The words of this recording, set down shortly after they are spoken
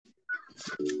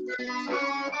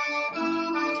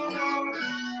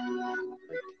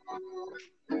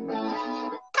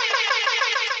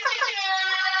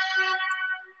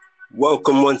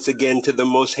Welcome once again to the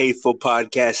most hateful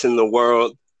podcast in the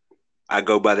world. I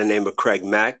go by the name of Craig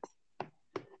Mack.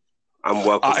 I'm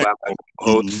welcomed by my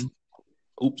host.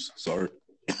 Oops, sorry.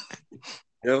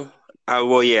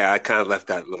 I kind of left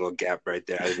that little gap right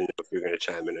there. I didn't know if you were going to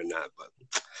chime in or not,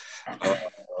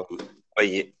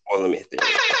 let me hit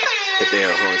the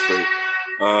air horns for you.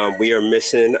 We are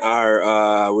missing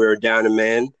we're down a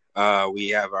man. We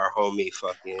have our homie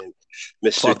fucking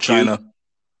Mr. Fuck China.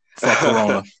 Fuck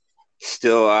Corona.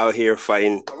 Still out here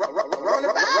fighting.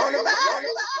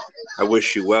 I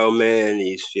wish you well, man.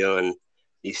 He's feeling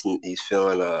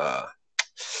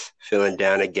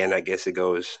down again. I guess it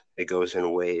goes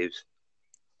in waves.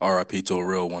 R.I.P. to a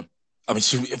real one. I mean,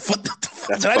 did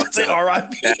I just say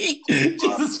R.I.P.?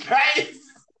 Jesus Christ!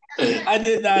 I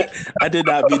did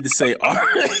not mean to say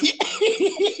R.I.P.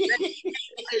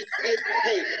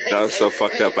 That was so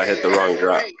fucked up. I hit the wrong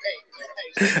drop.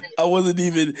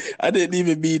 I didn't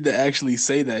even mean to actually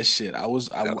say that shit. I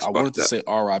wanted to say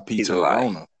R.I.P. to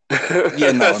Corona.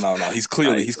 Yeah, no. He's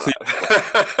clearly alive.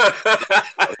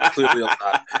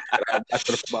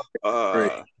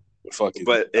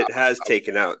 But it has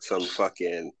taken out some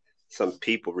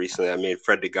people recently. I mean,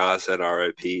 Fred Degas said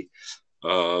R.I.P.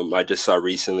 I just saw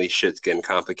recently shit's getting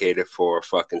complicated for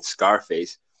fucking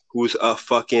Scarface, who's a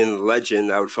fucking legend.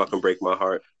 That would fucking break my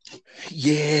heart.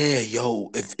 Yeah, yo,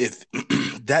 if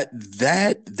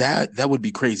that would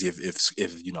be crazy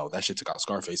if you know that shit took out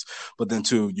Scarface. But then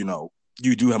too, you know,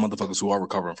 you do have motherfuckers who are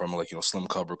recovering from it, like, you know, Slim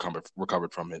Cub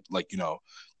recovered from it, like, you know,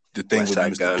 the thing with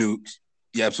Mr. Dukes.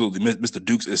 Yeah, absolutely. Mr.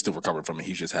 Dukes is still recovering from it.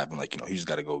 He's just having, like, you know, he just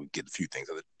got to go get a few things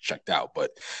checked out,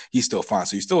 but he's still fine.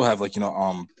 So you still have, like, you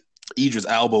know, Idris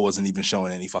Elba wasn't even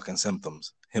showing any fucking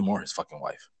symptoms, him or his fucking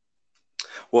wife.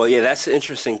 Well, yeah, that's the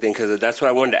interesting thing, because that's what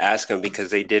I wanted to ask him,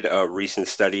 because they did a recent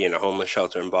study in a homeless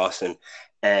shelter in Boston,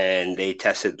 and they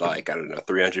tested, like, I don't know,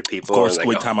 300 people. Of course,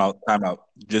 wait, time out.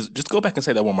 Just go back and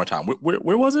say that one more time.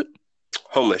 Where was it?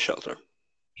 Homeless shelter.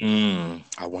 I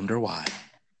wonder why.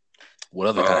 What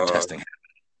other kind of testing?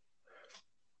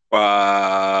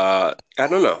 I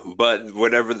don't know, but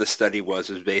whatever the study was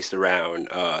based around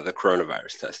the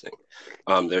coronavirus testing.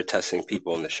 They're testing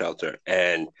people in the shelter,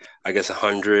 and I guess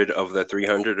 100 of the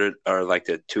 300 are like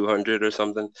the 200 or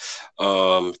something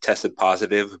tested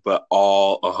positive, but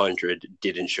all 100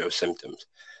 didn't show symptoms.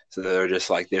 So they're just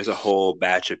like, there's a whole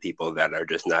batch of people that are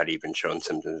just not even showing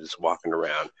symptoms, just walking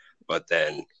around, but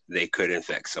then they could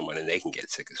infect someone and they can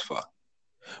get sick as fuck.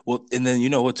 Well, and then, you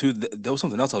know what, too, there was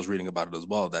something else I was reading about it as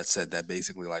well that said that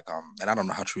basically, like, and I don't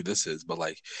know how true this is, but,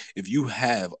 like, if you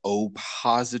have O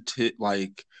positive,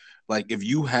 like if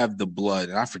you have the blood,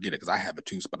 and I forget it because I have it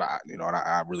too, but I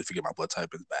really forget my blood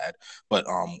type is bad, but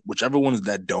whichever one is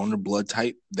that donor blood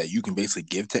type that you can basically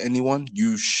give to anyone,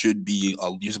 you're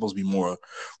supposed to be more,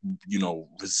 you know,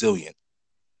 resilient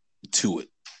to it.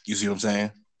 You see what I'm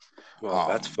saying? Well,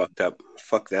 that's fucked up.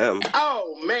 Fuck them.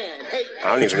 Oh, man. Hey,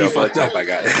 I don't even know what type I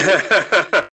got.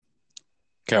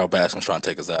 Carol Baskin's trying to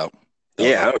take us out. I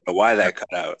don't know why that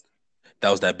cut out.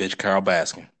 That was that bitch, Carol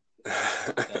Baskin.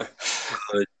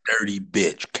 Dirty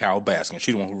bitch, Carol Baskin.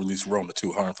 She's the one who released Rona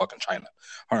too. Her and fucking China.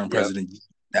 Her and President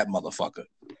that motherfucker.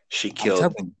 She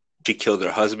killed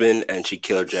her husband and she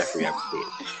killed Jeffrey Epstein.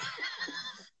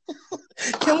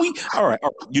 Can we? All right.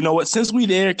 You know what? Since we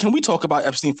there, can we talk about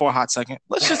Epstein for a hot second?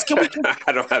 I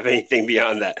don't have anything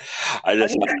beyond that.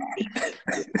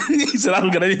 He said, I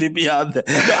don't got anything beyond that.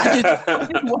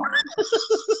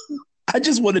 I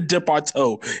just want to dip our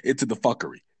toe into the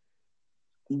fuckery.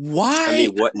 Why? I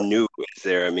mean, what new is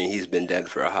there? I mean, he's been dead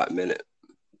for a hot minute.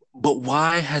 But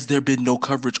why has there been no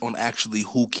coverage on actually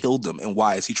who killed him and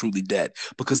why is he truly dead?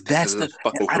 Because that's the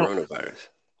fucking coronavirus.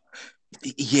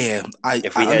 Yeah,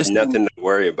 if we had nothing to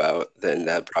worry about, then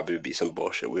that'd probably be some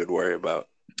bullshit we would worry about.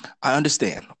 I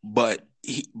understand, but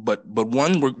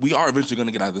one, we are eventually going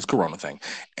to get out of this corona thing,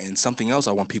 and something else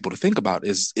I want people to think about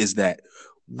is that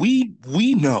we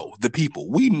know the people,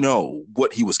 we know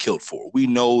what he was killed for. We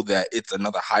know that it's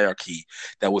another hierarchy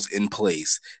that was in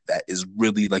place that is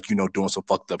really, like, you know, doing some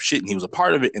fucked up shit, and he was a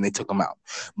part of it, and they took him out.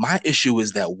 My issue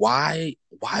is that why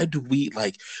do we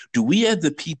as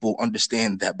the people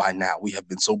understand that by now we have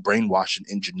been so brainwashed and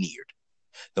engineered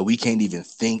that we can't even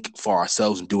think for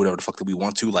ourselves and do whatever the fuck that we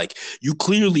want to? Like, we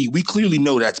clearly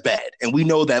know that's bad, and we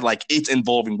know that, like, it's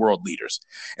involving world leaders,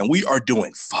 and we are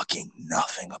doing fucking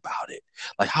nothing about it.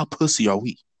 Like, how pussy are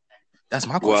we? That's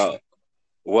my question.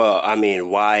 Well, I mean,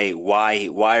 why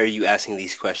are you asking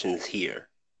these questions here?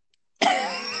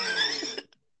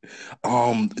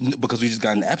 Because we just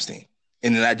got into Epstein,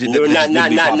 and then No, that not just not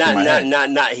literally not popped in not my not head. not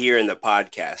not here in the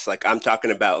podcast. Like I'm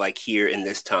talking about like here in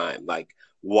this time. Like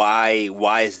why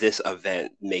is this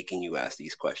event making you ask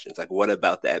these questions? Like what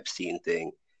about the Epstein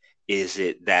thing? Is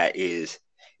it that is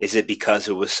it because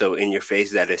it was so in your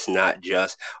face that it's not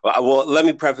just well, let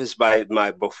me preface by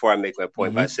my before I make my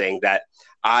point by Mm-hmm. saying that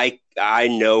I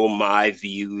know my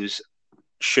views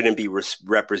shouldn't be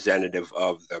representative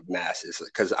of the masses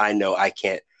because I know I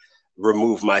can't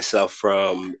remove myself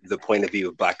from the point of view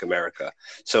of Black America.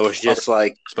 So it's Okay, just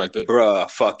like, respect it. bruh,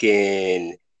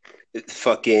 fucking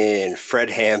Fred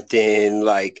Hampton,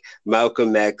 like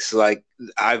Malcolm X, like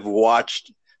I've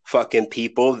watched fucking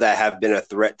people that have been a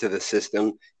threat to the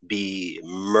system be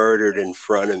murdered in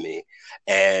front of me.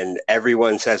 And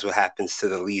everyone says what happens to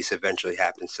the least eventually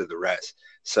happens to the rest.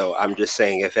 So I'm just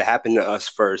saying, if it happened to us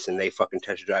first and they fucking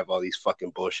test drive all these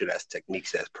fucking bullshit ass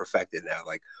techniques that's perfected now,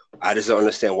 like I just don't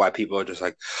understand why people are just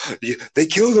like, they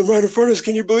killed him right in front of us.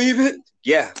 Can you believe it?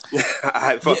 Yeah,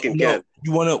 I Yeah, fucking no, can.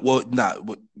 you want to, well, not,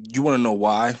 you want to know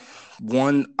why?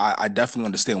 One, I definitely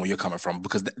understand where you're coming from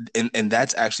because, and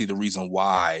that's actually the reason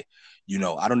why,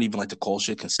 I don't even like to call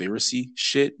shit conspiracy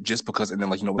shit just because, and then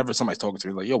like, whenever somebody's talking to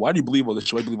me, like, yo, why do you believe all this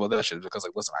shit? Why do you believe all that shit? It's because,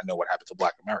 like, listen, I know what happened to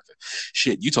Black America.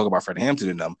 Shit, you talk about Fred Hampton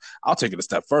and them. I'll take it a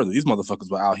step further. These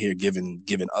motherfuckers were out here giving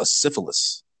us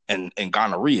syphilis and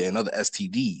gonorrhea and other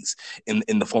STDs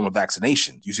in the form of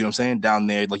vaccination. You see what I'm saying? Down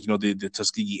there, like, the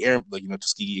Tuskegee air, like,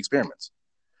 Tuskegee experiments.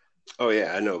 Oh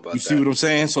yeah, I know You about see that. what I'm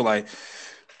saying? So like,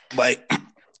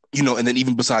 and then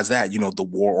even besides that, the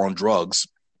war on drugs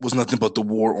was nothing but the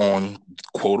war on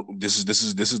quote. This is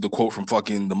the quote from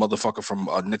fucking the motherfucker from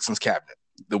Nixon's cabinet.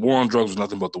 The war on drugs was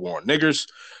nothing but the war on niggers,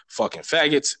 fucking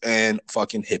faggots, and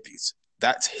fucking hippies.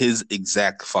 That's his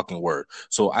exact fucking word.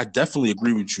 So I definitely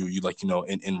agree with you. You like,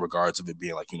 in regards of it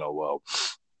being like, well,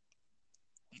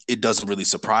 it doesn't really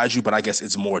surprise you, but I guess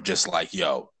it's more just like,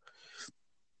 yo,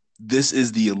 this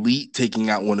is the elite taking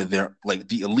out one of their like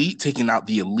the elite taking out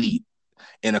the elite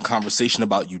in a conversation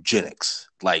about eugenics.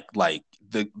 Like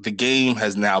the game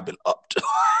has now been upped.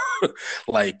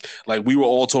 like we were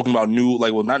all talking about new,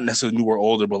 like, well, not necessarily new or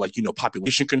older, but like,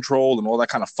 population control and all that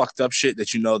kind of fucked up shit that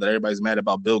that everybody's mad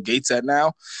about Bill Gates at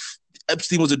now.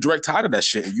 Epstein was a direct tie to that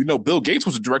shit. And Bill Gates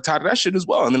was a direct tie to that shit as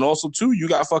well. And then also too, you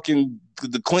got fucking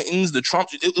the Clintons, the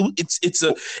Trumps.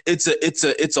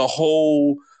 It's a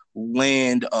whole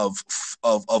land of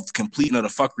completing of the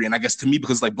fuckery. And I guess to me,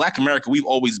 because like Black America, we've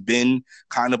always been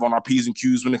kind of on our P's and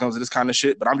Q's when it comes to this kind of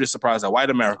shit. But I'm just surprised that white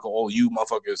America, all you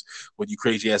motherfuckers with you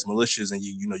crazy ass militias and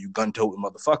you gun toting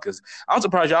motherfuckers, I'm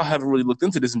surprised y'all haven't really looked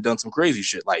into this and done some crazy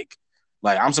shit. Like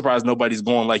I'm surprised nobody's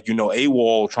going like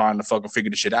AWOL trying to fucking figure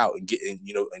the shit out and getting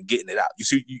it out. You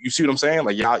see what I'm saying?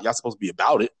 Like y'all supposed to be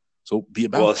about it, so be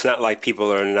Well, about it. it's not like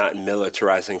people are not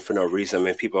militarizing for no reason. I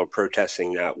mean, people are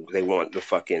protesting now. They want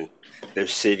their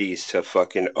cities to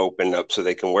fucking open up so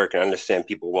they can work. I understand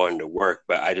people wanting to work,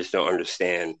 but I just don't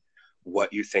understand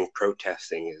what you think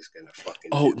protesting is gonna fucking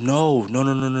Oh do. no.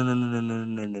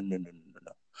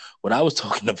 What I was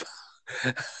talking about.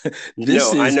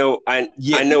 This No, I is know,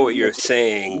 yeah. I know what you're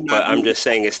saying, but I'm just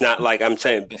saying it's not like I'm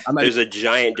saying I'm not. there's a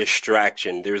giant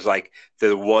distraction. There's like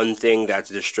the one thing that's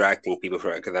distracting people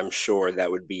from it because I'm sure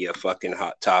that would be a fucking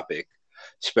hot topic,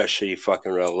 especially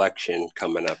fucking election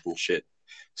coming up and shit.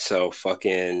 So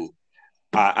fucking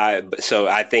so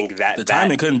I think The that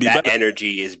timing couldn't be that better.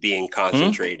 energy is being Hmm?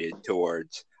 concentrated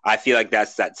towards. I feel like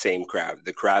that's that same crowd,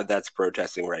 the crowd that's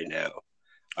protesting right now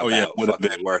Oh yeah, about would have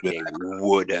fucking been. working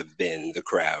would have been the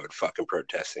crowd fucking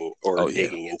protesting or Oh yeah.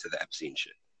 digging into the Epstein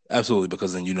shit. Absolutely,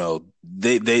 because then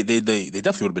they definitely would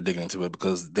have been digging into it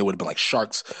because they would have been like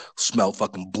sharks smell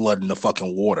fucking blood in the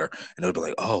fucking water, and they would be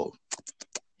like, oh,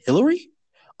 Hillary,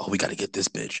 oh, we got to get this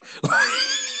bitch.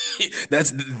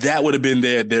 That would have been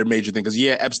their major thing because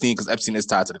because Epstein is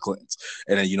tied to the Clintons,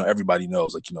 and then everybody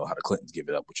knows like how the Clintons give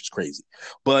it up, which is crazy.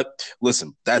 But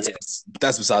listen, Yeah,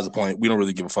 that's besides the point. We don't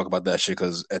really give a fuck about that shit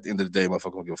because at the end of the day,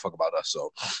 motherfucker don't give a fuck about us.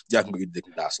 So y'all can go get your dick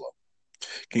and die slow.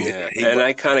 Can you hit yeah. that hate And button?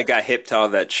 I kind of got hip to all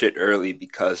that shit early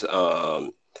because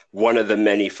one of the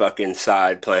many fucking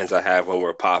side plans I have when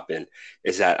we're popping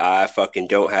is that I fucking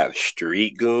don't have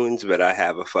street goons, but I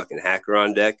have a fucking hacker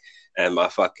on deck. And my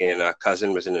fucking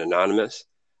cousin was an anonymous,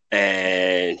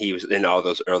 and he was in all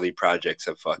those early projects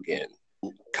of fucking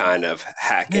kind of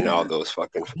hacking all Nigga, those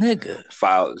fucking nigga,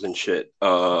 files and shit.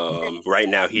 Right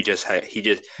now you trying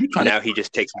to? now he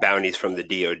just takes bounties from the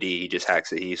DoD. He just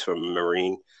hacks it. He's from a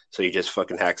Marine, so he just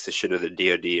fucking hacks the shit of the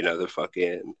DoD and other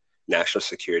fucking national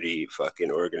security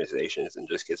fucking organizations and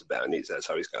just gets bounties. That's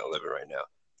how he's kind of living right now.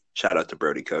 Shout out to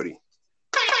Brody Cody.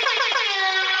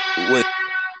 Wait,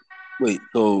 Wait,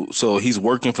 so he's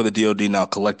working for the DoD now,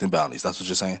 collecting bounties. That's what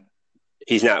you're saying?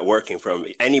 He's not working from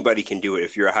anybody can do it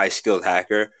if you're a high skilled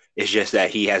hacker. It's just that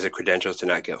he has a credentials to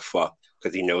not get fucked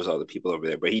because he knows all the people over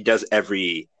there. But he does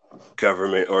every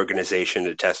government organization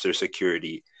to test their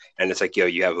security. And it's like, yo,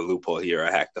 you have a loophole here.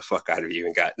 I hacked the fuck out of you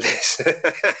and got this.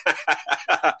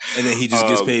 And then he just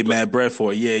gets paid mad bread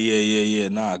for it. Yeah.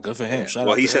 Nah, good for him.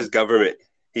 Well, he says government.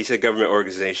 He said government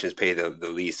organizations pay the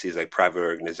least. He's like private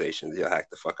organizations. He'll hack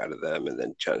the fuck out of them and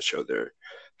then try to show their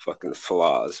fucking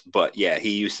flaws. But yeah,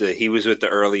 he was with the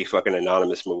early fucking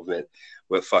anonymous movement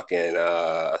with fucking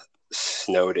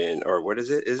Snowden, or what is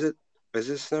it? Is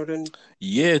it Snowden?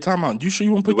 Yeah, time out. You sure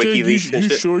you won't put you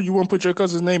sure you won't put your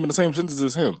cousin's name in the same sentence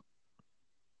as him?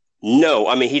 No,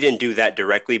 I mean he didn't do that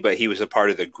directly, but he was a part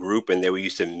of the group and they were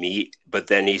used to meet. But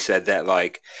then he said that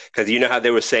like, because you know how they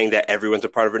were saying that everyone's a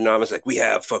part of Anonymous, like we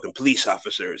have fucking police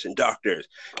officers and doctors,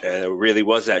 and it really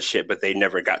was that shit. But they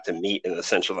never got to meet in a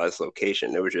centralized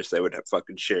location. It was just they would have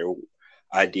fucking share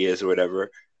ideas or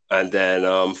whatever. And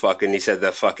then fucking he said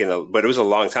that fucking, but it was a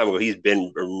long time ago. He's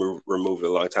been removed a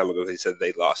long time ago. He said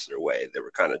they lost their way. They were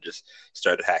kind of just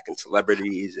started hacking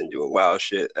celebrities and doing wild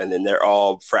shit. And then they're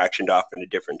all fractioned off into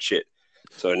different shit.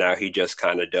 So now he just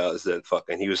kind of does the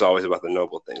fucking, he was always about the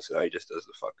noble things. So now he just does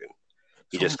the fucking,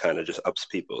 he just kind of just ups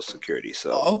people's security.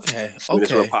 So okay. As soon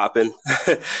as we're popping,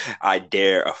 I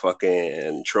dare a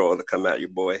fucking troll to come at your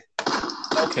boy.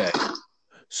 Okay.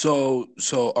 So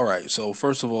all right. So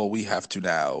first of all, we have to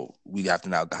now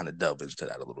kind of delve into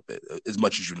that a little bit, as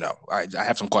much as you know. I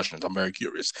have some questions. I'm very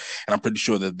curious, and I'm pretty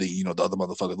sure that the other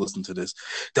motherfuckers listening to this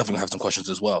definitely have some questions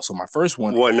as well. So my first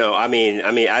one. Well, no, I mean,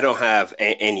 I don't have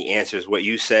any answers. What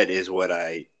you said is what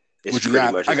I. It's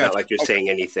pretty much. It's not like you're saying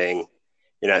anything.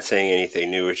 You're not saying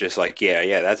anything new. It's just like,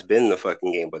 yeah, that's been the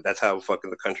fucking game, but that's how fucking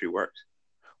the country works.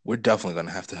 We're definitely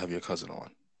gonna have to have your cousin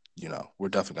on. We're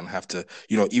definitely gonna have to,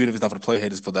 even if it's not for the play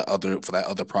haters, for that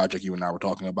other project you and I were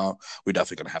talking about, we're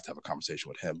definitely gonna have to have a conversation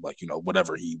with him, like,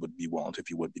 whatever he would be willing to, if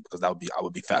he would be, because I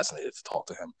would be fascinated to talk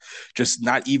to him. Just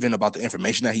not even about the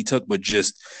information that he took, but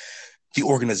just the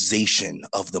organization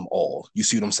of them all. You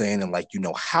see what I'm saying? And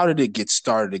how did it get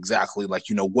started exactly?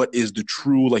 What is the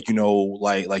true,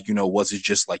 was it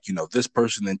just this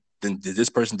person, and then did this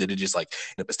person, did it just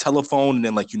his telephone? And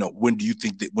then when did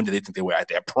they think they were at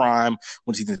their prime?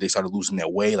 When do you think they started losing their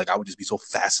way? I would just be so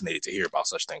fascinated to hear about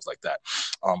such things like that.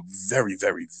 Very,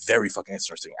 very, very fucking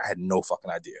interesting. I had no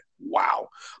fucking idea. Wow.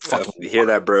 If you hear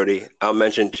that, Brody, I'll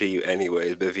mention to you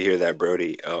anyways, but if you hear that,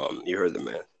 Brody, you heard the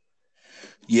man.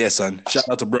 Yeah, son. Shout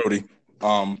out to Brody.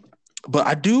 But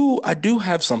I do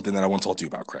have something that I want to talk to you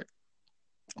about, Craig.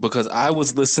 Because I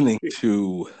was listening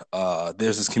to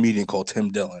there's this comedian called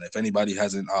Tim Dillon. If anybody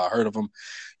hasn't heard of him,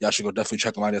 y'all should go definitely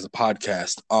check him out as a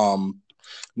podcast.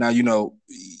 Now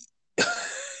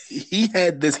he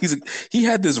had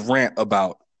this rant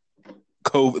about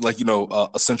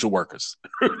COVID, essential workers,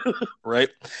 right?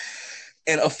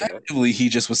 And effectively, he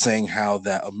just was saying how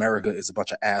that America is a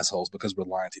bunch of assholes because we're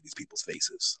lying to these people's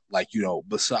faces.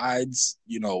 Besides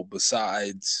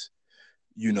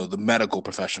the medical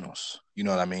professionals, you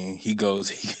know what I mean? He goes,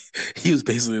 he was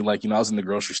basically like, I was in the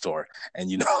grocery store and,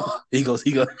 he goes,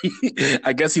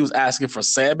 I guess he was asking for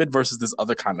salmon versus this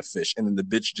other kind of fish. And then the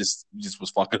bitch just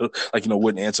was fucking,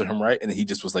 wouldn't answer him right. And then he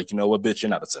just was like, you know what, bitch, you're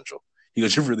not essential. He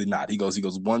goes, you're really not. He goes,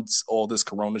 once all this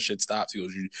corona shit stops, he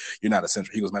goes, you're not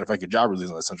essential. He goes, matter of fact, your job really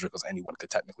isn't essential because anyone could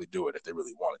technically do it if they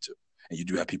really wanted to. And you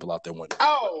do have people out there winning.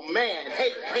 Oh, man.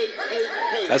 Hey.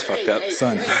 That's fucked up.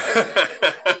 Son,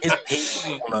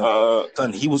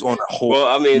 he was on a whole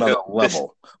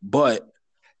level. But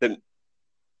when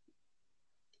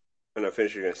I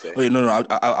finish, you're gonna say. Wait, no.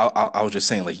 I was just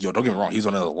saying, don't get me wrong, he's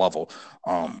on another level.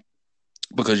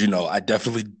 Because I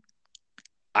definitely,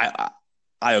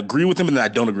 I agree with him, and then I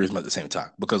don't agree with him at the same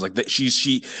time. Because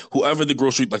whoever the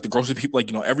grocery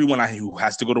people, everyone who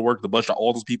has to go to work, the bus,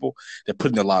 all those people, they're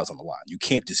putting their lives on the line. You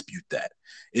can't dispute that.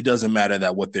 It doesn't matter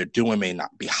that what they're doing may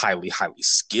not be highly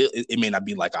skilled. It may not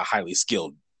be like a highly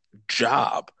skilled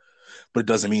job, but it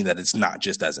doesn't mean that it's not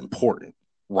just as important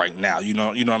right now. You know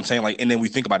what I'm saying? And then we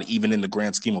think about it, even in the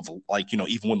grand scheme of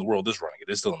even when the world is running,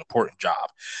 it is still an important job.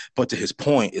 But to his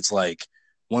point, it's like,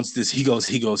 once this, he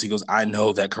goes, I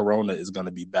know that Corona is going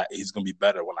to be back. He's going to be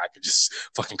better when I could just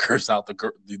fucking curse out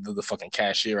the fucking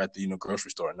cashier at the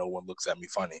grocery store and no one looks at me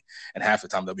funny. And half the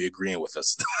time they'll be agreeing with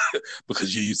us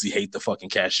because you usually hate the fucking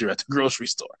cashier at the grocery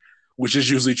store, which is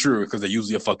usually true because they're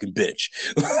usually a fucking bitch.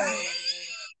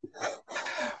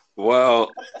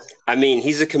 Well, I mean,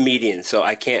 he's a comedian, so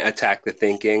I can't attack the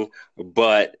thinking,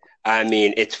 but I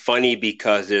mean, it's funny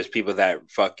because there's people that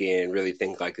fucking really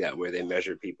think like that, where they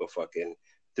measure people fucking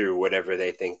through whatever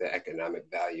they think the economic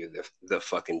value, the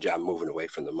fucking job, moving away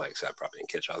from the mic, so I probably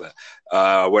didn't catch all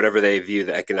that. Whatever they view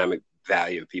the economic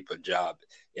value of people's job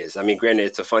is. I mean, granted,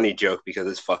 it's a funny joke because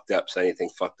it's fucked up, so anything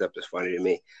fucked up is funny to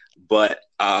me. But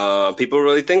people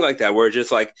really think like that. We're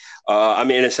just like, I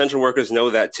mean, essential workers know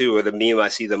that too. Or the meme I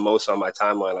see the most on my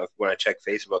timeline when I check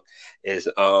Facebook is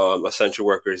essential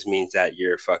workers means that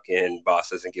your fucking boss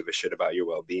doesn't give a shit about your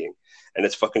well-being. And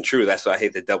it's fucking true. That's why I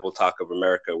hate the double talk of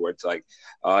America, where it's like,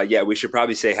 yeah, we should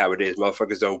probably say how it is.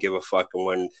 Motherfuckers don't give a fuck. And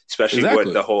when, especially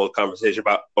with the whole conversation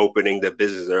about opening the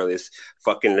business early, it's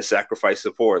fucking the sacrifice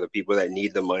of poor, the people that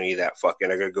need the money that fucking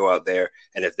are going to go out there.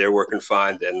 And if they're working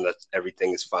fine, then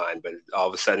everything is fine. But all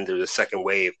of a sudden there's a second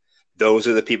wave. Those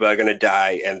are the people that are going to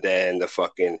die. And then the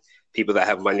fucking people that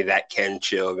have money that can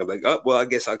chill. I'm like, oh, well, I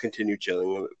guess I'll continue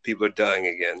chilling. People are dying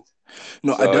again.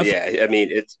 No, so, I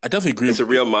mean, I definitely agree. It's a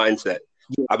real mindset.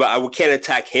 Yeah. I can't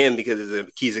attack him because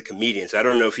he's a comedian. So I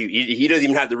don't know if he doesn't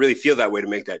even have to really feel that way to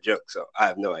make that joke. So I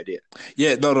have no idea.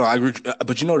 Yeah, no, I agree.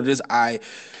 But you know what it is?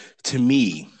 To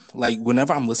me, like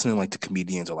whenever I'm listening like to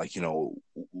comedians or like, you know,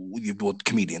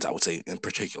 comedians, I would say in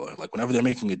particular, like whenever they're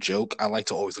making a joke, I like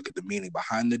to always look at the meaning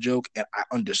behind the joke. And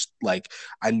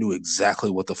I knew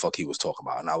exactly what the fuck he was talking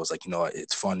about. And I was like, you know,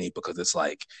 it's funny because it's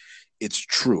like, it's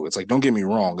true. It's like, don't get me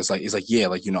wrong. It's like, yeah,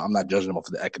 like, you know, I'm not judging them for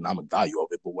the economic value of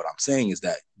it. But what I'm saying is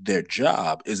that their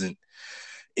job isn't,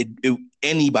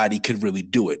 anybody could really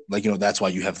do it. Like, you know, that's why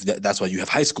you have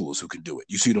high schools who can do it.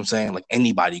 You see what I'm saying? Like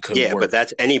anybody could work. But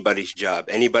that's anybody's job.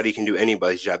 Anybody can do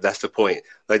anybody's job. That's the point.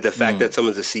 Like the fact that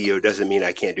someone's a CEO doesn't mean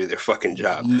I can't do their fucking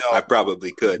job. No. I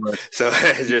probably could. Right. So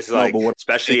it's just like,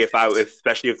 especially if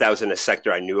that was in a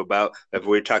sector I knew about, if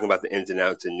we're talking about the ins and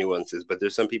outs and nuances, but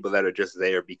there's some people that are just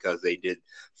there because they did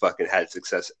fucking had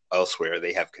success elsewhere.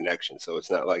 They have connections. So it's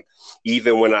not like,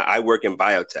 even when I work in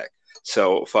biotech,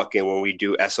 so fucking when we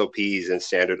do SOPs and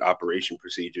standard operation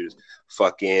procedures,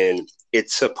 fucking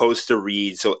it's supposed to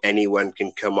read so anyone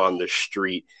can come on the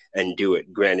street and do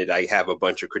it. Granted, I have a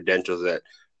bunch of credentials that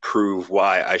prove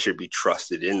why I should be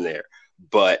trusted in there,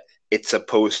 but it's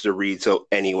supposed to read so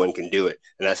anyone can do it.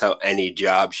 And that's how any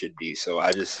job should be. So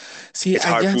it's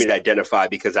hard for me to identify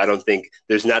because I don't think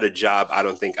there's not a job I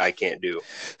don't think I can't do.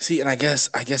 See, and I guess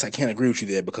I can't agree with you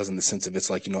there because in the sense of it's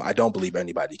like, you know, I don't believe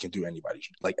anybody could do anybody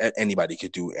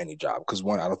could do any job. Because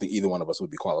one, I don't think either one of us would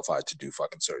be qualified to do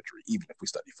fucking surgery, even if we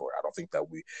study for it. I don't think that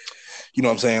we, you know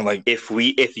what I'm saying? Like if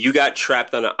you got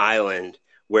trapped on an island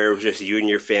where it was just you and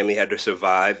your family had to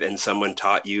survive and someone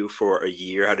taught you for a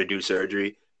year how to do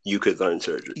surgery, you could learn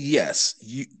surgery. Yes.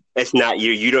 It's not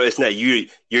you. You don't. It's not you.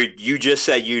 You just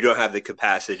said you don't have the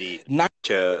capacity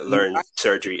to learn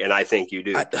surgery, and I think you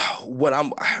do.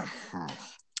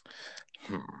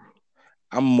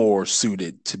 I'm more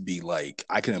suited to be like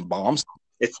I can embalm.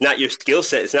 It's not your skill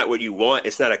set. It's not what you want.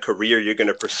 It's not a career you're going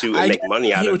to pursue and make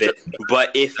money out of it.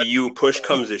 But if you push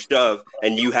comes to shove,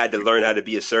 and you had to learn how to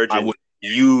be a surgeon,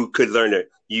 you could learn it.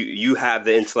 You have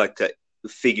the intellect to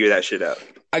figure that shit out.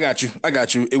 I got you.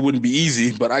 It wouldn't be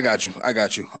easy, but I got you.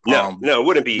 No, it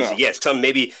wouldn't be easy. No. Yes,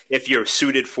 maybe if you're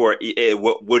suited for it,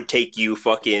 what would take you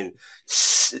fucking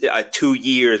 2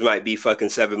 years might be fucking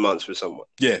 7 months for someone.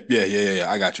 Yeah.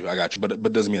 I got you.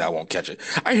 But doesn't mean I won't catch it.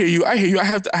 I hear you. I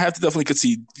have to definitely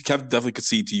concede.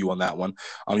 Concede to you on that one.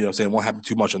 You know what I'm saying? It won't happen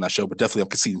too much on that show, but definitely I'm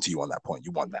conceding to you on that point.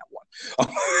 You won that one.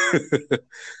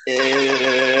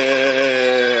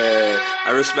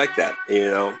 I respect that. You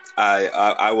know,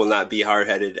 I will not be hard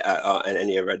headed in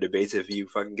any of our debates. If you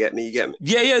fucking get me, you get me.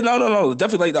 Yeah. No,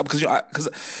 definitely like that because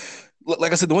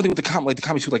like I said, the one thing with the comedy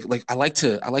too, like I like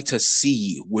to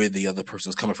see where the other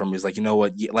person's coming from. Is like, you know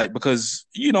what, like because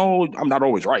you know I'm not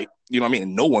always right. You know what I mean?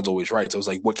 And no one's always right. So it's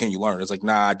like, what can you learn? It's like,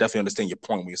 nah, I definitely understand your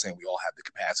point when you're saying we all have the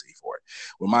capacity for it.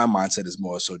 Well, my mindset is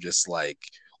more so just like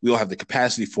we all have the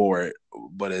capacity for it,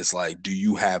 but it's like, do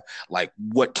you have like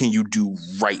what can you do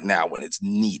right now when it's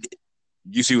needed?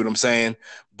 You see what I'm saying?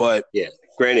 But yeah.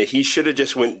 Granted, he should have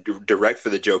just went direct for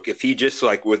the joke. If he just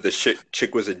like with the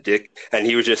chick was a dick and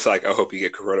he was just like, I hope you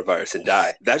get coronavirus and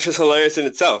die. That's just hilarious in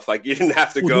itself. Like you didn't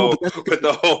have to go with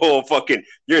the whole fucking,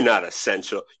 you're not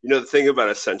essential. You know, the thing about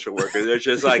essential workers, there's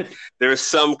just like, there's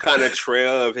some kind of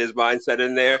trail of his mindset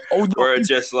in there where it's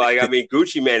just like, I mean,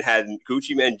 Gucci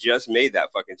Man just made that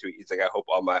fucking tweet. He's like, I hope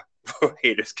all my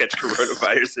haters catch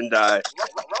coronavirus and die.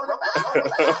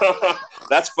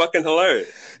 That's fucking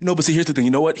hilarious. No, but see, here's the thing.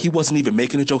 You know what? He wasn't even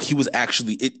making a joke. He was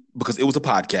actually because it was a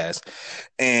podcast,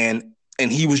 and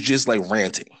he was just like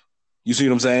ranting. You see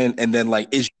what I'm saying? And then like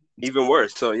it's even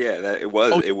worse. So yeah, it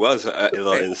was a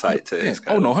little insight to his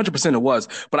kind no, 100% it was.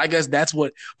 But I guess that's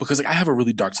what because like I have a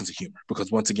really dark sense of humor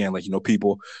because once again, like you know,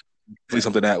 people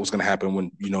something that was going to happen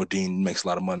when, Dean makes a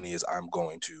lot of money is I'm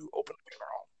going to open a funeral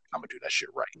home. I'm going to do that shit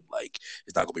right. Like,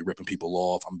 it's not going to be ripping people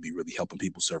off. I'm going to be really helping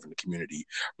people, serving the community,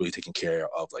 really taking care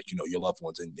of, like, your loved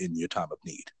ones in your time of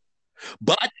need.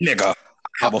 But, nigga,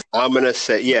 I'm going to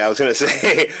say, yeah, I was going to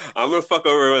say, I'm going to fuck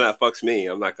over everyone that fucks me.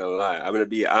 I'm not going to lie.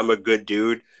 I'm a good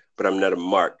dude, but I'm not a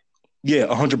mark. Yeah,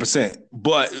 100%.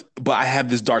 But I have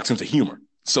this dark sense of humor.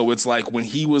 So it's like when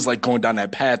he was like going down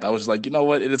that path, I was like, you know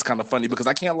what? It is kind of funny because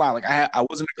I can't lie. Like I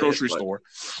was in the grocery store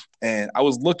and I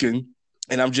was looking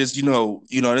and I'm just, and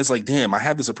it's like, damn, I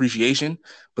have this appreciation.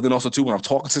 But then also too, when I'm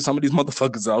talking to some of these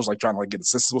motherfuckers, I was like trying to like get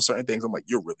assistance with certain things. I'm like,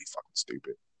 you're really fucking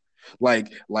stupid.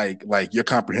 Like your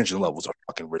comprehension levels are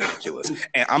fucking ridiculous.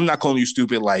 And I'm not calling you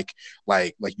stupid like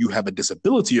you have a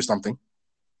disability or something.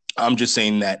 I'm just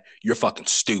saying that you're fucking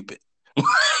stupid.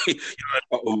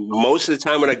 Most of the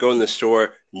time when I go in the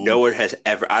store, no one has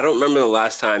ever, I don't remember the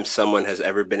last time someone has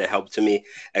ever been a help to me,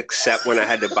 except when I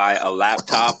had to buy a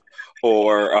laptop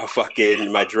or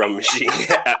my drum machine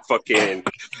at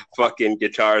fucking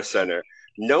Guitar Center.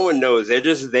 No one knows. They're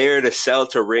just there to sell,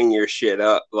 to ring your shit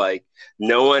up. Like,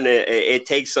 no one, it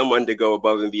takes someone to go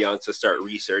above and beyond to start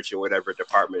researching whatever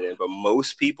department in, but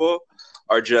most people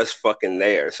are just fucking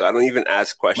there. So I don't even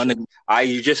ask questions.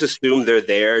 You just assume they're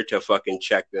there to fucking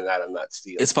check that I'm not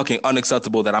stealing. It's fucking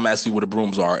unacceptable that I'm asking you where the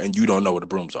brooms are and you don't know where the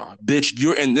brooms are. Bitch,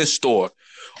 you're in this store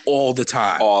all the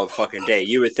time. All fucking day.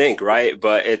 You would think, right?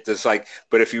 But it's just like,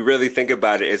 but if you really think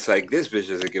about it, it's like, this bitch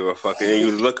doesn't give a fuck. And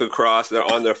you look across, they're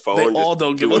on their phone, all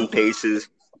don't doing paces,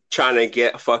 trying to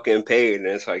get fucking paid. And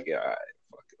it's like, yeah, all right,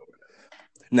 fuck it, whatever.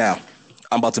 Now,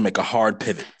 I'm about to make a hard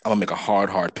pivot. I'm going to make a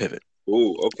hard pivot.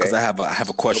 Ooh, okay. Because I have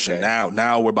a question. Okay.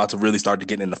 Now we're about to really start to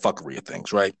get into fuckery of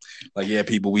things, right? Like, yeah,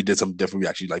 people, we did something different. We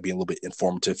actually like being a little bit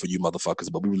informative for you motherfuckers,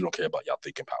 but we really don't care about y'all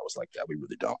thinking powers like that. We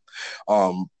really don't.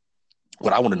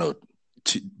 What I want to know,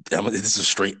 this is a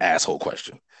straight asshole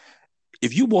question.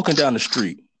 If you walking down the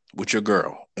street with your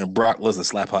girl and Brock Lesnar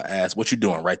slap her ass, what you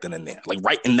doing right then and there? Like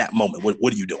right in that moment,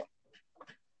 what are you doing?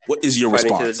 What is your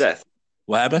response? Fighting to the death.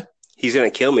 What happened? He's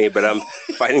going to kill me, but I'm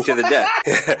fighting to the death.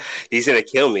 He's going to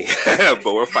kill me, but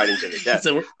we're fighting to the death.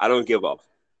 I don't give a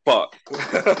fuck. And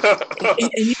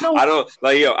I don't,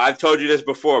 I've told you this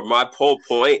before. My whole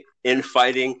point in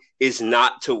fighting is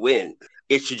not to win.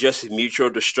 It's just mutual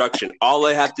destruction. All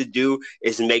I have to do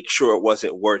is make sure it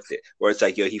wasn't worth it. Where it's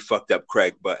like, he fucked up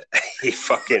Craig, but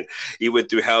he went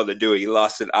through hell to do it. He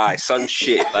lost an eye. Some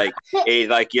shit. Like,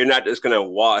 you're not just going to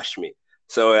wash me.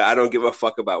 So I don't give a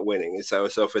fuck about winning. And so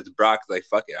if it's Brock, like,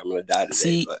 fuck it, I'm going to die today.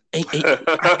 See,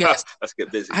 I guess, let's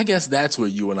get busy. I guess that's where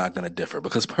you and I are going to differ.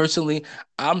 Because personally,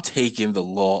 I'm taking the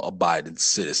law-abiding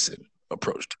citizen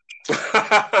approach to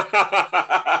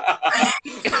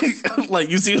like,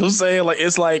 you see what I'm saying? Like,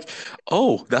 it's like,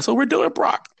 oh, that's what we're doing,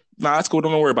 Brock. Nah, it's cool.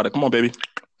 Don't worry about it. Come on, baby.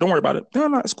 Don't worry about it.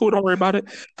 No, it's cool. Don't worry about it.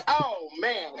 Oh,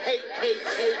 man. Hate.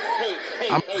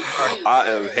 I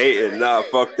am hating. Nah,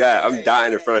 fuck that. I'm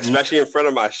dying in front, especially in front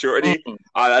of my shorty.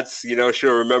 That's,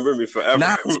 she'll remember me forever.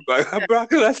 Nah, like, Brock,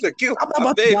 that's the kill.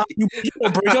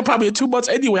 You're probably in 2 months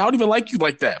anyway. I don't even like you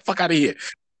like that. Fuck out of here.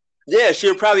 Yeah,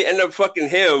 she'll probably end up fucking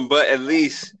him, but at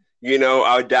least,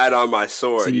 I died on my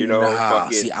sword, See,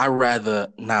 I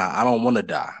don't want to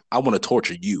die. I want to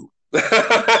torture you.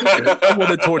 I want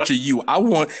to torture you. I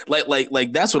want,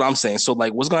 like, that's what I'm saying. So,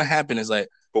 like, what's going to happen is like,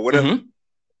 but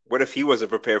what if he wasn't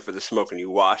prepared for the smoke and you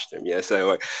washed him? Yeah. So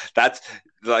like, that's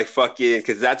like fucking,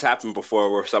 because that's happened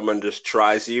before where someone just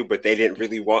tries you, but they didn't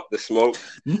really want the smoke.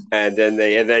 And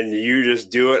then you just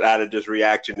do it out of just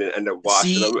reaction and end up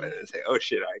washing them and say, oh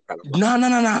shit, I kind of. No.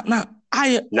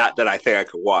 Not that I think I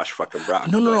could wash fucking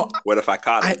Brock. No. What if I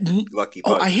caught him? Lucky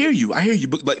punch. I hear you.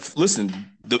 But like,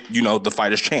 listen, the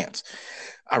fighter's chance.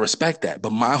 I respect that.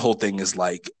 But my whole thing is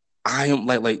like, I am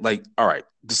like, all right,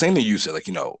 the same thing you said, like,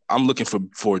 I'm looking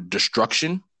for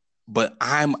destruction, but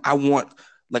I'm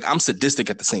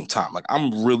sadistic at the same time. Like,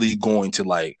 I'm really going to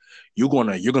like, you're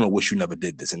gonna wish you never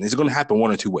did this. And it's gonna happen one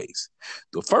or two ways.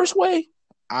 The first way,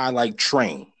 I like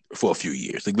train for a few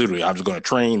years. Like, literally, I'm just gonna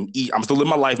train, eat. I'm still living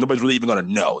my life. Nobody's really even gonna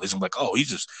know. They're just like, oh, he's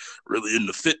just really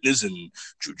into fitness and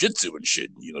jujitsu and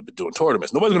shit. Been doing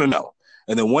tournaments. Nobody's gonna know.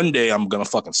 And then one day I'm gonna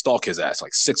fucking stalk his ass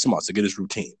like 6 months to get his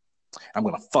routine. I'm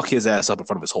gonna fuck his ass up in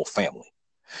front of his whole family,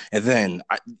 and then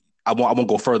I won't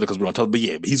go further because we're gonna tell. But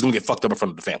yeah, he's gonna get fucked up in front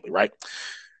of the family, right?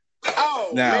 Oh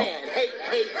now, man!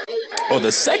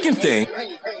 The second thing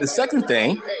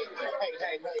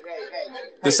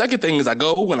is I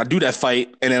go and I do that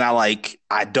fight, and then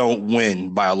I don't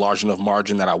win by a large enough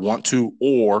margin that I want to,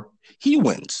 or he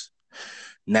wins.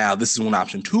 Now, this is when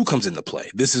option 2 comes into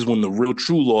play. This is when the real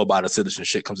true law-abiding citizen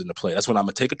shit comes into play. That's when I'm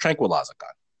gonna take a tranquilizer gun.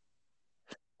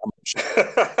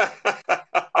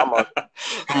 I'm a,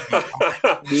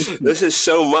 This is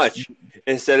so much.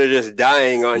 Instead of just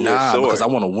dying on your sword. because I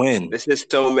want to win. This is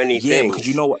so many Yeah, things. because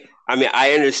you know what? I mean,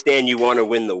 I understand you want to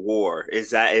win the war.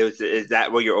 Is that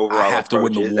what your overall I have to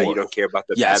win approach the is? That war. you don't care about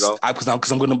the Yes, battle?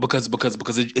 because I'm gonna because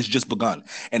it's just begun,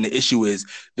 and the issue is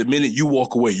the minute you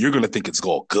walk away, you're gonna think it's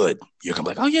all good. You're gonna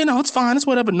be like, oh yeah, no, it's fine, it's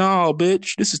whatever. No,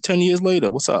 bitch, this is 10 years later.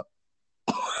 What's up?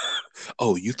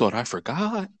 Oh, you thought I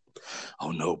forgot?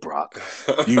 Oh no, Brock.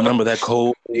 Do you remember that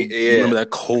cold? Yeah. You remember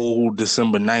that cold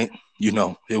December night? You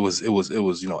know, it was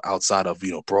outside of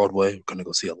Broadway. We're gonna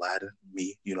go see Aladdin.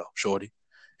 Me, Shorty,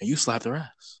 and you slapped her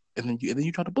ass. And then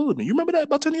you tried to bully me. You remember that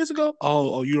about 10 years ago?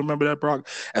 Oh, you remember that, Brock?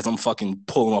 As I'm fucking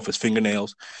pulling off his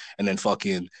fingernails and then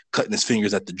fucking cutting his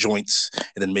fingers at the joints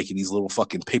and then making these little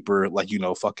fucking paper, giving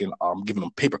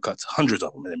him paper cuts, hundreds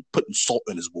of them, and then putting salt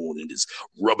in his wound and just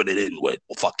rubbing it in with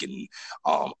fucking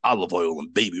olive oil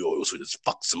and baby oil so it just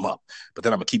fucks him up. But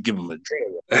then I'm gonna keep giving him a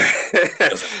drink.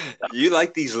 You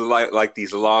like these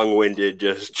long-winded,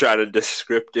 just try to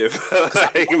descriptive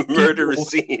murder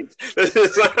scenes. This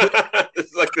is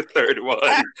like the third one.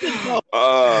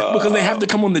 Because they have to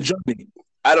come on the journey.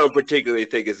 I don't particularly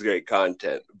think it's great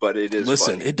content, but it is.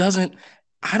 Listen, funny. It doesn't.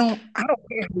 I don't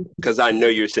because I know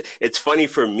you're. It's funny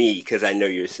for me because I know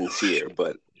you're sincere,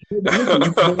 but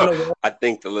I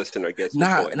think the listener gets the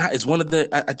point. It's one of the.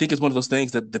 I think it's one of those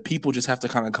things that the people just have to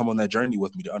kind of come on that journey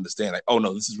with me to understand. Like, oh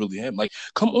no, this is really him. Like,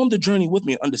 come on the journey with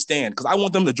me and understand, because I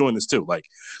want them to join this too. Like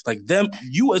them,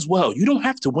 you as well. You don't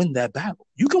have to win that battle.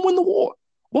 You can win the war.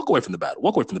 Walk away from the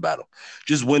battle.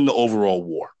 Just win the overall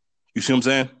war. You see what I'm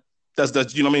saying?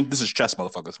 That's you know what I mean? This is chess,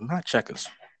 motherfuckers. I'm not checkers.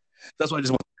 That's what I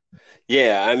just want.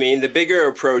 Yeah, I mean, the bigger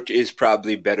approach is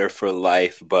probably better for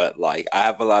life, but like I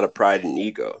have a lot of pride and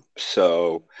ego.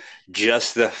 So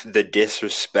just the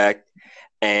disrespect,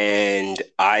 and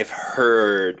I've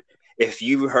heard, if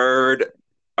you heard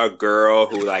a girl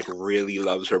who like really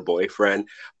loves her boyfriend,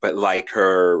 but like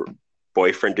her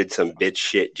boyfriend did some bitch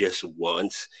shit just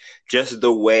once, just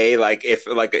the way, like if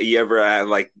like you ever have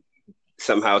like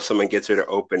somehow someone gets her to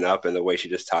open up, and the way she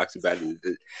just talks about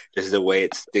it, just the way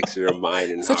it sticks to her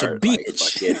mind and such heart. A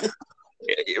bitch. Like,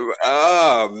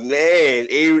 oh man,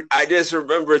 I just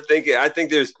remember thinking. I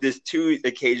think there's two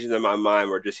occasions in my mind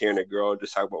where just hearing a girl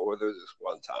just talk about, well, there was this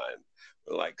one time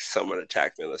where like someone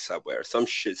attacked me on the subway or some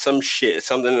shit,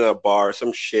 something in a bar,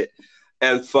 some shit,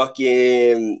 and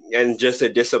just a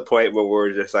disappointment where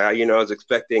we're just like, I was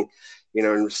expecting,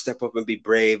 and step up and be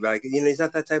brave. Like, he's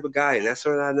not that type of guy, and that's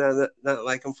what I not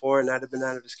like him for, and not have been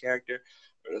out of his character.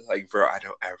 But it's like, bro, I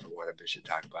don't ever want a bitch to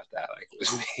talk about that. Like, it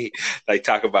was me. Like,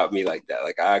 talk about me like that.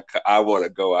 Like, I want to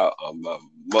go out on my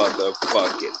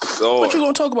motherfucking sword. What you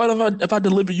gonna talk about if I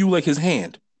deliver you like his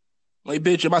hand? Like,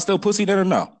 bitch, am I still pussy then or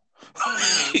no?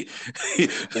 And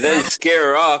then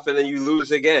scare her off, and then you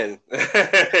lose again.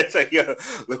 It's like, yo,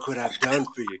 look what I've done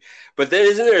for you. But then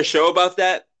isn't there a show about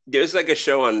that? There's like a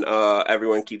show on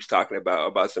everyone keeps talking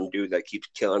about some dude that keeps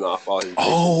killing off all his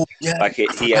bitches. Yeah, like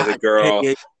he has a girl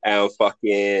and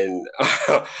fucking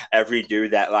every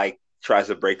dude that like tries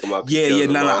to break him up.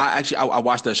 I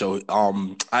watched that show.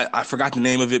 I forgot the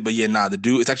name of it, but the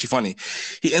dude, it's actually funny.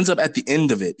 He ends up at the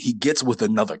end of it, he gets with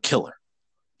another killer.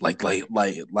 Like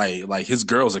his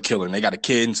girl's a killer and they got a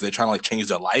kid, and so they're trying to like change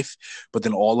their life, but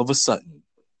then all of a sudden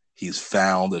he's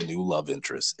found a new love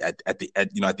interest at the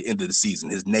end of the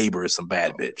season. His neighbor is some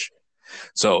bad bitch.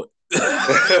 So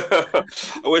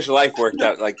I wish life worked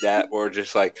out like that, or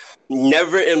just like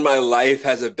never in my life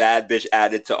has a bad bitch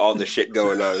added to all the shit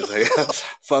going on. It's like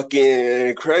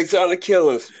fucking Craig's on a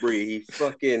killing spree. He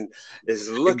fucking is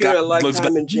looking at a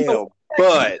lifetime in jail,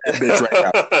 but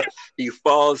he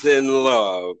falls in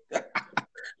love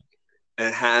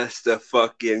and has to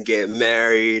fucking get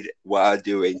married while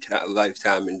doing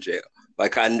lifetime in jail.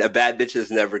 Like, a bad bitch has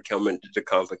never come in to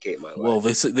complicate my life.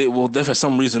 Well, they're for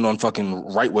some reason on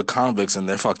fucking right with convicts, and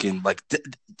they're fucking like.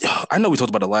 I know we talked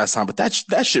about it last time, but that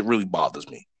shit really bothers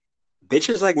me.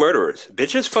 Bitches like murderers.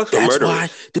 Bitches fuck with murderers.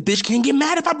 That's why the bitch can't get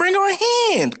mad if I bring her a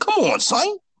hand. Come on,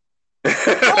 son.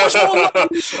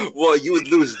 Well, you would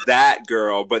lose that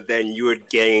girl, but then you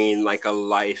would gain like a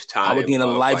lifetime. I would gain a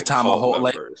lifetime, like, a whole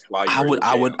like.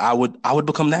 I would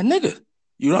become that nigga.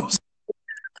 You know what I'm saying?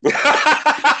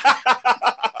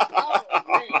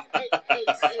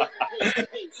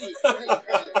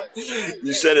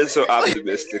 You said it so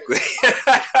optimistically.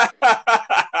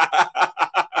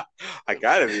 I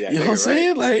gotta be that. You know what I'm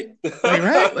saying? Right?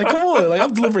 Like, come on, like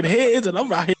I'm delivering heads and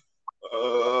I'm out here.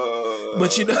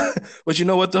 But you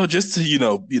know what though? Just to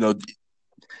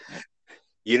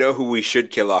You know who we should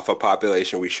kill off, a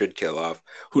population we should kill off,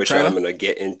 Who, which I'm China? going to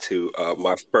get into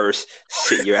my first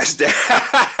sit your ass down.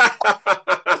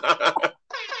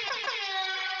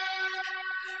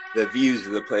 The views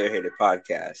of the Player Hated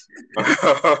podcast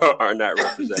are not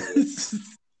representative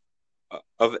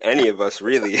of any of us,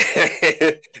 really.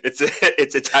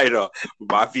 It's a title.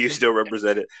 My views don't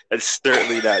represent it. It's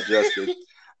certainly not Justin.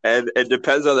 And it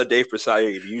depends on the day for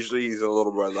Saeed. Usually he's a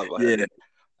little more level-headed. Yeah.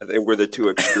 I think we're the two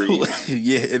extremes.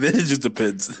 Yeah, it just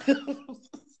depends.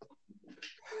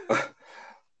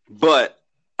 But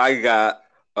I got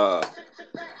I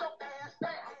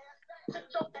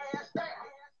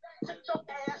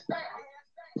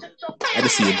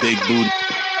just see a big booty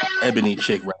ebony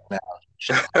chick right now.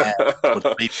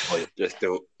 just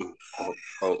don't.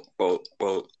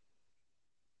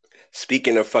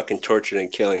 Speaking of fucking torturing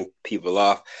and killing people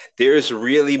off, there's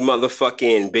really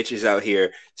motherfucking bitches out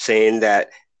here saying that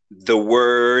the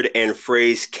word and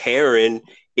phrase Karen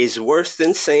is worse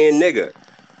than saying nigga.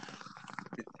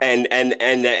 And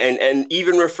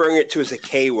even referring it to as a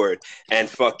K word, and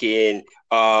fucking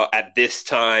at this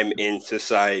time in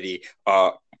society,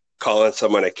 calling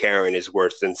someone a Karen is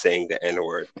worse than saying the N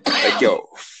word. Like, yo,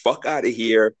 fuck out of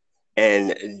here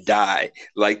and die.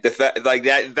 Like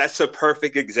that's a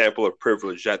perfect example of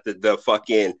privilege, that the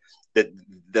fucking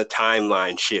the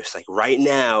timeline shifts. Like right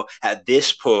now, at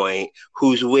this point,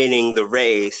 who's winning the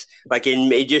race? Like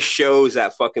it just shows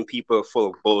that fucking people are full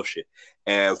of bullshit.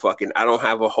 And fucking, I don't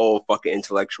have a whole fucking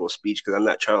intellectual speech because I'm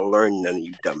not trying to learn none of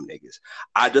you dumb niggas.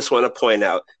 I just want to point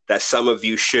out that some of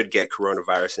you should get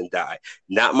coronavirus and die.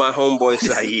 Not my homeboy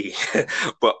Saeed,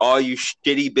 but all you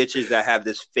shitty bitches that have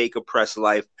this fake oppressed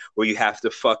life where you have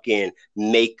to fucking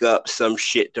make up some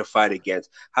shit to fight against.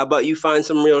 How about you find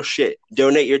some real shit?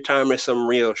 Donate your time to some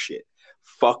real shit.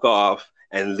 Fuck off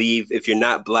and leave. If you're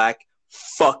not black,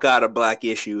 fuck out of black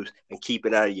issues and keep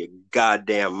it out of your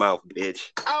goddamn mouth,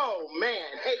 bitch. Oh man!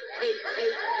 Hey!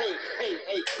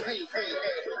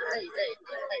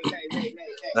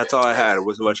 That's all I had. It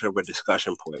wasn't much of a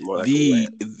discussion point. More like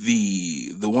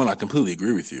the one I completely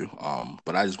agree with you.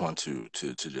 But I just want to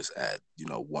just add,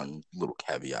 one little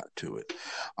caveat to it.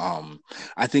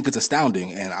 I think it's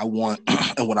astounding, and I want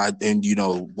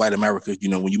white America,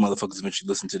 when you motherfuckers eventually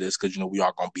listen to this, because we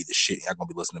are gonna be the shit. I'm gonna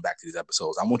be listening back to these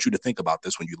episodes. I want you to think about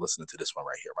this when you're listening to this one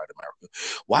right here, white America.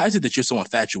 Why is it that you're so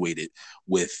infatuated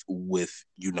with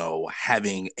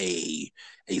having a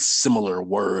similar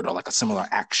word or like a similar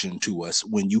action to us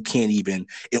when you can't even,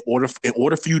 in order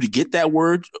for you to get that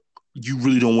word, you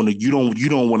really don't want to, you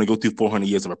don't want to go through 400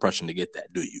 years of oppression to get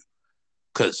that, do you?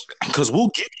 Because we'll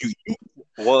give you.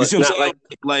 Well, you it's not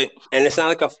like, and it's not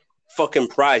like a fucking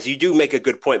prize. You do make a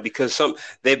good point, because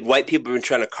white people have been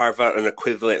trying to carve out an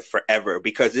equivalent forever,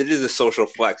 because it is a social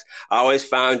flex. I always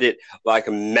found it like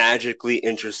magically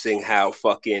interesting how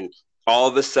fucking all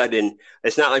of a sudden,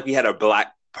 it's not like we had a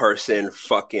black person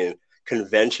fucking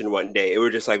convention one day. It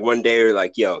was just like one day we're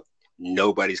like, yo,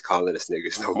 nobody's calling us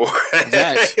niggas no more.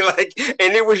 Like,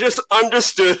 and it was just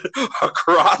understood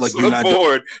across the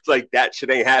board. It's like, that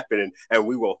shit ain't happening, and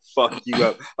we will fuck you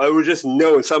up. I was just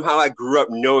known. Somehow I grew up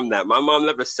knowing that. My mom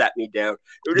never sat me down.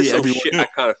 It was just some shit I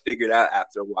kind of figured out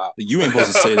after a while. You ain't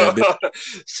supposed to say that,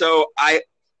 bitch. So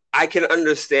I can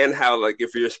understand how, like,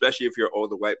 especially if you're an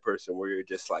older white person, where you're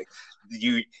just like,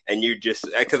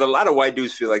 because a lot of white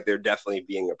dudes feel like they're definitely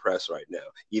being oppressed right now,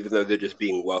 even though they're just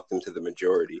being welcomed to the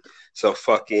majority. So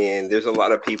fucking, there's a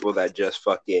lot of people that just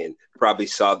fucking probably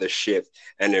saw the shift,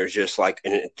 and they're just like,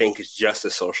 and think it's just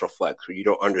a social flex, where you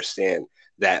don't understand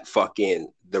that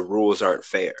fucking the rules aren't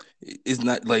fair. It's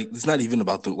not even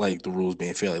about the rules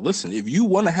being fair. Like, listen, if you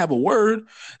want to have a word,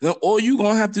 then all you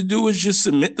gonna have to do is just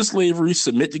submit to slavery,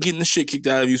 submit to getting the shit kicked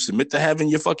out of you, submit to having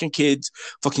your fucking kids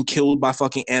fucking killed by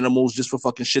fucking animals just for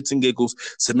fucking shits and giggles,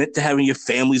 submit to having your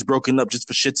families broken up just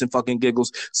for shits and fucking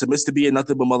giggles, submit to being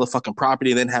nothing but motherfucking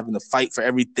property, and then having to fight for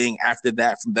everything after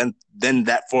that from then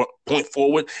that point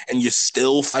forward, and you're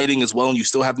still fighting as well, and you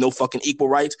still have no fucking equal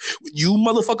rights. You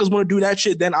motherfuckers want to do that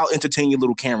shit, then I'll entertain your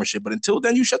little camera shit. But until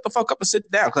then, you shut the fuck up and sit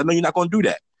down, because I know you're not going to do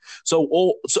that.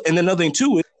 So and another thing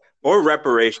too is, or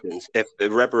reparations. If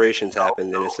the reparations happen,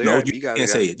 then it's like, no, right, you can't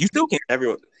say it. You still can't.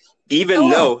 Everyone, even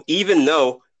though,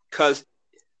 because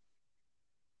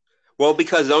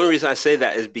the only reason I say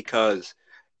that is because,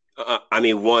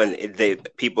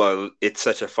 it's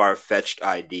such a far-fetched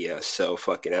idea. So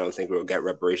fucking, I don't think we'll get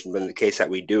reparations. But in the case that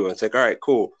we do, it's like, all right,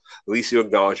 cool. At least you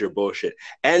acknowledge your bullshit.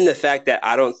 And the fact that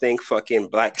I don't think fucking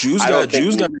black Jews got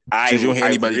you don't hear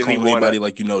anybody really calling anybody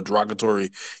like,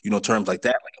 derogatory, terms like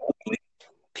that. Like,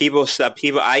 people,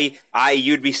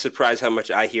 you'd be surprised how much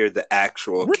I hear the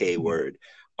actual K word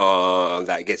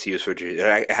that gets used for Jews.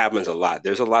 It happens a lot.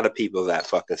 There's a lot of people that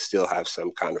fucking still have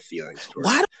some kind of feelings towards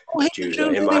Why do you hate the Jews.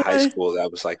 Jews In my high anyway? school,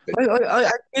 that was like I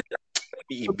get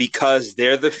because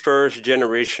they're the first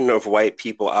generation of white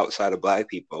people outside of black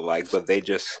people. Like, but they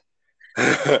just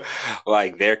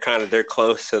like they're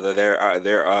close to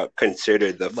they're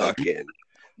considered the like fucking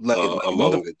mother,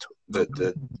 among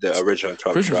the original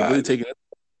Trump Christians are really tribe. taking it.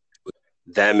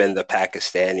 Them and the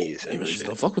Pakistanis They and just shit.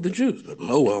 don't fuck with the Jews.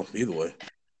 Oh well, either way.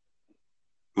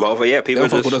 Well, yeah, They people don't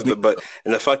fuck with us. just, but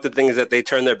and the fuck the thing is that they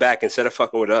turn their back instead of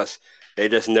fucking with us. They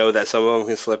just know that some of them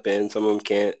can slip in, some of them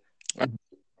can't.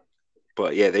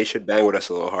 But yeah, they should bang with us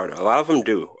a little harder. A lot of them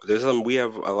do. We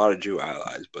have a lot of Jew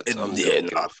allies, but some don't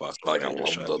give a fuck. Like They're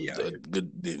just trying to be out here.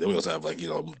 good. We also have like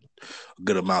a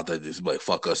good amount that just like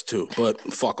fuck us too. But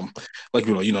fuck them. Like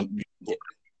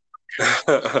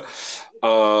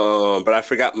But I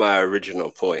forgot my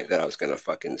original point that I was gonna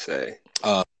fucking say.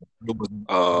 How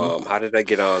did I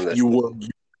get on this? You were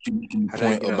making the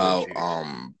point about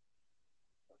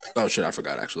oh shit, I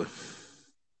forgot actually.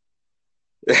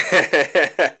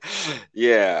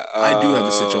 Yeah, I do have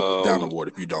to sit you down award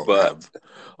if you don't have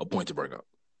a point to bring up.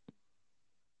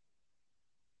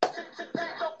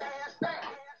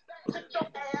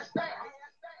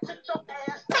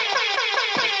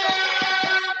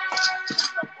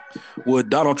 Would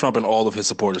Donald Trump and all of his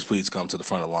supporters please come to the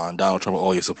front of the line? Donald Trump and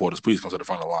all your supporters please come to the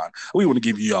front of the line. We want to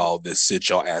give you all this sit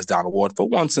your ass down award for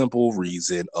one simple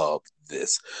reason of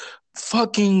this.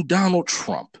 Fucking Donald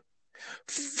Trump.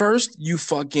 First, you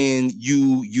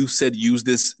said use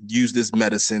this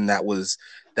medicine that was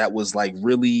like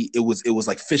really it was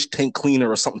like fish tank cleaner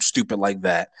or something stupid like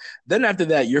that. Then after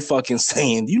that, you're fucking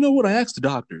saying, you know what? I asked the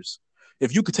doctors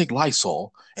if you could take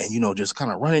Lysol and just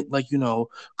kind of run it like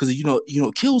because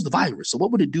it kills the virus. So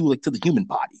what would it do like to the human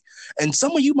body? And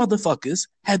some of you motherfuckers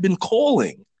have been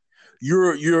calling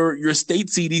your state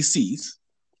CDCs.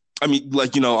 I mean,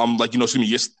 excuse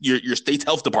me, your state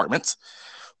health departments,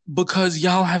 because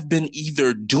y'all have been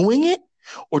either doing it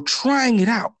or trying it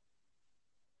out.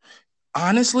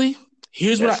 Honestly,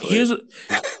 here's what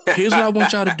I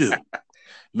want y'all to do.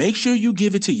 Make sure you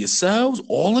give it to yourselves,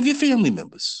 all of your family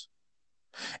members,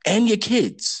 and your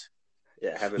kids.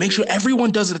 Yeah, make sure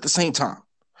everyone does it at the same time.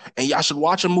 And y'all should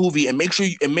watch a movie and make sure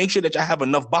that y'all have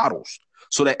enough bottles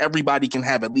so that everybody can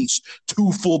have at least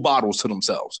 2 full bottles to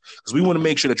themselves. Because we want to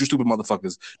make sure that you stupid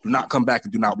motherfuckers do not come back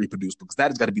and do not reproduce, because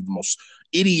that has got to be the most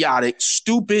idiotic,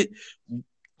 stupid,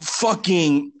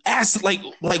 fucking ass. Like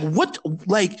what?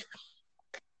 Like,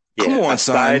 yeah, come on,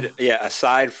 son. Yeah,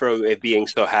 aside from it being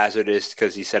so hazardous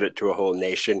because he said it to a whole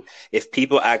nation, if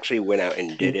people actually went out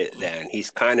and did it, then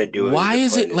he's kind of doing. Why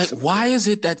is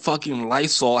it that fucking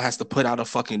Lysol has to put out a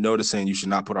fucking notice saying you should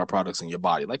not put our products in your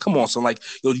body? Like, come on, son. Like,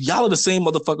 y'all are the same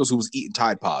motherfuckers who was eating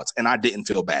Tide Pods, and I didn't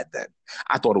feel bad then.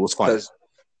 I thought it was funny.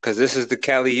 Because this is the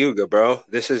Kali Yuga, bro.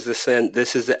 This is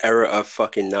the era of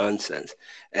fucking nonsense,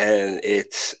 and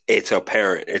it's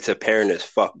apparent. It's apparent as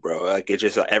fuck, bro. Like, it's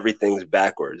just everything's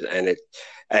backwards, and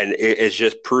it's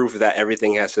just proof that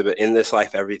everything has to be in this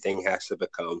life. Everything has to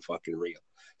become fucking real.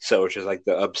 So it's just like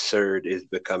the absurd is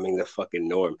becoming the fucking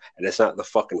norm, and it's not the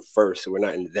fucking first. So we're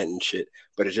not inventing shit,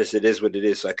 but it is what it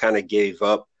is. So I kind of gave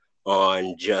up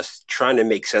on just trying to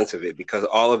make sense of it, because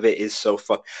all of it is so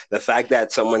the fact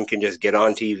that someone can just get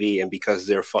on TV and because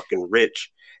they're fucking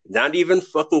rich, not even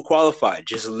fucking qualified,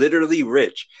 just literally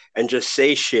rich, and just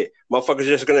say shit, motherfuckers are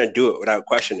just gonna do it without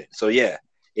questioning. So yeah,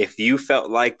 if you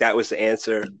felt like that was the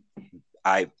answer,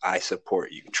 I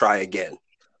support you. Try again.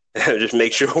 Just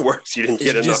make sure it works. You didn't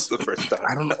get enough the first time.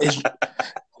 I don't know.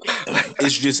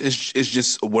 It's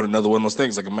just another one of those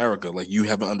things, like America. Like, you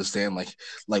haven't understand.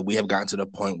 Like we have gotten to the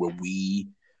point where we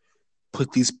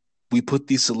put these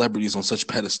celebrities on such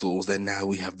pedestals that now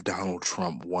we have Donald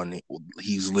Trump.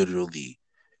 He's literally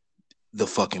the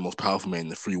fucking most powerful man in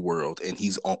the free world, and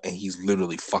he's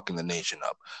literally fucking the nation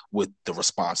up with the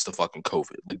response to fucking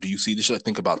COVID. Like, do you see this shit?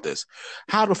 Think about this.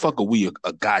 How the fuck are we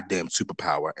a goddamn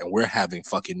superpower, and we're having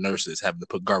fucking nurses having to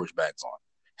put garbage bags on,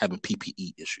 having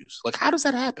PPE issues? Like, how does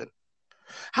that happen?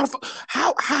 How does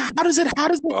it?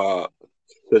 So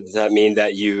does that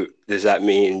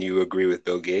mean you agree with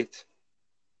Bill Gates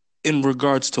in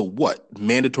regards to what?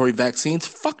 Mandatory vaccines?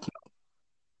 Fuck no.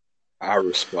 Our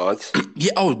response? Yeah.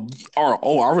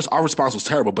 Our response was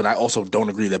terrible, but I also don't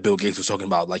agree that Bill Gates was talking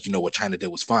about what China did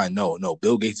was fine. No.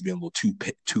 Bill Gates being a little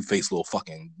two-faced little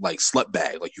fucking like slut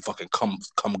bag, like you fucking come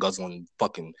guzzling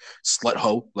fucking slut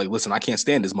hoe. Like, listen, I can't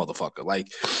stand this motherfucker. Like,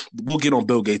 we'll get on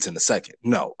Bill Gates in a second.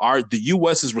 No, the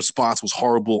U.S.'s response was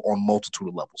horrible on multitude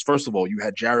of levels. First of all, you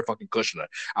had Jared fucking Kushner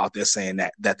out there saying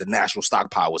that the national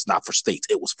stockpile was not for states,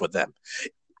 it was for them.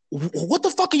 What the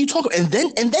fuck are you talking? And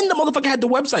then the motherfucker had the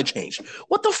website changed.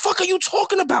 What the fuck are you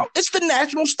talking about? It's the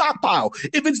national stockpile.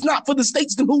 If it's not for the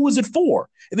states, then who is it for?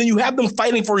 And then you have them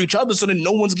fighting for each other, so that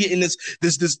no one's getting this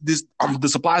the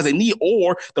supplies they need,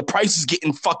 or the price is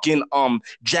getting fucking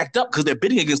jacked up because they're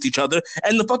bidding against each other.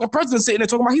 And the fucking president's sitting there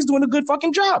talking about he's doing a good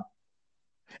fucking job.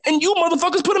 And you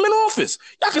motherfuckers put him in office.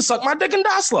 Y'all can suck my dick and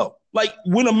die slow. Like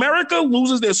when America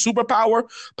loses their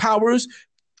powers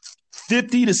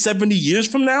 50 to 70 years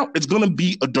from now, it's going to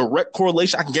be a direct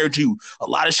correlation. I can guarantee you a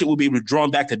lot of shit will be able to draw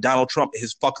back to Donald Trump and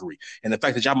his fuckery. And the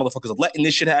fact that y'all motherfuckers are letting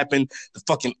this shit happen, the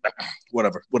fucking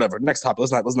whatever. Next topic.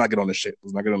 Let's not get on this shit.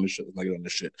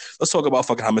 Let's talk about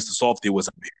fucking how Mr. Softy was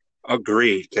up here.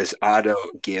 Agreed, because I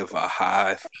don't give a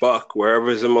high fuck.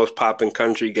 Wherever's the most popping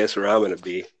country, guess where I'm going to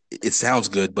be. It sounds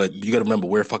good, but you got to remember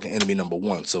we're fucking enemy number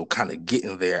one. So kind of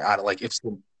getting there, I like if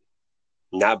so,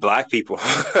 not black people.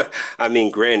 I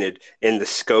mean, granted, in the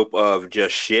scope of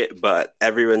just shit, but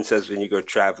everyone says when you go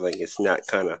traveling, it's not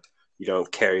kind of, you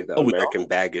don't carry the American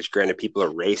baggage. Granted, people are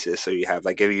racist, so you have,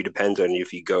 like, it depends on you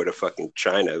if you go to fucking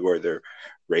China where they're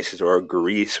racist, or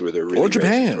Greece where they're really or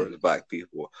Japan, racist, or the black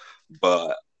people.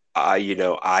 But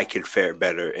I could fare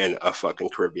better in a fucking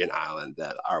Caribbean island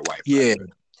that are white. Yeah.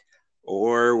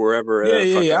 Or wherever.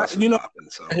 Yeah. Popping,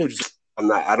 so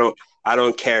I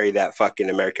don't carry that fucking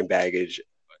American baggage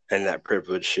and that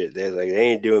privilege shit. They're like, they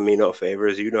ain't doing me no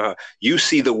favors. You know how you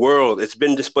see the world. It's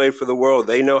been displayed for the world.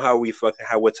 They know how we fucking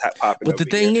what's popping. But the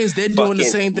thing is, they're doing the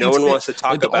same thing. No one wants to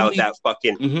talk about that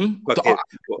fucking.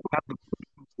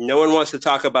 No one wants to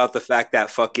talk about the fact that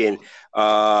fucking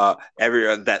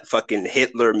that fucking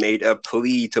Hitler made a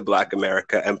plea to Black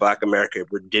America, and Black America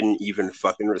didn't even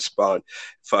fucking respond.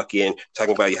 Fucking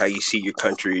talking about how you see your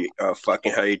country,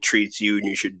 fucking how it treats you, and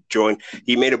you should join.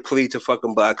 He made a plea to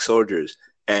fucking black soldiers,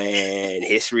 and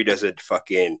history doesn't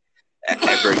fucking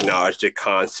ever acknowledge the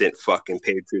constant fucking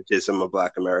patriotism of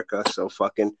Black America. So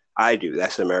fucking I do.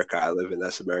 That's America I live in.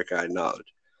 That's America I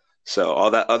acknowledge. So all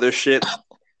that other shit,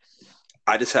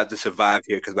 I just have to survive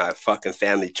here because my fucking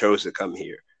family chose to come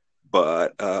here.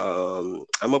 But I'm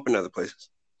open to other places.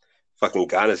 Fucking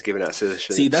Ghana's giving out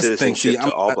citizenship. See, that's the thing. See,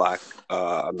 to all Black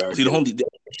Americans. See, the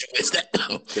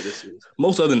whole citizens.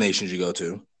 Most other nations you go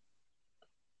to,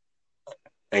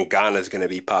 and Ghana's going to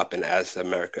be popping as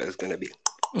America is going to be.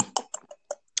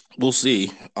 We'll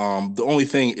see. The only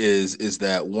thing is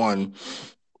that one,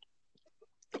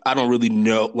 I don't really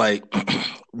know. Like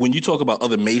when you talk about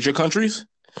other major countries,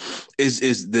 is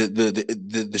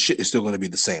the shit is still going to be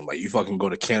the same. Like you fucking go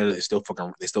to Canada, they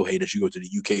still hate us. You go to the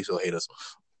UK, still hate us.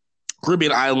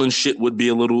 Caribbean island shit would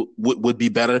be would be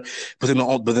better. But then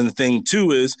the thing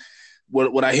too is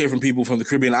what I hear from people from the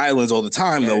Caribbean islands all the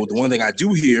time. Though the one thing I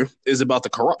do hear is about the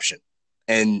corruption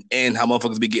and how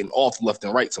motherfuckers be getting off left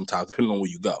and right sometimes, depending on where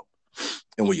you go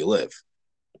and where you live.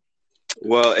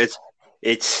 Well,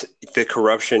 it's the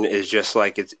corruption is just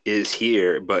like it is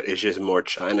here, but it's just more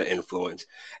China influence.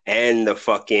 And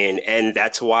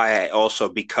that's why I also,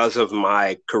 because of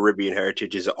my Caribbean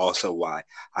heritage, is also why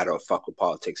I don't fuck with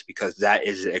politics, because that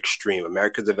is extreme.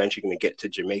 America's eventually going to get to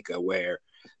Jamaica where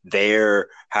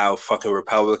how fucking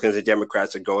Republicans and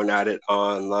Democrats are going at it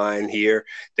online here.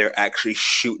 They're actually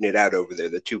shooting it out over there.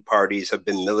 The two parties have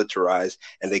been militarized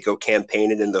and they go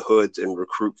campaigning in the hoods and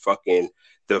recruit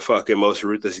the fucking most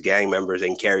ruthless gang members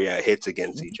and carry out hits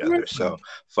against each other. So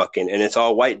and it's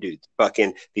all white dudes,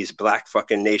 fucking these black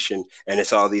fucking nation, and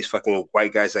it's all these fucking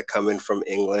white guys that come in from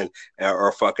England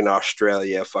or fucking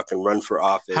Australia, fucking run for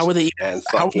office. How are they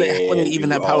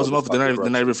even have powers in office? They're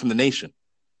not even from the nation.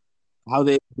 How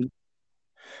they?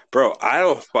 Bro, I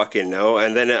don't fucking know.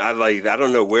 And then I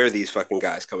don't know where these fucking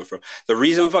guys coming from. The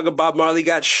reason fucking Bob Marley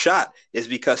got shot is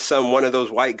because one of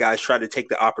those white guys tried to take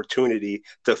the opportunity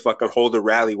to fucking hold a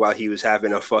rally while he was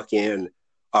having a fucking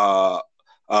while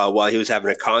he was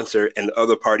having a concert, and the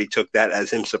other party took that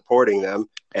as him supporting them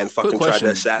and fucking tried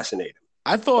to assassinate him.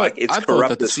 I thought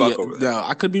corrupt as fuck over there. Now,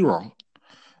 I could be wrong.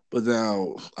 But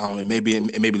now, I don't know, maybe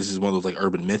this is one of those like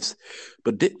urban myths.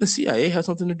 But didn't the CIA have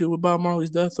something to do with Bob Marley's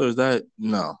death, or is that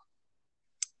no?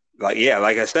 Like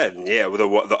I said,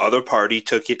 the other party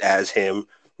took it as him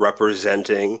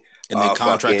representing, and they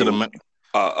contracted him.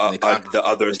 The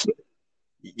others.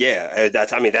 Yeah,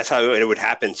 that's how it would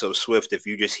happen so swift. If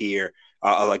you just hear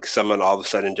like someone all of a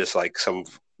sudden just like some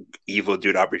evil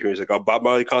dude opportunities like, oh, Bob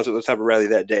Marley concert, let's have a rally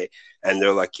that day, and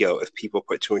they're like, yo, if people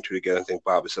put two and two together and think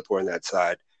Bob is supporting that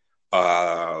side,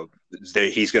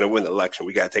 he's gonna win the election.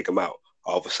 We gotta take him out.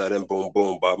 All of a sudden, boom,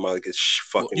 boom, Bob Marley gets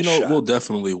fucking shot. We'll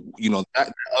definitely,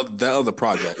 that other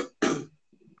project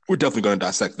we're definitely going to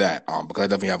dissect that because I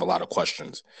definitely have a lot of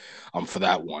questions for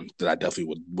that one that I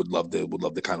definitely would love to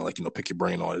kind of like pick your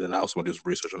brain on it, and I also want to do some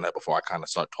research on that before I kind of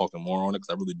start talking more on it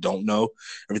because I really don't know.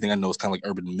 Everything I know is kind of like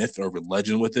urban myth, urban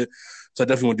legend with it, so I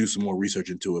definitely want to do some more research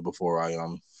into it before I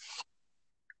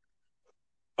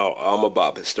Oh, I'm a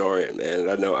Bob historian, man.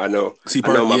 see.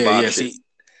 I know my Yeah, Bob yeah. shit. See,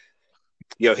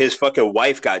 Yo, his fucking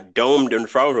wife got domed in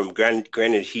front of him.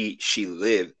 Granted, she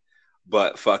lived,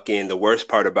 but fucking the worst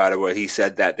part about it was he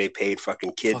said that they paid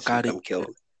fucking kids fuck to out of come kill here.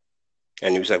 him.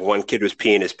 And he was like, one kid was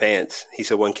peeing his pants. He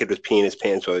said one kid was peeing his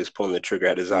pants while he was pulling the trigger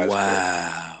at his eyes closed.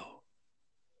 Wow.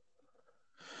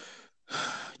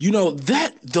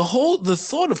 That the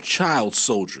thought of child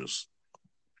soldiers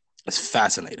is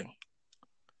fascinating.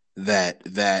 But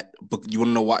you want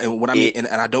to know why? And what I mean, and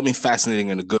I don't mean fascinating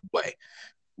in a good way.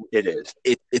 It is.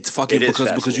 It's fucking It is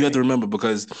because you have to fascinating. remember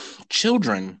because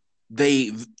children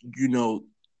they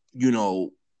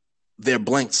they're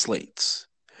blank slates.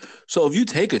 So if you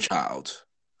take a child,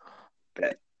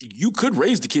 Bet. you could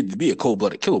raise the kid to be a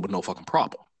cold-blooded killer with no fucking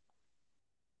problem.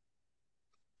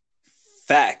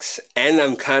 Facts. And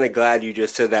I'm kind of glad you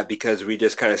just said that because we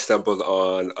just kind of stumbled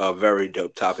on a very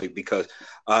dope topic because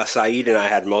Saeed and I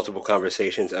had multiple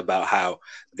conversations about how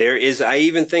there is, I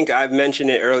even think I've mentioned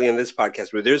it early in this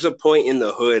podcast, where there's a point in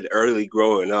the hood early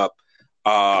growing up,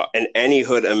 in any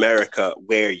hood America,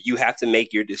 where you have to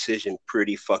make your decision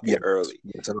pretty fucking Yeah. early.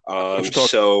 What you talking?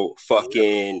 So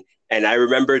fucking, and I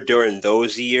remember during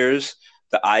those years,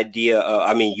 the idea of,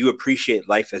 I mean, you appreciate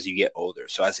life as you get older.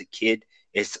 So as a kid,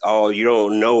 it's all you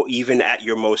don't know. Even at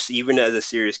your most, even as a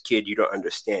serious kid, you don't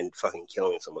understand fucking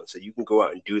killing someone. So you can go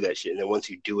out and do that shit, and then once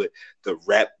you do it, the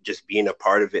rep, just being a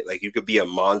part of it, like you could be a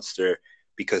monster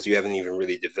because you haven't even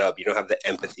really developed. You don't have the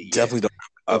empathy yet Definitely don't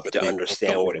have up to empathy.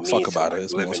 understand Don't what give it a fuck means to about it. like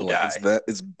It's live more so and like die.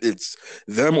 it's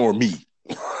them or me.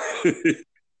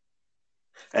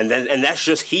 And that's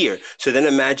just here. So then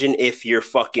imagine if you're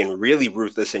fucking really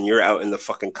ruthless and you're out in the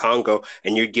fucking Congo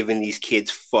and you're giving these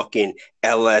kids fucking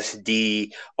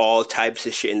LSD, all types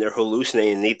of shit, and they're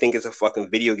hallucinating. And they think it's a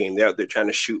fucking video game. They're out there trying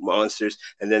to shoot monsters,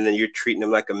 and then you're treating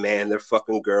them like a man. They're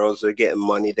fucking girls. They're getting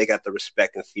money. They got the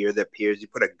respect and fear of their peers. You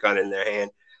put a gun in their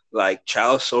hand. Like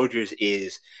child soldiers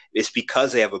is it's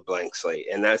because they have a blank slate,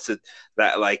 and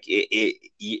that like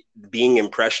being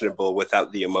impressionable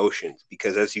without the emotions.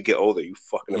 Because as you get older, you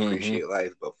fucking appreciate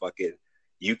life, but fucking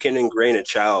you can ingrain a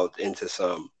child into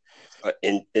some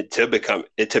to become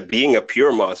into being a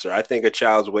pure monster. I think a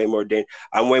child's way more dangerous.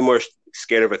 I'm way more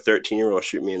scared of a 13-year-old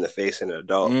shoot me in the face than an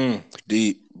adult.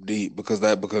 Deep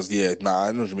because yeah, nah,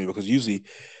 I know what you mean because usually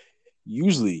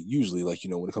like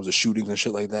when it comes to shootings and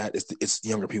shit like that, it's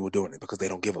younger people doing it because they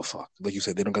don't give a fuck. Like you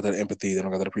said, they don't got that empathy, they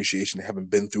don't got that appreciation, they haven't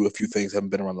been through a few things, haven't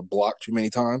been around the block too many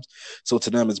times. So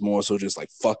to them, it's more so just like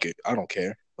fuck it, I don't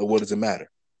care. Like what does it matter?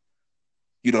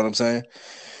 You know what I'm saying?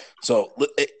 So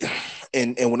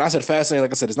and when I said fascinating,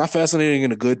 like I said, it's not fascinating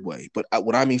in a good way, but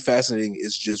what I mean fascinating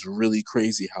is just really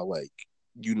crazy how like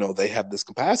they have this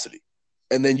capacity,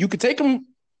 and then you could take them.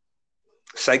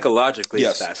 Psychologically,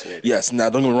 Yes, it's fascinating. yes. Now,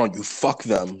 don't get me wrong. You fuck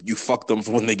them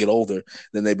for when they get older.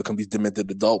 Then they become these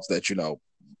demented adults that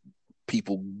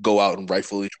people go out and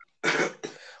rightfully.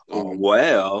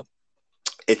 Well,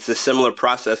 it's a similar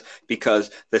process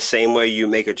because the same way you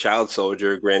make a child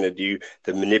soldier, granted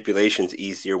the manipulation's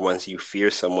easier once you fear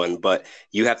someone, but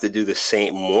you have to do the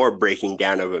same more breaking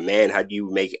down of a man. How do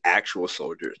you make actual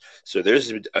soldiers? So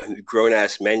there's grown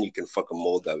ass men you can fucking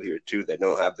mold out here too that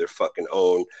don't have their fucking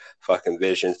own fucking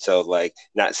vision. So like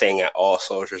not saying that all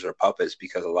soldiers are puppets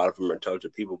because a lot of them are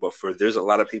intelligent people, but there's a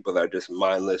lot of people that are just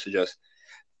mindless, just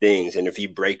things, and if you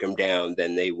break them down,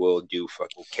 then they will do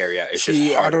fucking carry out. It's just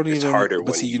I harder. don't It's even. harder But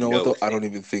when see, you know what know though? I things. don't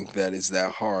even think that is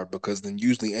that hard because then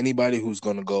usually anybody who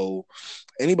signs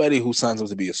up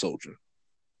to be a soldier,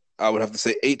 I would have to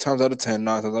say 8 times out of 10,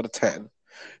 9 times out of 10,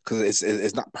 because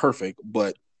it's not perfect,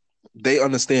 but they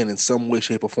understand in some way,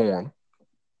 shape, or form,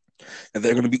 and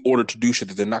they're going to be ordered to do shit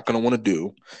that they're not going to want to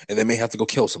do, and they may have to go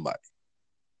kill somebody.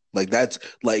 Like that's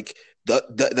like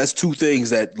that's two things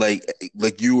that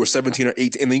like you were 17 or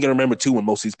 18, and then you gotta remember too when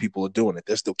most of these people are doing it,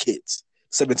 they're still kids.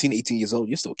 17, 18 years old,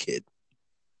 you're still a kid.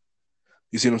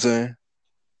 You see what I'm saying?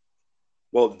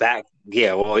 Well,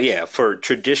 yeah, for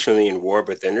traditionally in war,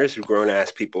 but then there's grown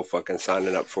ass people fucking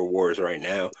signing up for wars right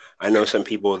now. I know some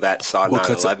people that saw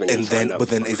Because 9/11 and signed up but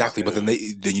then for exactly, but fucking.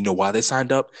 then you know why they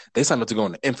signed up? They signed up to go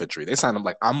in the infantry. They signed up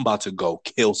like I'm about to go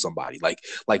kill somebody. Like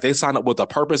they signed up with a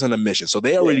purpose and a mission. So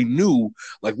they Yeah. already knew,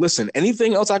 like, listen,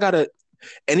 anything else that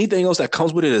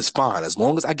comes with it is fine as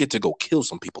long as I get to go kill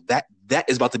some people. That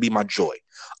is about to be my joy.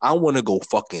 I want to go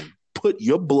fucking put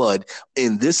your blood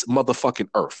in this motherfucking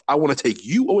earth. I want to take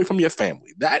you away from your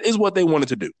family. That is what they wanted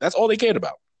to do. That's all they cared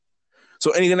about.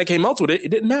 So anything that came else with it, it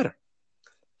didn't matter.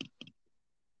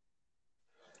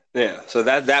 Yeah, so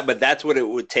but that's what it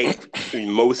would take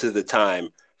most of the time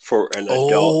for an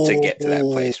adult to get to that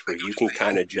place where you can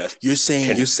kind of just you're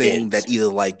saying that either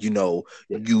like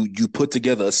you put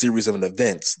together a series of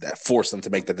events that force them to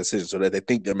make that decision so that they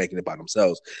think they're making it by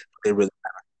themselves. They really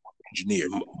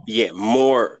engineered. Yeah,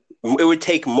 more. It would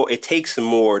take more. It takes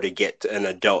more to get an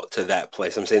adult to that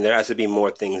place. I'm saying there has to be more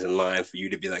things in line for you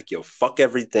to be like, yo, fuck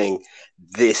everything.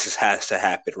 This has to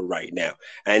happen right now.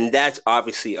 And that's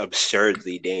obviously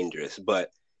absurdly dangerous.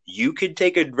 But you could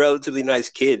take a relatively nice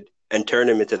kid and turn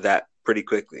him into that pretty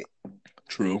quickly.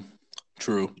 True.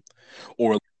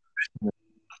 Or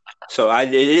so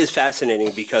it is fascinating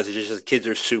because it's just kids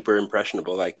are super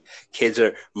impressionable. Like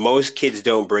most kids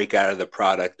don't break out of the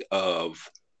product of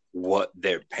what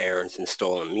their parents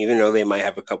install them. Even though they might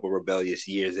have a couple rebellious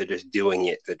years, they're just doing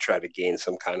it to try to gain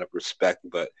some kind of respect,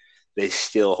 but they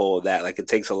still hold that. Like it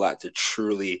takes a lot to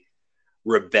truly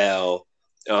rebel,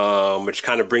 which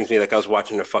kind of brings me, like I was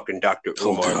watching a fucking Dr.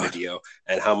 Umar video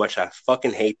and how much I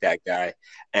fucking hate that guy.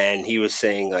 And he was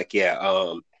saying like,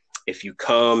 if you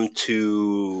come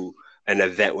to an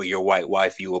event with your white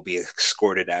wife, you will be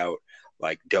escorted out.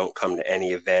 Like, don't come to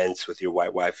any events with your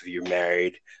white wife if you're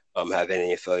married. Have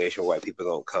any affiliation with white people,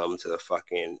 don't come to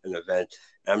an event.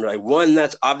 And I'm like, one,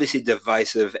 that's obviously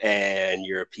divisive and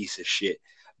you're a piece of shit.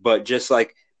 But just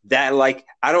like that, like,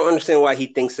 I don't understand why he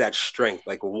thinks that's strength.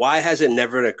 Like, why has it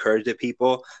never occurred to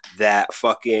people that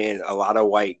fucking a lot of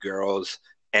white girls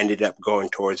ended up going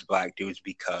towards black dudes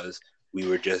because we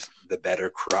were just the better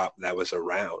crop that was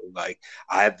around.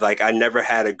 I never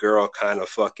had a girl kind of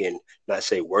fucking, not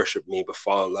say worship me, but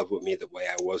fall in love with me the way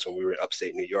I was when we were in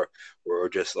upstate New York, where we're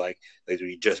just like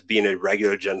we just being a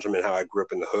regular gentleman, how I grew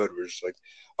up in the hood. We're just like,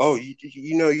 oh, you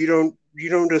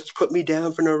don't just put me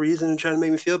down for no reason and try to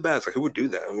make me feel bad. It's like, who would do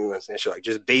that? I mean, that's like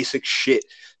just basic shit.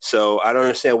 So I don't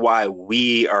understand why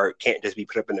can't just be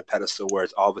put up in a pedestal where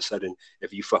it's all of a sudden,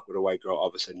 if you fuck with a white girl, all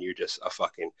of a sudden you're just a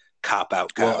fucking cop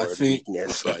out coward,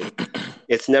 weakness. Like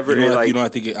it's never I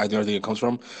think it comes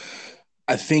from.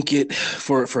 I think it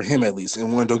for him at least,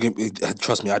 and don't get me,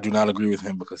 trust me, I do not agree with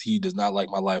him because he does not like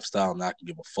my lifestyle and I can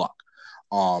give a fuck.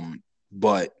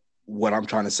 But what I'm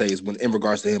trying to say is in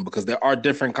regards to him, because there are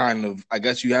different kind of, I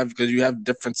guess you have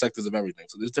different sectors of everything.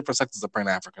 So there's different sectors of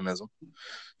Pan-Africanism.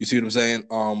 You see what I'm saying?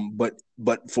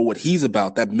 But for what he's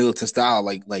about, that militant style,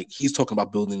 like he's talking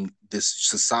about building this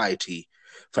society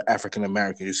for African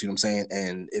Americans. You see what I'm saying?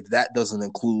 And if that doesn't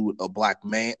include a black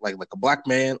man, like a black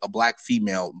man, a black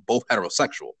female, both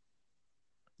heterosexual,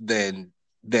 then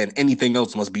anything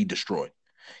else must be destroyed.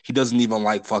 He doesn't even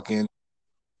like fucking.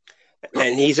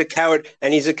 And he's a coward,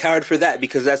 for that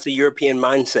because that's the European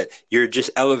mindset. You're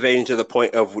just elevating to the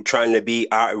point of trying to be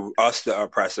us the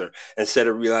oppressor instead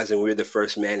of realizing we're the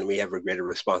first man and we have a greater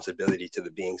responsibility to the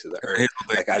beings of the earth.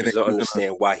 Like I just don't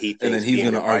understand why he thinks. And then he's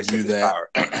going to argue that.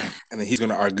 And then he's going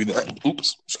to argue that.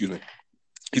 Oops, excuse me.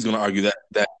 He's going to argue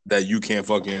that you can't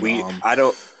fucking.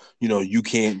 You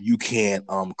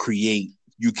can't create.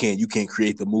 You can't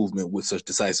create the movement with such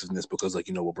decisiveness because,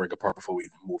 we'll break apart before we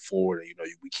move forward. And,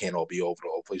 we can't all be over the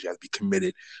whole place. You have to be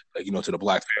committed, to the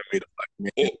black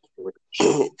family.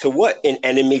 To what? In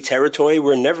enemy territory,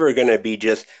 we're never going to be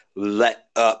just let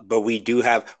up. But we do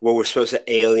have where we're supposed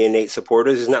to alienate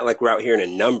supporters. It's not like we're out here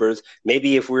in numbers.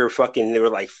 Maybe if we were there were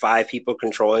like 5 people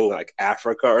controlling like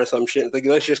Africa or some shit. Like,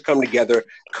 let's just come together,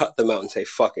 cut them out and say,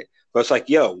 fuck it. But it's like,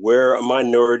 yo, we're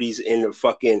minorities in the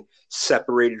fucking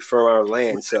separated from our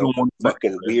land. So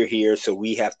fucking we're here. So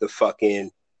we have to fucking,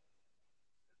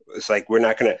 it's like, we're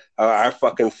not going to, our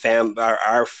fucking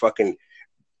our fucking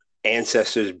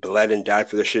ancestors bled and died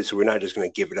for the shit. So we're not just going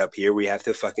to give it up here. We have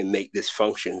to fucking make this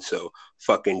function. So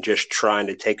fucking just trying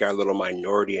to take our little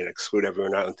minority and exclude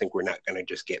everyone out and think we're not going to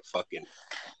just get fucking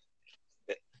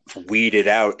weeded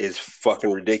out is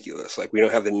fucking ridiculous. Like we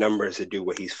don't have the numbers to do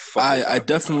what he's fucking. I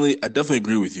definitely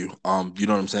agree with you. You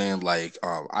know what I'm saying? Like,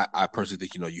 I personally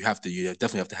think you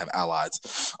definitely have to have allies.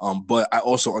 But I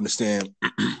also understand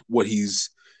what he's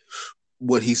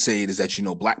saying is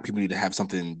that black people need to have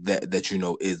something that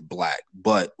is black.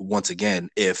 But once again,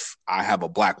 if I have a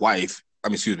black wife,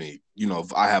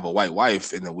 if I have a white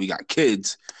wife and then we got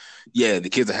kids, yeah, the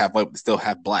kids that have white still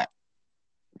have black.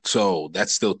 So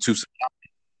that's still two.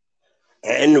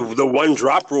 And the one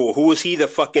drop rule, who was he the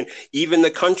fucking, even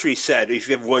the country said, if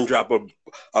you have one drop of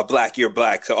a black, you're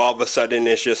black. So all of a sudden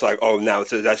it's just like, oh, now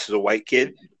that's just a white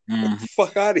kid. Mm-hmm.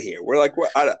 Fuck out of here. We're like,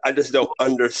 I just don't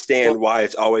understand why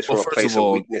it's always from a place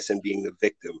of weakness and being the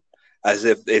victim. as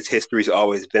if its history's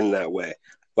always been that way.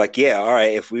 Like, yeah, all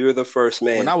right, if we were the first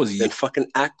When man, I was then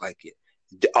fucking act like it.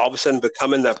 All of a sudden,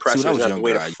 becoming the See, when oppressor I is was not the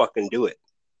way younger, to fucking do it.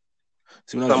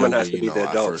 Someone Has to be the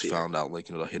I adults first here. found out, like,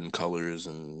 the hidden colors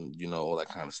and, all that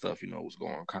kind of stuff, was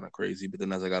going kind of crazy. But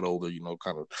then as I got older,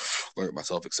 kind of learned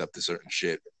myself, accepted certain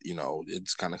shit,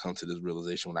 it's kind of come to this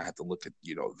realization when I had to look at,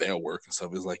 their work and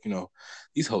stuff. It's like,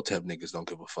 these Hotep niggas don't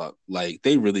give a fuck. Like,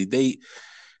 they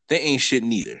ain't shit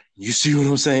neither. You see what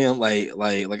I'm saying?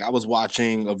 Like I was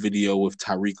watching a video with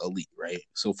Tariq Ali, right?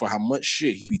 So for how much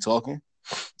shit he be talking,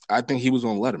 I think he was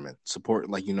on Letterman,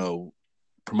 supporting, like,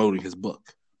 promoting his book.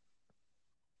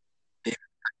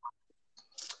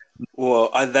 Well,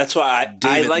 that's why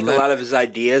I like a lot of his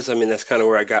ideas. I mean, that's kind of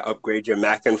where I got Upgrade Your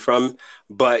Mackin from.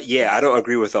 But yeah, I don't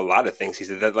agree with a lot of things he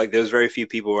said. That, like, there's very few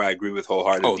people where I agree with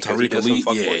wholeheartedly because he Tariq does some Ali,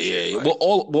 fuckboy shit. Like, well,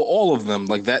 all of them,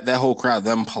 like that whole crowd,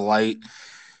 them Polite,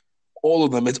 all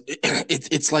of them.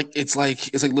 It's like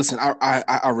listen,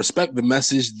 I respect the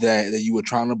message that you were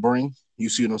trying to bring. You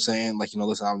see what I'm saying? Like,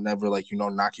 listen, I'll never, like,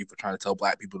 knock you for trying to tell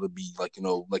black people to be, like,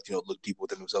 look deep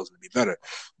within themselves and be better.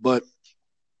 But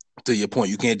to your point,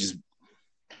 you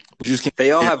just can't. They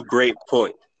all have great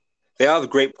points. They all have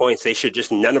great points.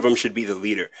 None of them should be the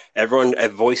leader. Everyone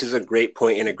voices a great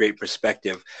point and a great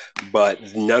perspective,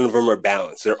 but none of them are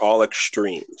balanced. They're all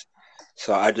extremes.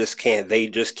 So they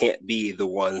just can't be the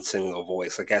one single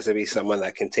voice. Like, it has to be someone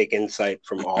that can take insight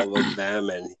from all of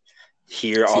them and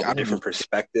hear all the different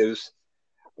perspectives.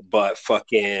 But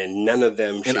fucking none of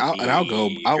them should be. I'll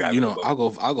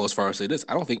go as far as say this.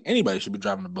 I don't think anybody should be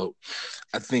driving a boat.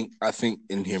 I think,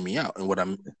 and hear me out. And what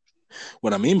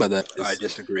I mean by that is, I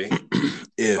disagree.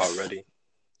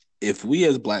 If we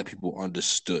as black people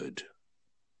understood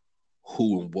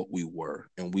who and what we were,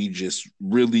 and we just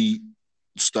really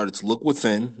started to look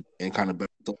within and kind of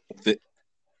fit.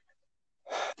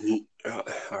 I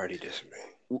already disagree.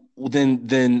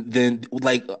 Then,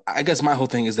 like, I guess my whole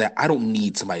thing is that I don't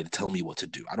need somebody to tell me what to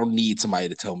do. I don't need somebody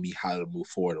to tell me how to move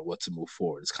forward or what to move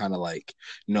forward. It's kind of like,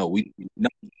 no, we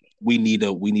need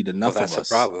enough of us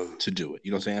to do it.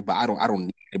 You know what I'm saying? But I don't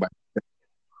need anybody.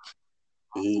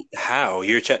 How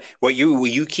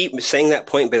you keep saying that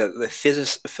point, but the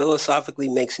philosophically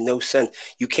makes no sense.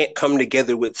 You can't come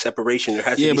together with separation. There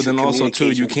has to be but then also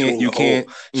too, you can't.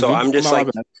 So I'm just like,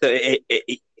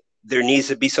 there needs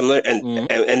to be some, and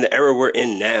the era we're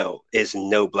in now is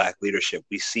no black leadership.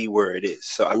 We see where it is.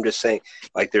 So I'm just saying,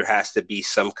 like, there has to be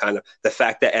some kind of, the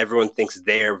fact that everyone thinks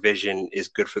their vision is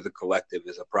good for the collective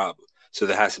is a problem. So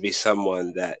there has to be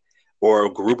someone that, or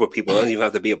a group of people. It doesn't even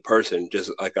have to be a person, just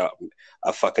like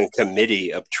a fucking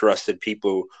committee of trusted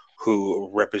people who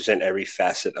represent every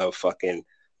facet of fucking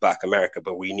Black America.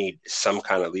 But we need some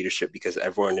kind of leadership because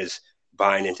everyone is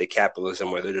buying into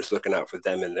capitalism where they're just looking out for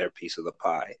them and their piece of the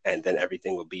pie, and then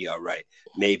everything will be all right.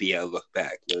 Maybe I'll look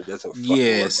back. But it doesn't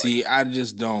see, I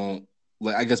just don't,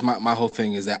 like, I guess my whole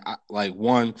thing is that like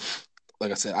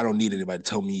I said, I don't need anybody to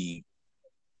tell me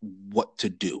what to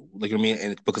do. Like, you know what I mean?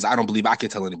 And because I don't believe I can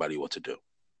tell anybody what to do.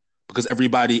 Because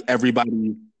everybody.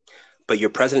 But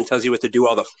your president tells you what to do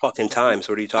all the fucking time.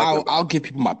 So what are you talking about? I'll give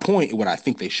people my point and what I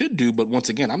think they should do. But once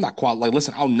again, I'm not qualified. Like,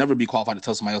 listen, I'll never be qualified to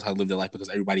tell somebody else how to live their life because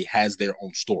everybody has their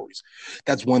own stories.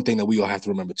 That's one thing that we all have to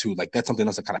remember too. Like, that's something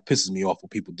else that kind of pisses me off when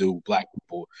people do, black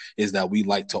people, is that we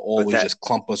like to always just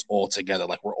clump us all together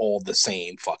like we're all the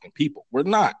same fucking people. We're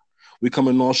not. We come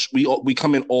in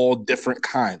all different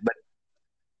kinds.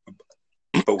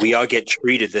 But we all get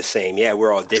treated the same. Yeah,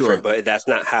 we're all different, sure. But that's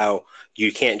not how.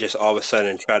 You can't just all of a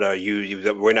sudden try to use.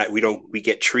 We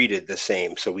get treated the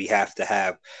same. So we have to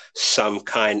have some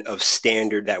kind of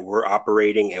standard that we're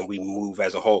operating, and we move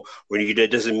as a whole. That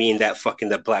doesn't mean that fucking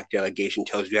the black delegation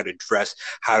tells you how to dress,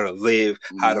 how to live,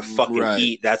 how to fucking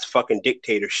eat. That's fucking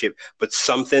dictatorship. But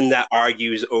something that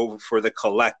argues over for the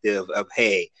collective of,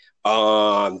 hey,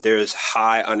 there's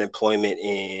high unemployment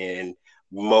in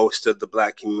most of the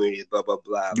black communities, blah blah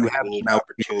blah. You have an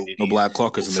opportunity. No black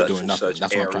caucus and they're doing nothing.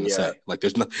 That's what I'm trying to say. Like,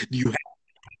 there's nothing. You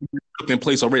have in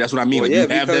place already. That's what I mean. Well, like,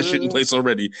 you have that shit in place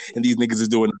already, and these niggas is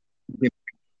doing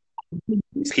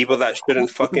people that shouldn't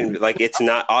fucking, like, it's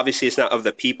not of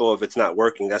the people if it's not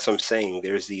working. That's what I'm saying.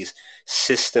 There's these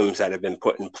systems that have been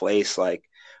put in place, like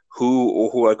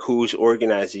who's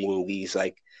organizing these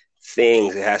like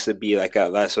things. It has to be like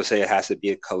let's just say it has to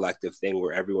be a collective thing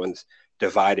where everyone's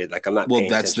divided. Like, I'm not. Well,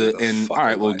 that's all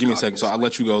right. Well, give me a second. So I'll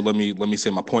let you go. Let me say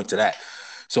my point to that.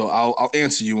 So I'll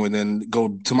answer you and then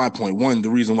go to my point. One, the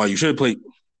reason why you should play.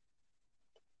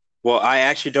 Well, I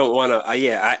actually don't want to.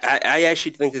 I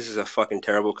actually think this is a fucking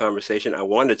terrible conversation. I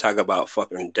wanted to talk about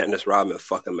fucking Dennis Rodman,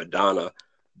 fucking Madonna,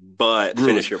 but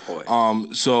finish your point.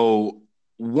 So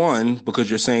one, because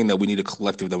you're saying that we need a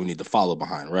collective that we need to follow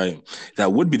behind, right?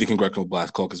 That would be the Congressional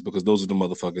Black Caucus, because those are the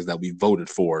motherfuckers that we voted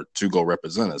for to go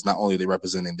represent us. Not only are they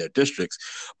representing their districts,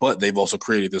 but they've also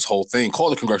created this whole thing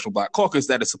called the Congressional Black Caucus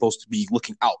that is supposed to be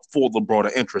looking out for the broader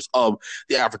interests of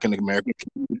the African American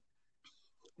community.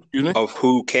 Of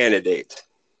who candidates?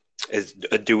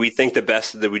 Do we think the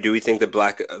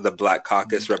Black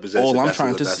Caucus represents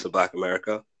the best of Black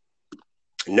America?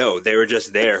 No, they were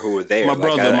just there who were there. My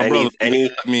brother, any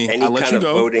I let kind you of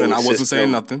go, voting and I wasn't system,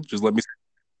 saying nothing. Just let me.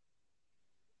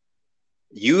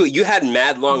 You had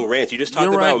mad long rants. You just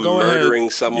talked about murdering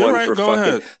someone for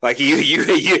fucking like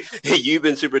you've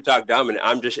been super talk dominant.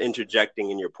 I'm just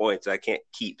interjecting in your points. I can't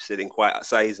keep sitting quiet.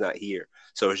 Saeed's not here,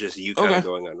 so it's just you kind of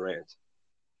going on rants.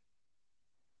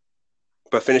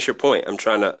 But finish your point. I'm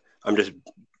just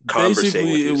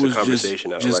conversating with you. It's a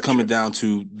conversation. Just coming down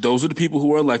to those are the people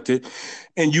who are elected,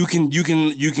 and you can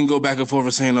go back and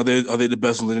forth saying are they the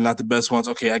best ones? They're not the best ones.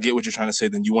 Okay, I get what you're trying to say.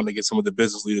 Then you want to get some of the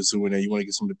business leaders who are in there. You want to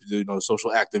get some of the the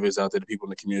social activists out there, the people in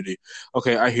the community.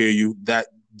 Okay, I hear you. That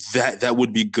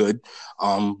would be good.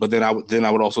 But then I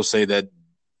would also say that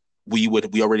we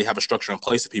already have a structure in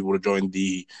place for people to join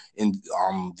the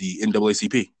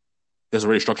NAACP. There's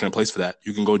already a structure in place for that.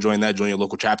 You can go join your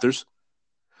local chapters,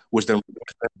 which then.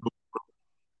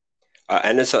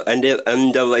 And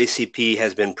NAACP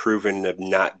has been proven to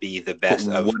not be the best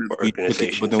of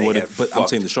organizations. But I'm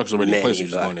saying the structure's already in place. You're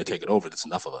just going to take it over. That's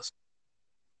enough of us.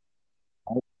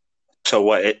 So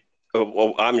what?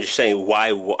 I'm just saying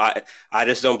why I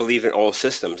just don't believe in all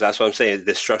systems. That's what I'm saying.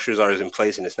 The structures are in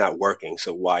place and it's not working.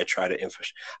 So why try to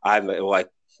I'm like,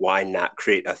 why not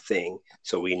create a thing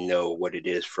so we know what it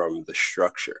is from the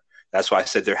structure? That's why I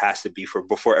said there has to be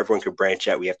before everyone could branch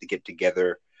out, we have to get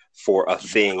together for a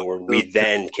thing where we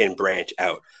then can branch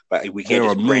out. But we can't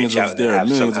just branch out. There are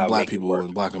millions of Black people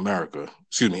in Black America.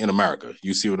 Excuse me, in America.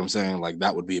 You see what I'm saying? Like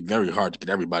that would be very hard to get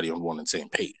everybody on one and same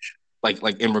page. Like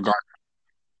in regard.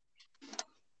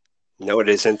 No, it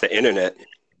isn't the internet.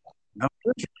 No.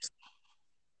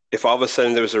 If all of a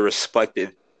sudden there was a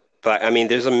respected, but I mean,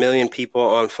 there's a million people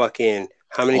on fucking.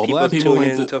 How many people tune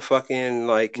into fucking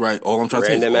like right? All I'm trying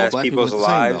random to say is ass people's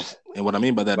lives. And what I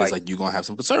mean by that is like you're gonna have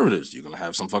some conservatives, you're gonna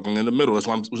have some fucking in the middle. That's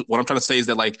what I'm trying to say is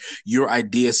that like your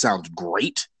idea sounds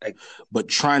great, but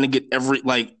trying to get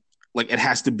like it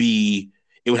has to be.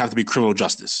 It would have to be criminal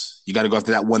justice. You got to go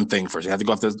after that one thing first. You have to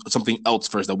go after something else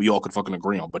first that we all could fucking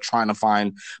agree on. But trying to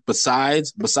find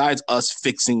besides us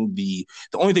fixing the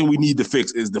only thing we need to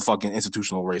fix is the fucking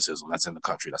institutional racism that's in the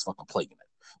country that's fucking plaguing it.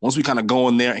 Once we kind of go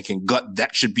in there and can gut,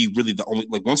 that should be really the only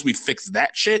like. Once we fix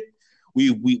that shit,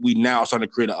 we now starting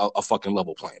to create a fucking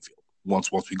level playing field.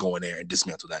 Once we go in there and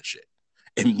dismantle that shit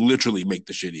and literally make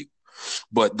the shit equal.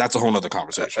 But that's a whole nother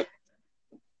conversation.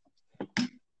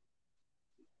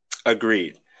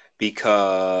 Agreed,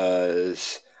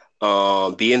 because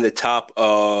being the top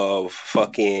of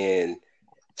fucking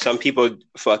some people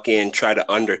fucking try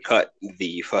to undercut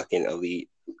the fucking elite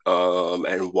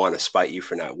and want to spite you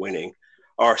for not winning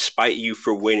or spite you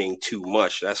for winning too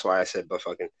much. That's why I said, but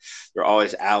fucking they're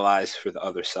always allies for the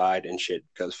other side and shit,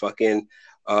 because fucking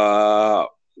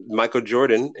Michael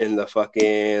Jordan in the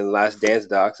fucking Last Dance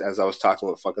docs, as I was talking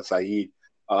with fucking Saeed,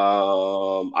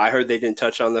 I heard they didn't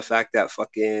touch on the fact that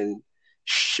fucking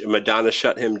Madonna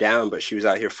shut him down, but she was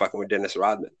out here fucking with Dennis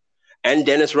Rodman. And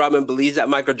Dennis Rodman believes that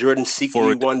Michael Jordan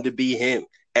secretly wanted to be him.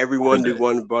 Everyone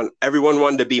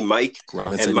wanted to be Mike,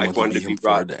 and Mike wanted to be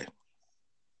Rodman.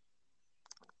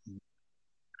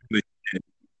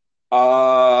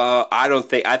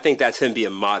 I think that's him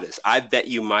being modest. I bet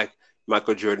you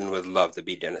Michael Jordan would love to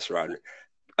be Dennis Rodman,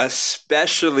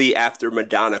 especially after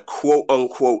Madonna quote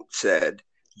unquote said,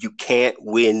 "You can't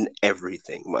win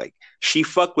everything, Mike." She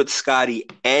fucked with Scotty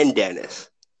and Dennis.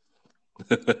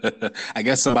 I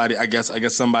guess somebody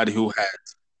who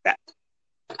has that.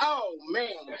 Oh man,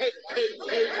 hey.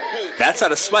 That's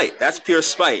out of spite. That's pure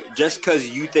spite. Just because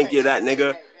you think you're that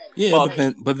nigga. Yeah,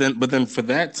 but then for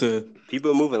that to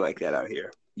people are moving like that out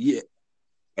here. Yeah,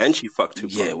 and she fucked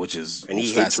Tupac. Yeah, which is and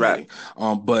he hates rap.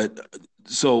 But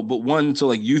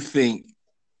you think.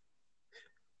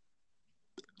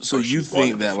 So you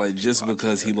think that like just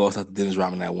because he lost out to Dennis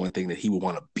Rodman that one thing that he would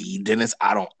want to be Dennis?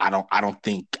 I don't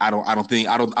think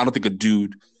a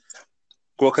dude.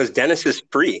 Well, because Dennis is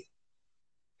free.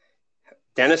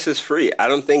 Dennis is free. I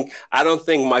don't think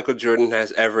Michael Jordan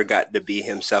has ever got to be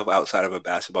himself outside of a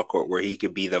basketball court where he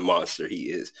could be the monster he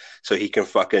is. So he can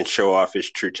fucking show off his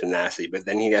true tenacity. But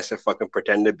then he has to fucking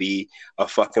pretend to be a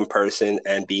fucking person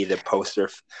and be the poster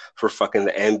for fucking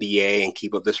the NBA and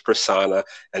keep up this persona.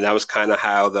 And that was kind of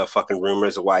how the fucking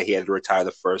rumors of why he had to retire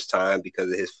the first time, because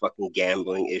of his fucking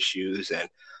gambling issues, and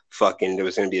fucking there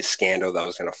was going to be a scandal that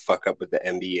was going to fuck up with the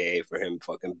NBA for him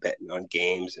fucking betting on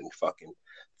games and fucking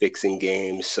fixing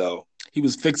games. So He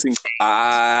was fixing.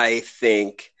 I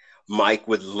think Mike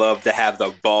would love to have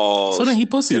the balls So then he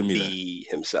pussy to to me. be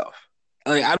himself.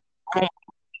 Like,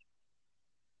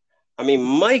 I mean,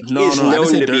 Mike no, is I didn't known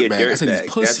say to be a dirtbag. I said he's dirtbag.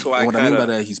 pussy. That's why And what I mean by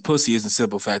kinda, that, he's pussy is the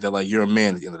simple fact that like you're a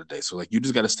man at the end of the day. So like you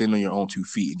just got to stand on your own 2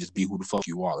 feet and just be who the fuck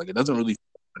you are. Like it doesn't really.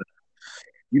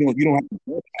 You don't have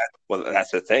to. well,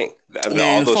 that's the thing. I mean,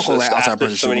 Man, all fuck all that outside after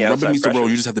pressure so shit. many When rubber outside meets the road, you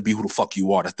pressures. just have to be who the fuck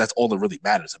you are. That's all that really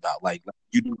matters about. Like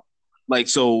you, like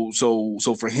so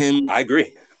for him, I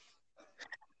agree,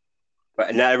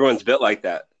 but not everyone's built like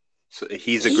that. So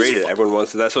he's the he's greatest. fucking. Everyone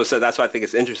wants to. That's what said. That's why I think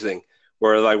it's interesting.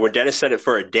 Where like when Dennis said it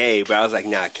for a day, but I was like,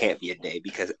 nah, it can't be a day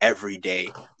because every day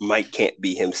Mike can't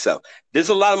be himself. There's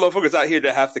a lot of motherfuckers out here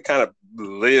that have to kind of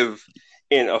live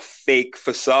in a fake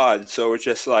facade. So it's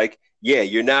just like, yeah,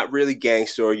 you're not really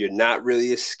gangster, or you're not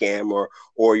really a scammer,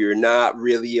 or you're not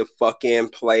really a fucking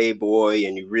playboy,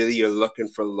 and you really are looking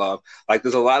for love. Like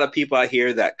there's a lot of people out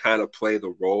here that kind of play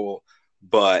the role,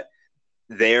 but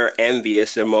they're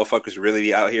envious and motherfuckers really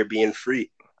be out here being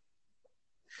free.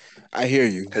 I hear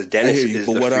you. Because I Dennis hear you. is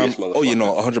But the what freest I'm,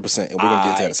 motherfucker. 100%, and we're gonna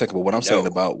get to that in a second. But what I'm saying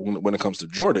know. about when it comes to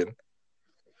Jordan,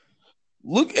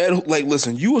 look at like,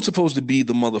 listen, you were supposed to be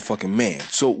the motherfucking man.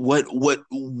 So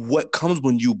what comes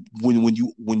when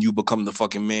you become the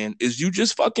fucking man is you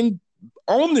just fucking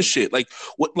own the shit. Like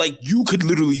like you could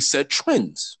literally set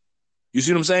trends. You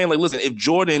see what I'm saying? Like, listen, if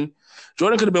Jordan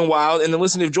could have been wild, and then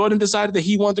listen, if Jordan decided that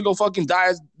he wanted to go fucking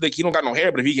dye like he don't got no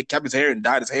hair, but if he kept his hair and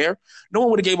dyed his hair, no one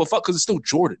would have gave a fuck because it's still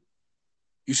Jordan.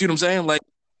 You see what I'm saying? Like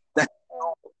that.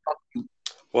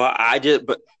 Well, I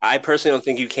personally don't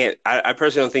think you can't. I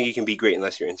personally don't think you can be great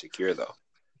unless you're insecure, though.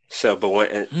 So, but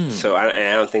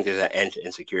I don't think there's an end to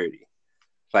insecurity.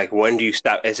 Like, when do you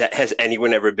stop? Has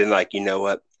anyone ever been like, you know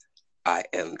what? I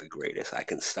am the greatest. I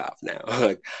can stop now.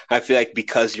 Like, I feel like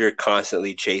because you're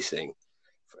constantly chasing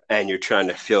and you're trying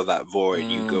to fill that void,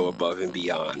 you go above and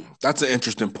beyond. That's an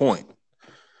interesting point.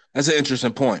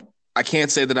 I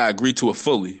can't say that I agree to it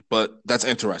fully, but that's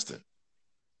interesting.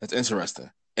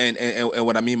 And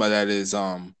what I mean by that is,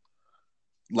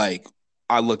 like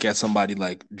I look at somebody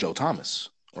like Joe Thomas,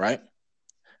 right?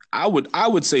 I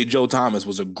would say Joe Thomas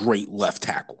was a great left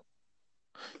tackle.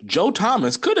 Joe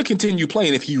Thomas could have continued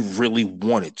playing if he really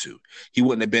wanted to. He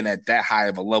wouldn't have been at that high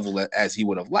of a level as he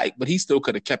would have liked, but he still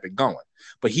could have kept it going.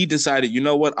 But he decided, you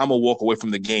know what? I'm gonna walk away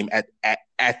from the game at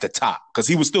the top because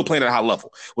he was still playing at a high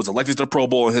level. Was elected to the Pro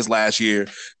Bowl in his last year.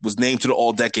 Was named to the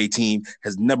All-Decade team.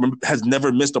 Has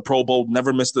never missed a Pro Bowl.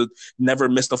 Never missed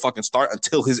a fucking start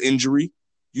until his injury.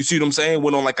 You see what I'm saying?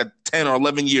 Went on like a 10 or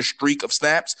 11 year streak of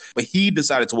snaps, but he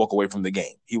decided to walk away from the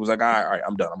game. He was like, all right,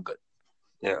 I'm done. I'm good.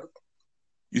 Yeah.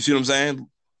 You see what I'm saying?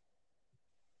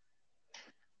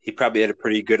 He probably had a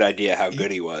pretty good idea how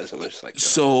good he was. I'm just like,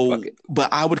 so,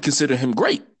 but I would consider him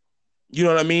great. You know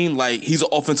what I mean? Like he's an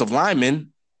offensive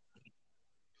lineman.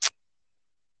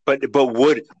 But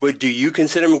do you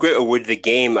consider him great, or would the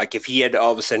game, like if he had to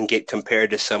all of a sudden get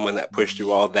compared to someone that pushed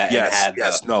through all that and had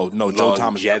no, Joe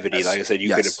Thomas, longevity? Like I said,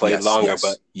 you could have played longer,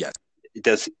 but it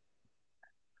does.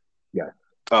 Yeah.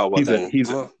 Oh well,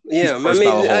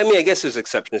 I guess there's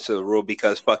exceptions to the rule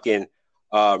because fucking.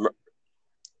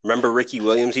 Remember Ricky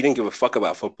Williams? He didn't give a fuck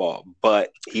about football,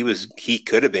 but he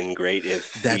could have been great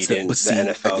if the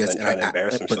NFL didn't try to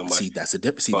embarrass him so much. See, that's a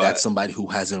difference. See, that's somebody who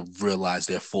hasn't realized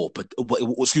their full. But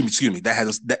excuse me.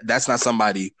 That's not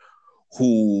somebody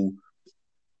who.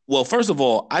 Well, first of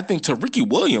all, I think to Ricky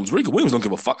Williams don't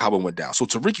give a fuck how it went down. So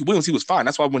to Ricky Williams, he was fine.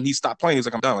 That's why when he stopped playing, he was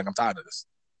like, I'm done. Like I'm tired of this.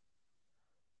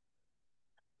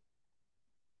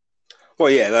 Well,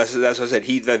 yeah, that's what I said.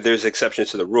 There's exceptions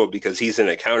to the rule because he's in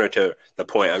a counter to the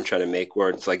point I'm trying to make,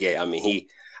 where it's like, yeah, I mean,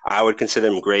 I would consider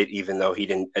him great, even though he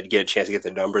didn't get a chance to get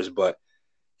the numbers, but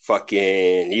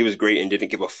fucking, he was great and didn't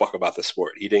give a fuck about the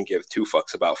sport. He didn't give two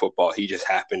fucks about football. He just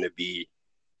happened to be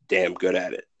damn good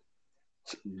at it.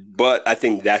 But I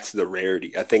think that's the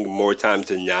rarity. I think more times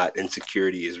than not,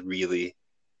 insecurity is really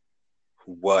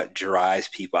what drives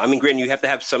people. I mean, granted, you have to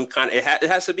have some kind of, it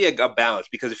has to be a balance,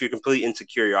 because if you're completely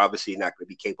insecure, you're obviously not going to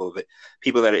be capable of it.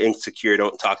 People that are insecure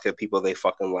don't talk to people they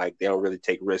fucking like. They don't really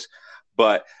take risks.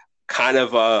 But kind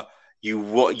of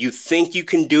you think you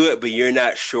can do it, but you're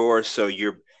not sure, so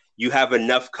you you have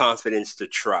enough confidence to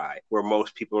try, where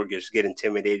most people just get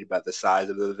intimidated by the size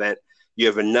of the event. You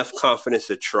have enough confidence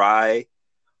to try,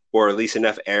 or at least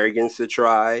enough arrogance to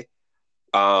try.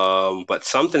 But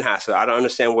something has to. I don't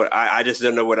understand what I just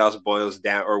don't know what else boils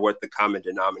down, or what the common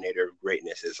denominator of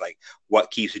greatness is. Like,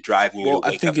 what keeps driving you to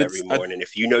wake up every morning?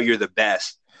 If you know you're the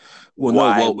best,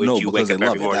 why would you wake up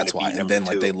every morning? That's why. And then,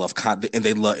 like, they love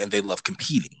they love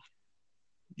competing.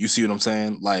 You see what I'm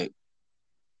saying? Like,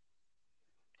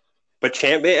 but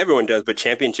everyone does. But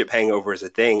championship hangover is a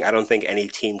thing. I don't think any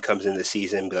team comes in the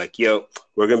season and be like, "Yo,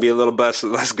 we're gonna be a little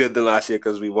less good than last year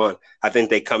because we won." I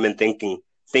think they come in thinking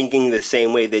the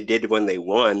same way they did when they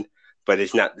won, but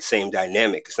it's not the same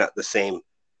dynamic. It's not the same.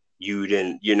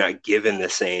 You're not given the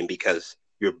same because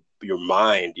your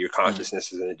mind, your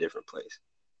consciousness is in a different place.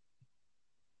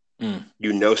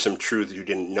 You know some truths you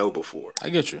didn't know before. I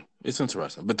get you. It's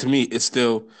interesting, but to me, it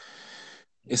still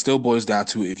boils down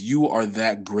to, if you are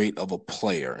that great of a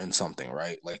player in something,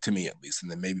 right? Like, to me at least,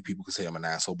 and then maybe people could say I'm an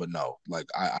asshole, but no, like,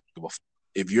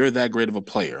 if you're that great of a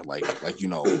player, like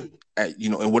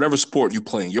in whatever sport you're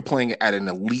playing at an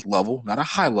elite level, not a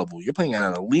high level. You're playing at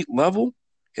an elite level,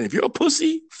 and if you're a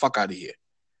pussy, fuck out of here.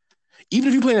 Even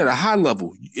if you're playing at a high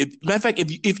level, matter of fact,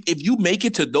 if you make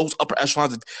it to those upper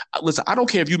echelons, listen, I don't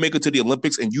care if you make it to the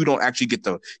Olympics and you don't actually get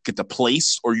the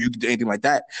place, or you do anything like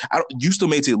that. You still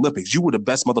made it to the Olympics. You were the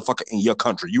best motherfucker in your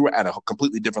country. You were at a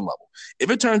completely different level. If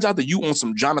it turns out that you on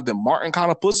some Jonathan Martin kind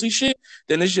of pussy shit,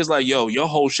 then it's just like, yo, your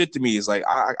whole shit to me is like,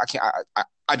 I can't,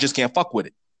 I just can't fuck with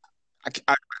it.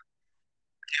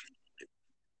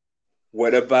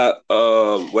 What about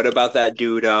that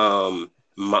dude,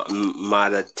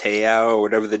 Matateo, or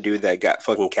whatever, the dude that got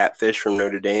fucking catfish from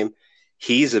Notre Dame?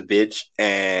 He's a bitch,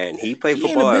 and he played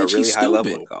football at a really high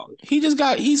level in college.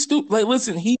 He's stupid. Like,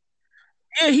 listen, he.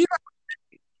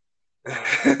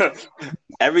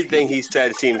 Everything he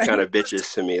said seemed kind of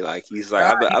bitches to me. Like, he's like,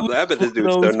 I bet this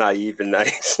dude's so naive and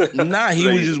nice. Nah, he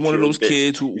was just one of those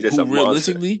kids who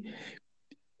realistically,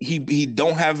 he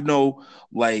don't have no,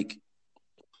 like,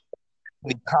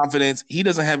 confidence. He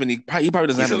doesn't have any. He probably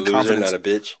doesn't have any confidence, not a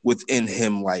bitch, within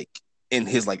him, like in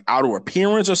his like outer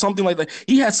appearance or something like that.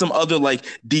 He has some other like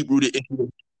deep rooted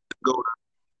issues.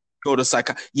 Go to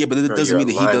psych. Yeah, but it doesn't mean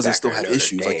that he doesn't still have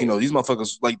issues. Like, these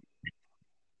motherfuckers, like.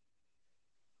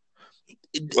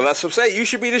 Well, that's what I'm saying. You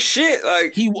should be the shit.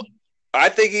 Like, I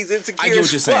think he's insecure. I get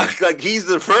what you're saying. Like, he's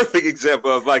the perfect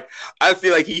example of, like, I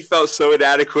feel like he felt so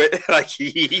inadequate. Like,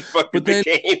 he fucking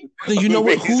became. Then you know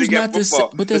what? Who's not this?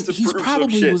 But then he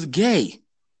probably was gay.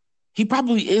 He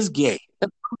probably is gay.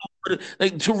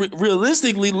 Like,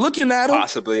 realistically, looking at him,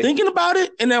 possibly thinking about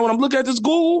it, and then when I'm looking at this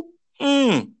Google,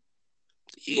 I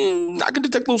can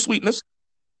detect a little sweetness.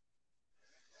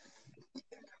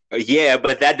 Yeah,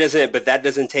 but that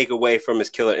doesn't take away from his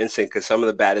killer instinct, because some of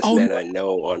the baddest men I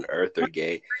know on earth are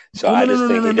gay. So I just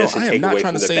think it doesn't take away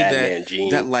from the bad man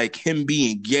gene. That, like, him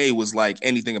being gay was like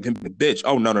anything of him being a bitch.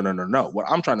 Oh, no. What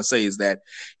I'm trying to say is that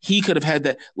he could have had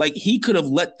that, like, he could have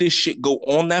let this shit go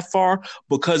on that far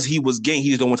because he was gay. He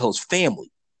just don't want to tell his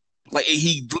family. Like,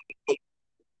 you're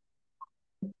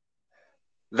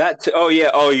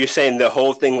saying the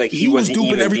whole thing, like, he wasn't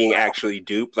even being actually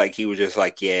duped. Like, he was just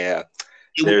like, yeah.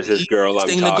 There's this girl I'm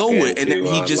talking to go with, and then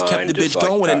he just kept the bitch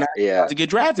going, and to get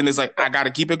drafted. And it's like, I got to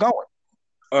keep it going.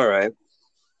 All right.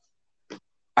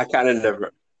 I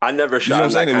never shot. You know what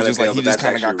I'm saying? It was just like he just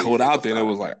kind of got caught out there, and it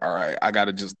was like, all right, I got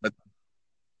to just.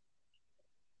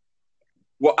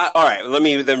 Well, all right. Let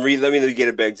me get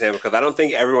a big example, because I don't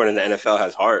think everyone in the NFL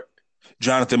has heart.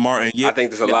 Jonathan Martin. Yeah, I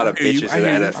think there's a lot of bitches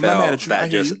in the NFL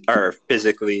that just are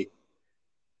physically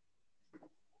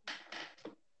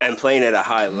and playing at a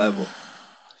high level.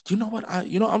 You know what?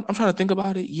 I'm trying to think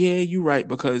about it. Yeah, you're right,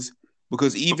 because all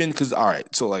right,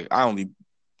 so like I agree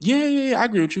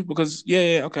with you, because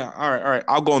okay, all right,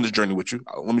 I'll go on this journey with you.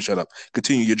 Let me shut up.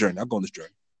 Continue your journey. I'll go on this journey.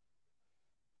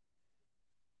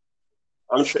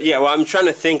 I'm trying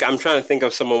to think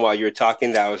of someone while you're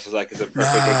talking that was like is a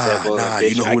perfect example of a bitch.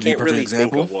 You know who would be a perfect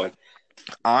example? Think of one.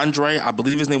 Andre, I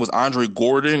believe his name was Andre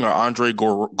Gordon or Andre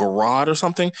Gorod or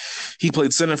something. He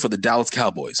played center for the Dallas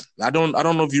Cowboys. I don't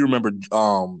know if you remember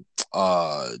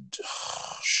Albert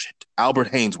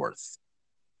Haynesworth.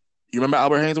 You remember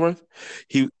Albert Haynesworth?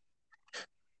 He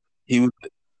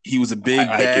was a big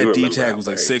bad D tag, was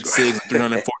like 6'6",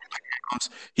 340 pounds.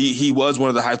 He was one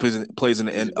of the highest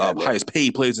highest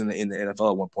paid players in the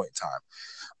NFL at one point in time.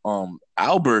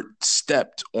 Albert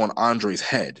stepped on Andre's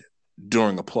head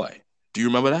during a play. Do you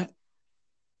remember that?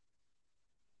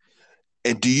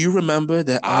 And do you remember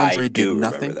that Andre did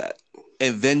nothing? That.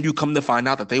 And then you come to find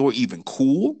out that they were even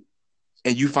cool,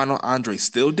 and you find out Andre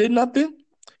still did nothing?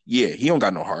 yeah, he don't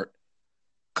got no heart.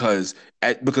 Because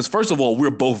first of all,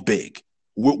 we're both big.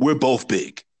 We're both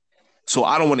big. So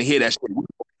I don't want to hear that shit. We're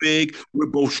both big. We're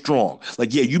both strong.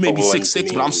 Like, yeah, you may be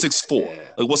 6'6", but I'm 6'4". Yeah.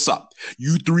 Like, what's up?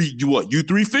 You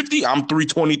 350? I'm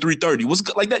 320, 330. What's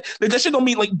good? Like that? Like, that shit don't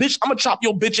mean like, bitch. I'm gonna chop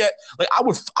your bitch at. Like, I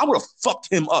would have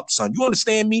fucked him up, son. You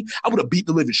understand me? I would have beat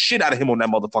the living shit out of him on that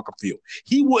motherfucking field.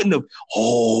 He wouldn't have.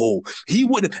 Oh, he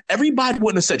wouldn't. Everybody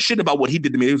wouldn't have said shit about what he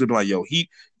did to me. They would have been like, yo,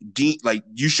 like,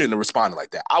 you shouldn't have responded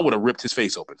like that. I would have ripped his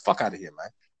face open. Fuck out of here, man.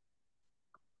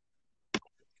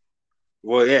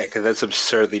 Well, yeah, because that's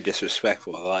absurdly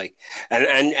disrespectful. Like,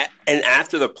 and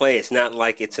after the play, it's not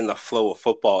like it's in the flow of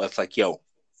football. It's like, yo,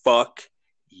 fuck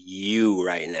you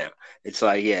right now. It's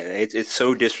like, yeah, it's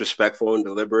so disrespectful and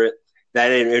deliberate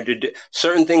that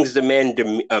certain things demand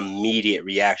immediate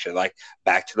reaction. Like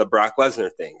back to the Brock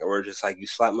Lesnar thing, or just like you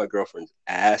slapped my girlfriend's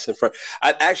ass in front.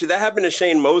 Actually, that happened to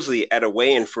Shane Mosley at a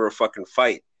weigh-in for a fucking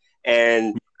fight,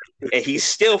 and he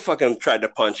still fucking tried to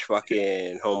punch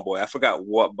fucking homeboy. I forgot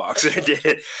what boxer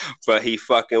did, but he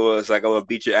fucking was like, "I'm gonna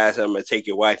beat your ass. And I'm gonna take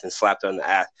your wife," and slapped her on the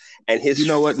ass. And his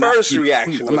first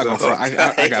reaction was,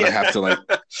 I gotta have to like,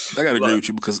 I gotta agree with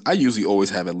you because I usually always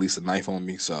have at least a knife on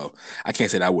me, so I can't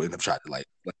say that I wouldn't have tried to like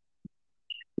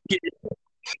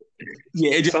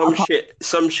yeah,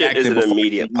 some shit is an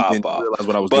immediate pop off.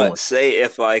 But doing. Say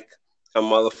if like a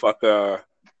motherfucker,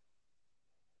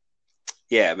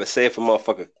 yeah, but say if a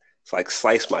motherfucker like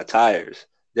slice my tires,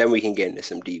 then we can get into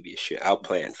some devious shit. I'll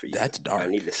plan for you. That's dark. I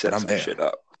need to set some shit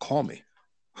up. Call me.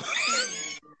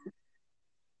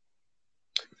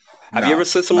 Have you ever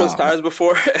slit someone's tires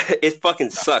before? It fucking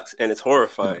sucks and it's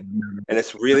horrifying and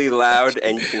it's really loud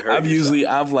and you can hurt.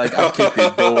 I've kicked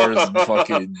their doors and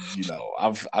fucking, you know,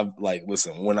 I've like,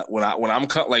 listen, when I'm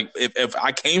cut, like if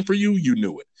I came for you, you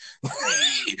knew it.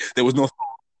 There was no.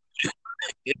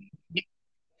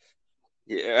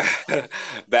 Yeah,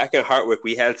 back in Hartwick,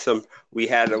 we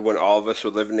had when all of us were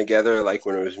living together, like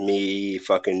when it was me,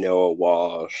 fucking Noah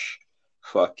Walsh,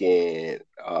 fucking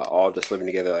all just living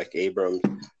together, like Abrams.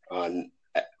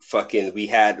 Fucking,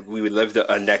 we would live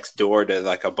next door to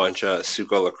like a bunch of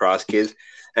Suco lacrosse kids,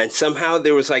 and somehow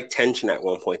there was like tension at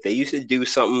one point. They used to do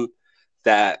something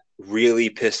that really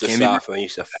pissed us off and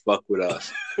used to fuck with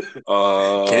us.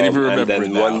 Can't even remember. And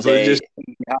then one day,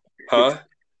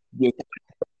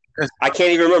 I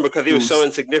can't even remember because he was so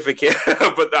insignificant,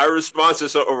 but our response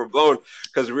is so overblown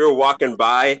because we were walking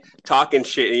by talking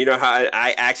shit. And you know how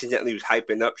I accidentally was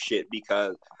hyping up shit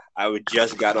because I would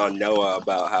just got on Noah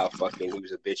about how fucking he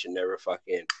was a bitch and never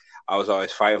fucking, I was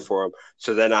always fighting for him.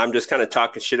 So then I'm just kind of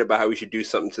talking shit about how we should do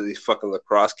something to these fucking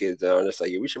lacrosse kids. And I'm just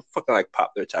like, yeah, we should fucking like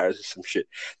pop their tires or some shit.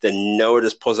 Then Noah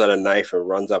just pulls out a knife and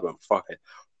runs up and fucking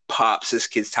pops this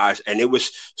kid's tires, and it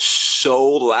was so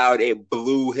loud it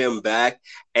blew him back,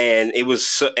 and it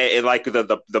was like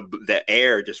the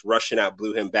air just rushing out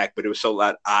blew him back, but it was so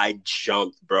loud I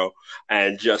jumped, bro,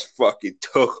 and just fucking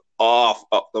took off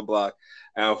up the block.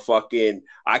 And fucking,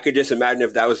 I could just imagine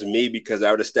if that was me because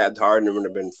I would have stabbed hard and it would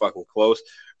have been fucking close,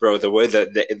 bro. The way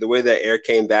that air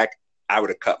came back, I would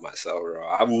have cut myself, bro.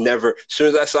 I've never. As soon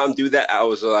as I saw him do that, I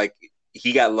was like,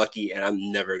 he got lucky, and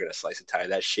I'm never gonna slice a tire.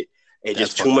 That shit. It's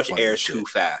just too much air too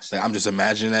fast. Like, I'm just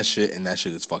imagining that shit, and that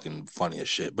shit is fucking funny as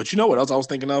shit. But you know what else I was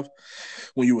thinking of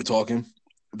when you were talking?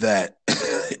 That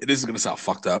this is going to sound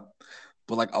fucked up,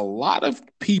 but like a lot of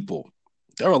people,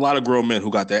 there are a lot of grown men who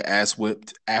got their ass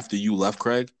whipped after you left,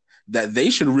 Craig, that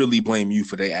they should really blame you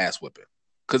for their ass whipping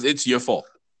because it's your fault.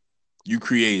 You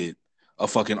created a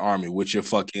fucking army with your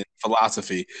fucking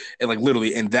philosophy, and like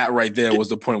literally, and that right there was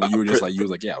the point where you were just like,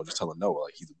 yeah, I was just telling Noah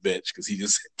like he's a bitch because he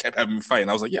just kept having me fight, and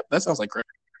I was like, yep, that sounds like Craig.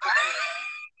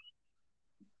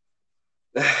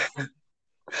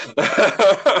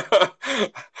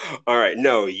 All right,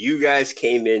 no, you guys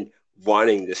came in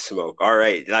wanting to smoke. All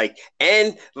right, like,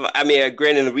 and I mean,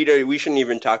 granted, we shouldn't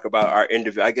even talk about our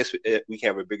individual. I guess we can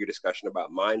have a bigger discussion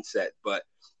about mindset, but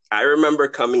I remember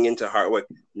coming into Hartwick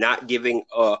not giving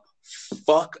a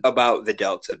fuck about the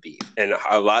Delta beef, and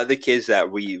a lot of the kids that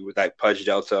we like Pudge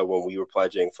Delta when we were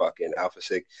pledging fucking Alpha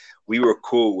Sig, we were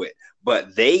cool with,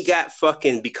 but they got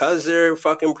fucking, because their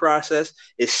fucking process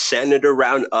is centered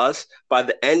around us. By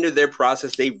the end of their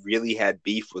process, they really had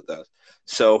beef with us.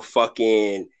 So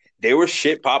fucking, they were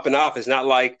shit popping off. It's not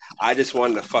like I just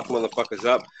wanted to fuck motherfuckers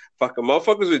up. Fucking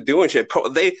motherfuckers were doing shit.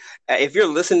 If you're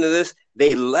listening to this,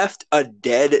 they left a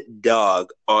dead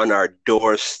dog on our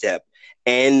doorstep.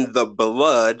 And the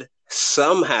blood,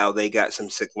 somehow they got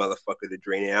some sick motherfucker to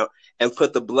drain it out and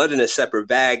put the blood in a separate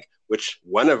bag, which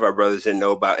one of our brothers didn't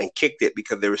know about, and kicked it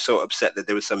because they were so upset that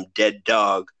there was some dead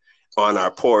dog on our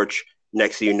porch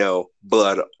Next thing you know,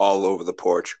 blood all over the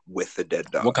porch with the dead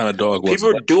dog. What kind of dog was People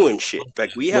it? were doing shit.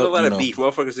 Like we had a lot you of know, beef.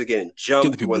 Motherfuckers are getting give the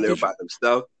jumped people when the they were visual. by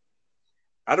themselves.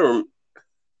 I don't.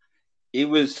 It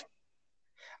was.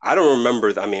 I don't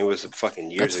remember. I mean, it was fucking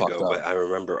years That's fucked ago, up. but I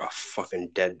remember a fucking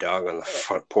dead dog on the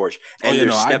front porch, Oh and yeah,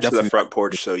 there's no, I steps to the definitely. front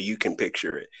porch, so you can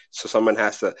picture it. So someone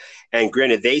has to. And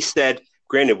granted, they said,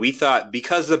 granted, we thought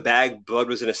because the blood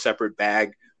was in a separate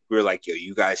bag, we were like, yo,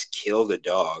 you guys killed a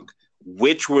dog,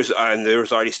 which was, and there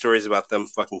was already stories about them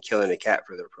fucking killing a cat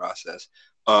for their process.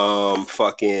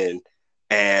 Fucking,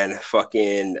 and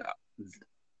fucking.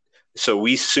 So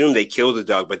we assumed they killed the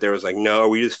dog, but there was like, no,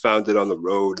 we just found it on the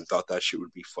road and thought that shit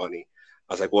would be funny.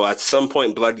 I was like, well, at some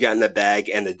point, blood got in the bag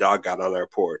and the dog got on our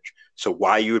porch. So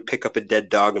why you would pick up a dead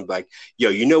dog and be like, yo,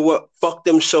 you know what? Fuck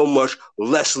them so much.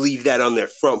 Let's leave that on their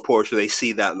front porch so they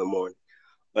see that in the morning.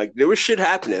 Like there was shit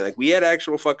happening. Like we had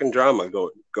actual fucking drama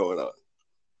going on.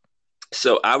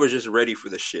 So I was just ready for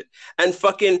the shit. And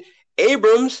fucking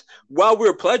Abrams, while we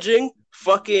were pledging,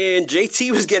 fucking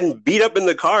JT was getting beat up in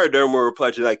the car during when we were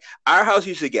pledging. Like our house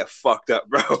used to get fucked up,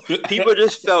 bro. People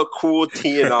just felt cool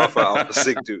teeing off of Alpha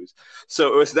Sig dudes.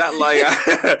 So it was that like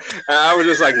I was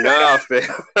just like, nah, fam.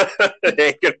 It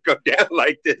ain't gonna go down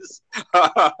like this.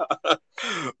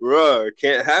 Bro, it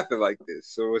can't happen like this.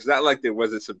 So it's not like there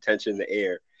wasn't some tension in the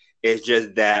air. It's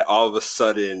just that all of a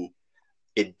sudden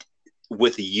it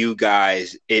with you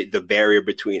guys, the barrier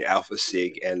between Alpha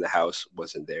Sig and the house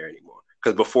wasn't there anymore.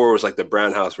 Because before it was like the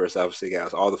Brown house versus Alpha Sig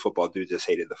house. All the football dudes just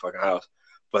hated the fucking house.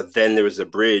 But then there was a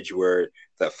bridge where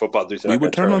the football dudes are not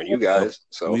going to turn on you guys.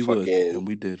 So we fucking, would, and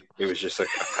we did. It was just a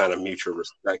kind of mutual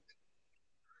respect.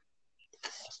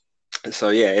 So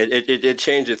yeah, it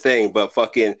changed the thing, but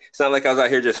fucking, it's not like I was out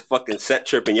here just fucking set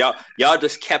tripping. Y'all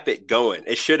just kept it going.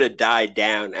 It should have died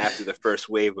down after the first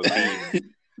wave of beef.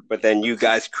 But then you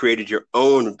guys created your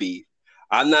own beef.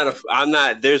 I'm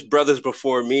not, there's brothers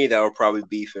before me that were probably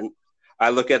beefing. I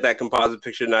look at that composite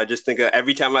picture and I just think of,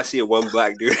 every time I see a one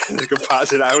black dude in the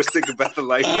composite, I always think about the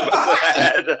life you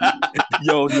had.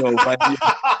 Yo, like,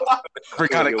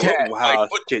 what kind of cat? Wow,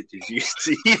 what shit did you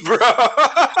see, bro?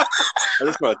 I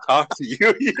just want to talk to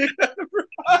you.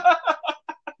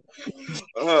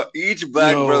 Each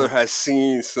black brother has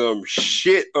seen some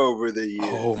shit over the years.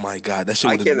 Oh my god, that shit!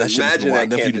 I can't imagine that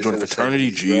nephew to campus join in a the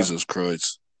fraternity. 70s, Jesus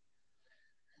Christ!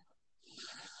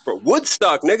 Bro,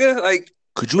 Woodstock, nigga, like,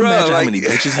 could you imagine how many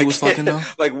bitches he was fucking though?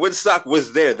 Like Woodstock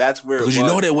was there. That's where. Because you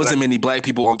know there wasn't many black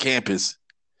people on campus.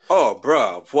 Oh,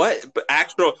 bro, what? But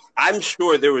I'm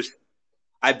sure there was.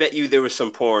 I bet you there was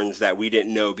some porns that we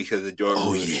didn't know because the dorm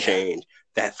rooms changed.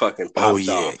 That fucking popped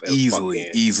off.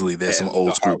 Easily. There's some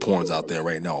old school porns out there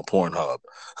right now on Pornhub.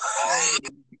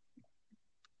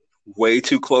 Way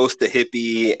too close to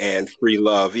hippie and free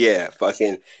love. Yeah,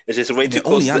 fucking. It's just way too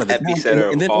close to the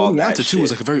epicenter of all that shit. Too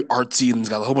is like a very artsy and it's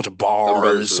got a whole bunch of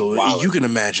bars. So you can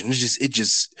imagine.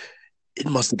 It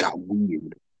must have got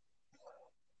weird.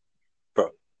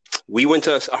 We went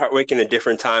to Heartwake in a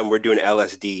different time. We're doing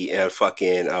LSD and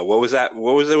fucking what was that?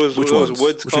 What was it? Was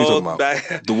Woods called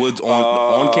back? The Woods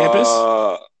on campus.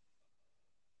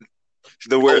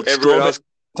 The where everyone else.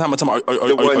 Are you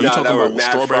talking about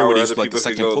Strawberry? Where they like the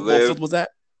second football field was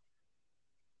that?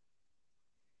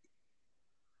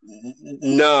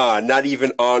 Nah, not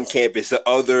even on campus. The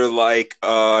other like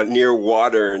near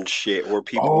water and shit, where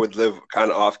people would live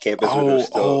kind of off campus.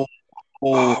 What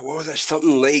was that?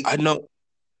 Something lake.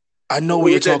 I know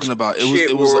what you're talking about.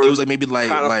 It was like maybe like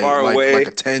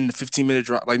a 10 to 15 minute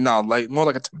drive. Like no, like more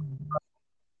like a.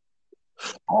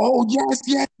 Oh yes.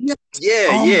 Yeah.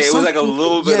 It was like a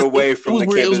little bit away from the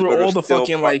campus. It was where all the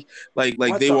fucking like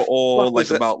they were all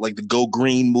like about like the Go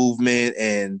Green movement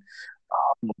and.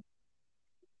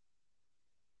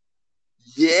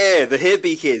 Yeah, the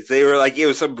hippie kids. They were like, it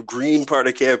was some green part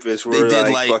of campus where they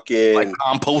did like fucking like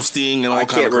composting and all kind of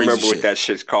crazy shit. I can't remember what that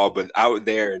shit's called, but out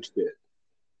there and shit.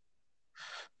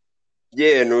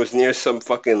 Yeah, and it was near some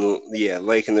fucking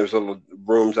lake, and there was little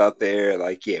rooms out there.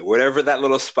 Like, whatever that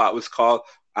little spot was called,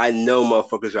 I know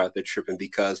motherfuckers are out there tripping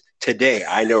because today,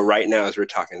 I know right now as we're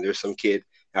talking, there's some kid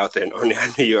out there in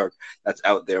Oneonta, New York, that's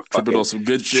out there fucking tripping on some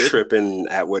good shit, tripping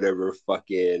at whatever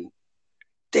fucking.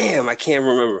 Damn, I can't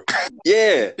remember.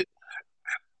 Yeah.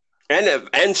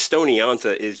 And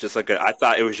Stonianta is just like I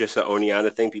thought it was just an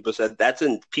Oneonta thing. People said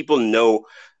people know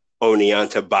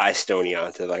Oneonta by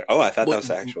Stonianta. Like, I thought that was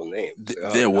the actual name.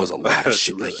 There was a lot of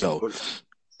shit. Like, yo,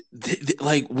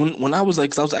 like when I was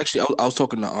like, I was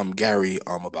talking to Gary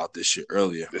about this shit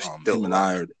earlier. Him and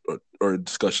I are a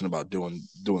discussion about doing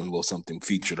a little something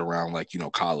featured around like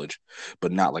college,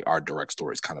 but not like our direct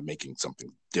stories, kind of making something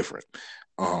different.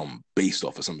 Based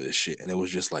off of some of this shit, and it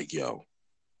was just like, yo,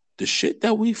 the shit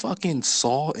that we fucking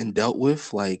saw and dealt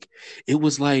with, like it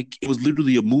was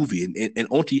literally a movie. And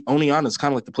Oneana is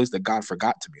kind of like the place that God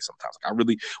forgot to me sometimes. Like I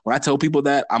really, when I tell people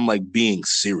that, I'm like being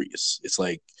serious. It's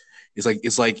like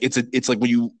when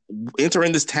you enter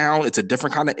in this town, it's a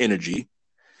different kind of energy,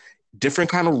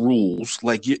 different kind of rules.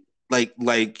 Like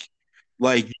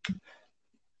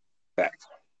Facts.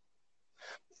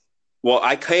 Well,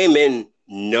 I came in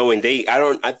knowing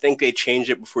I think they changed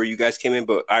it before you guys came in,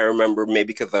 but I remember maybe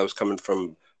because I was coming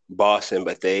from Boston,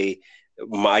 but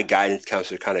my guidance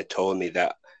counselor kind of told me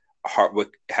that Hartwick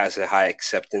has a high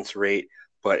acceptance rate,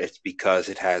 but it's because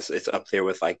it's up there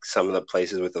with like some of the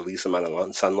places with the least amount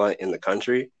of sunlight in the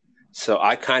country. So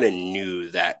I kind of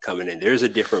knew that coming in. There's a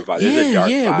different vibe. There's a dark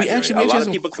yeah. vibe. We A actually lot had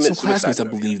of people some commit classmates, I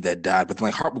suicide. believe, that died, but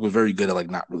like Hartwick was very good at like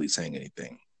not really saying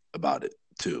anything about it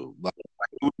too. Like,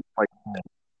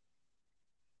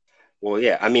 Well,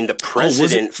 yeah. I mean, the was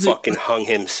president it fucking hung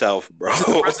himself, bro.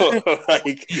 was it the president?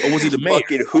 Like, Or was he the mayor?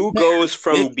 fucking, who goes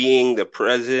from being the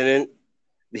president?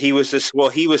 He was this. Well,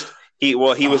 he was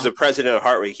the president of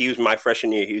Hartwick. He was my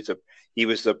freshman year. He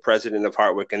was the president of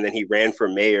Hartwick, and then he ran for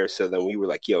mayor. So then we were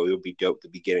like, yo, it would be dope to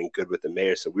be getting good with the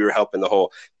mayor. So we were helping the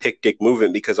whole Pick Dick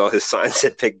movement because all his signs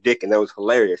said Pick Dick, and that was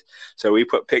hilarious. So we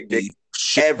put Pick Dick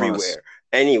everywhere.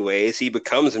 Anyways, he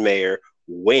becomes mayor,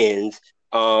 wins.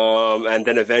 And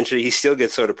then eventually he still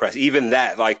gets so depressed. Even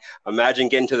that, like, imagine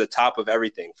getting to the top of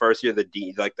everything. First, you're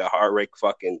like the Hartwick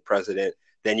fucking president.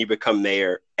 Then you become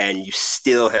mayor, and you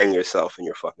still hang yourself in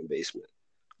your fucking basement.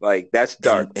 Like that's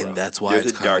dark, and that's why there's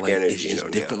it's a kind of dark like energy. it's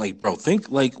just different. Like, bro, think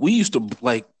like we used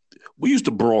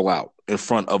to brawl out in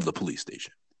front of the police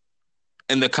station,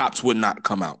 and the cops would not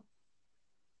come out.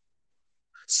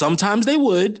 Sometimes they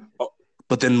would,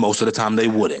 but then most of the time they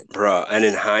wouldn't, bro. And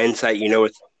in hindsight,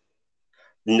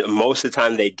 most of the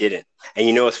time they didn't. And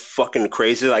it's fucking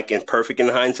crazy, like in perfect in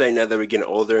hindsight, now that we're getting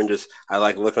older and just I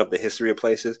like looking up the history of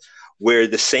places where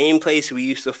the same place we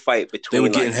used to fight between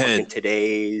like fucking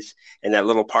today's and that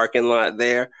little parking lot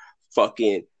there,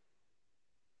 fucking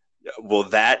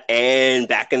that, and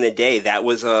back in the day that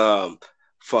was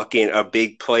fucking a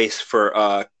big place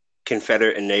for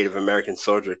Confederate and Native American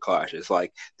soldier clashes.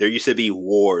 Like there used to be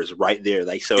wars right there.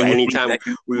 Like so, anytime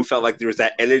we felt like there was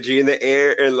that energy in the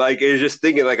air, and like it was just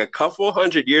thinking like a couple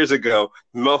hundred years ago,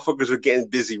 motherfuckers were getting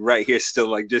busy right here. Still,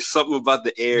 like there's something about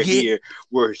the air here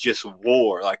where it's just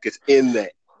war. Like it's in the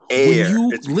air. When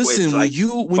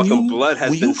blood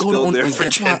has been spilled there for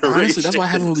generations. Honestly, that's why I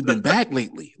haven't really been back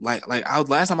lately.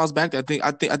 Last time I was back there,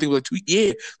 I think it was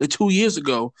like 2 years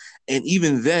ago, and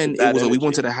even then it was we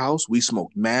went to the house, we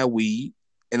smoked mad weed,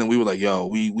 and then we were like, yo,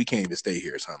 we can't even stay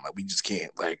here, son. Like we just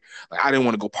can't. Like I didn't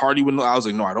want to go party with. I was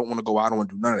like, no, I don't want to go out. I don't want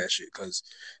to do none of that shit because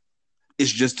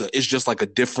it's just like a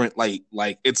different like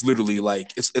it's literally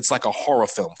like it's like a horror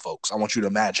film, folks. I want you to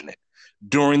imagine it.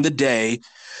 During the day,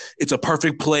 it's a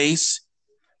perfect place.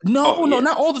 No,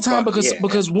 not all the time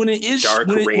because when it is dark,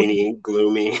 rainy,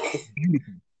 gloomy,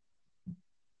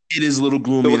 it is a little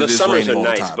gloomy. Well, the summers are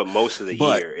nice, but most of the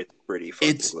year it's pretty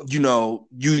fucking gloomy.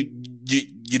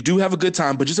 You do have a good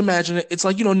time, but just imagine it. It's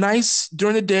like nice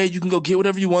during the day. You can go get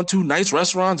whatever you want to. Nice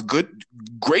restaurants,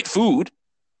 great food,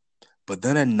 but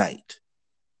then at night,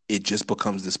 it just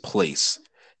becomes this place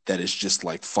that is just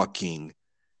like fucking.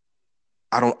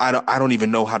 I don't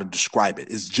even know how to describe it.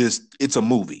 It's a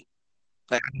movie.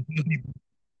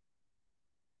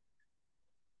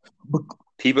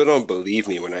 People don't believe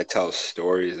me when I tell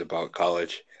stories about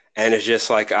college. And it's just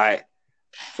like I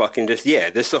fucking this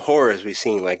is the horrors we've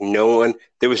seen. Like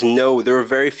there were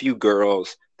very few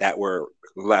girls that were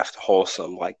left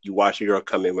wholesome. Like you watch a girl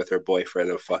come in with her boyfriend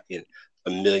of fucking a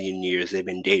million years. They've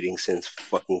been dating since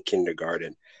fucking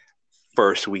kindergarten.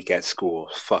 First week at school,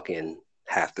 fucking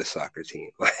half the soccer team.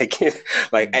 Like is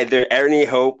there any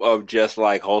hope of just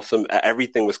like wholesome?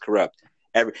 Everything was corrupt.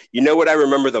 What I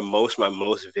remember the most, my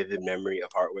most vivid memory of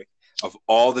Hartwick, of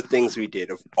all the things we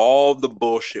did, of all the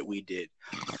bullshit we did,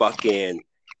 fucking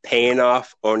paying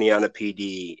off Oneana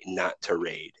PD not to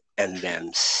raid and them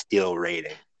still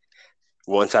raiding.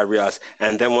 Once I realized,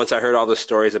 and then once I heard all the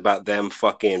stories about them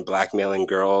fucking blackmailing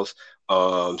girls,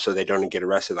 so they don't get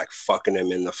arrested, like fucking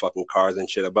them in the fucking cars and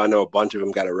shit. But I know a bunch of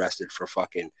them got arrested for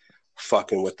fucking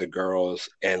with the girls,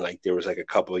 and like there was like a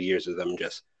couple of years of them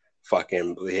just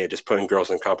just putting girls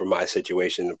in compromised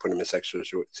situations and putting them in sexual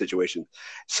situations.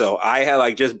 So I had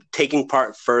like just taking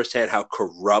part firsthand how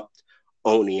corrupt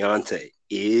Oneonta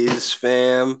is,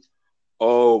 fam.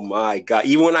 Oh my God.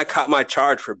 Even when I caught my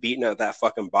charge for beating up that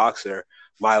fucking boxer,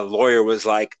 my lawyer was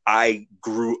like, I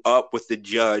grew up with the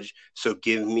judge, so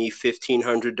give me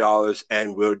 $1,500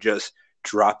 and we'll just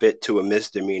drop it to a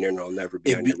misdemeanor and it'll never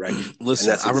be on your record. Listen,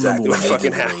 and that's I remember exactly when what they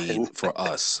fucking did the raid happened. for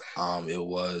us. It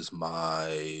was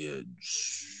my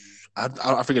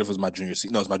I forget if it was my junior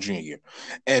no, it was my junior year.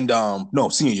 And no,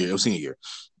 senior year. It was senior year.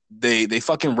 They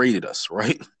fucking raided us,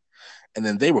 right? And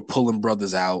then they were pulling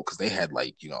brothers out because they had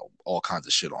like, you know, all kinds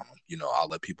of shit on them. You know, I'll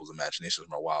let people's imaginations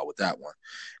run wild with that one.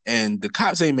 And the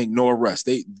cops ain't make no arrest.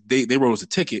 They wrote us a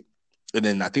ticket, and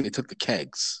then I think they took the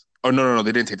kegs. Oh no,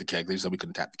 they didn't take the kegs. They said we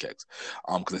couldn't tap the kegs,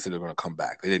 because they said they were gonna come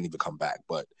back. They didn't even come back,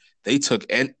 but they took.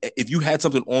 And if you had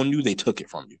something on you, they took it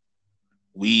from you.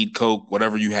 Weed, coke,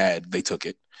 whatever you had, they took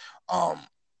it. And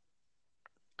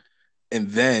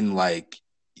then like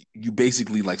you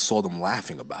basically like saw them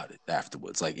laughing about it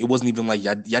afterwards. Like it wasn't even like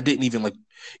y'all didn't even like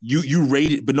you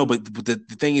raided, but no, but the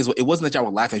thing is, it wasn't that y'all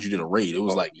were laughing as you did a raid. It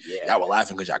was like y'all were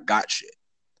laughing because y'all got shit.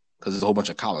 Because there's a whole bunch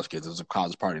of college kids. It was a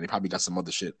college party. They probably got some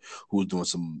other shit who was doing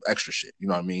some extra shit. You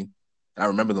know what I mean? And I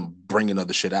remember them bringing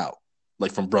other shit out,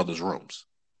 like from brothers' rooms.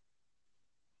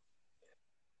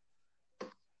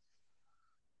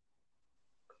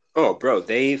 Oh, bro,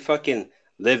 they fucking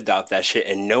lived out that shit,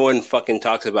 and no one fucking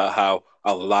talks about how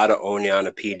a lot of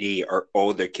Oneonta PD are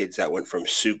older kids that went from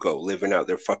Suco living out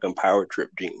their fucking power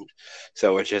trip dreams.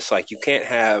 So it's just like you can't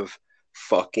have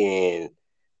fucking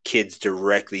kids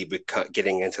directly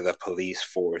getting into the police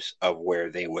force of where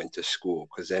they went to school,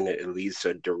 because then it leads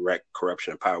to direct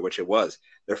corruption of power, which it was.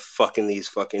 They're fucking these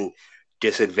fucking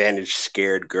disadvantaged,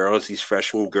 scared girls, these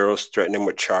freshman girls, threatening them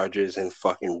with charges and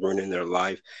fucking ruining their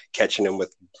life, catching them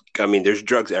with, I mean, there's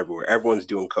drugs everywhere. Everyone's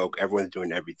doing coke. Everyone's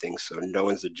doing everything. So no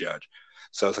one's the judge.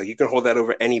 So it's like you can hold that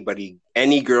over anybody,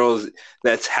 any girls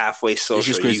that's halfway social. It's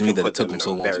just crazy to me that put it took them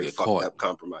so long to get caught. Up,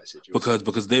 compromise situation.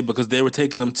 Because they were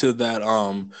taking them to that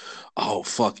oh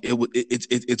fuck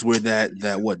it's where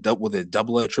that what the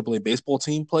AA AAA baseball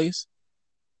team plays.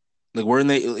 Like where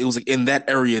it was like in that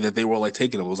area that they were like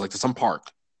taking them. It was like to some park.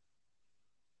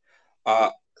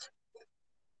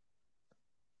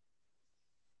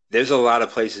 There's a lot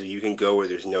of places you can go where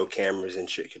there's no cameras and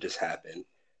shit could just happen.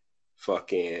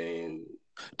 Fucking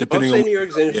depending on New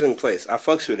York's an interesting place. I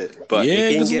fucks with it, but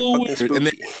it can get fucking spooky. And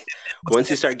then, once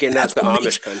you start getting out the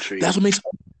Amish country, that's what makes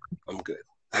I'm good.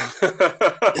 That's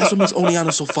what makes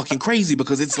Oneonta so fucking crazy,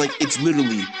 because it's like it's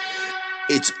literally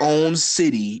its own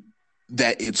city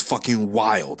that it's fucking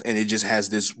wild, and it just has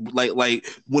this like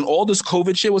when all this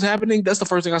COVID shit was happening, that's the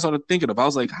first thing I started thinking of. I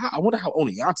was like, I wonder how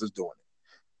Oneonta's doing it,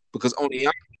 because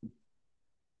Oneonta.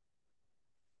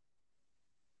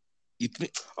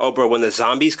 Oh, bro, when the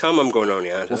zombies come, I'm going to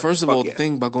Oneonta. Well, first of all, the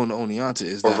thing about going to Oneonta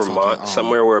is that Vermont, fucking,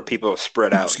 somewhere where people are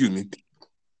spread out. Excuse me.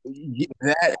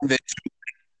 That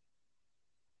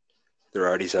they're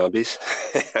already zombies.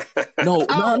 No.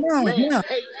 Hey.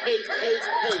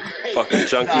 Fucking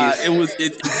junkies.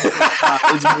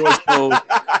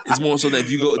 It's more so that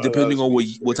if you go, depending on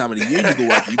what time of the year you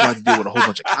go out, you have to deal with a whole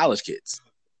bunch of college kids.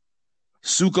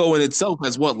 Suco in itself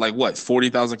has what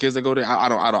 40,000 kids that go there. I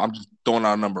don't. I'm just throwing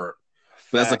out a number.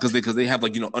 But that's like because they have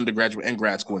like, you know, undergraduate and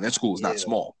grad school, and that school is not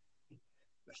small.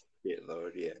 Yeah,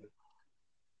 Lord, yeah.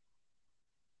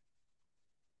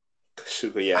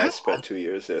 Suco, I spent 2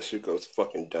 years there. Suco's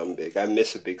fucking dumb big. I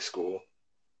miss a big school.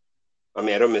 I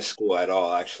mean, I don't miss school at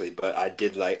all, actually, but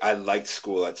I liked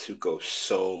school at Suco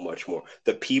so much more.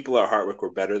 The people at Hartwick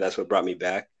were better. That's what brought me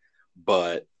back.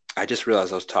 But I just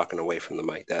realized I was talking away from the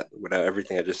mic. That without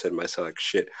everything I just said myself like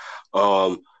shit.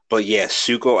 But yeah,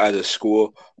 Suco as a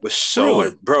school was so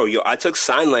much, bro. I took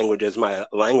sign language as my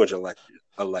language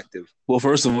elective. Well,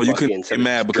 first of all, you couldn't get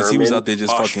mad because German, he was out there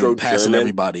just fucking passing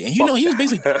everybody, and you know he was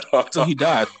basically until he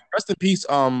died. Rest in peace.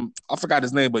 I forgot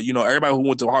his name, but you know everybody who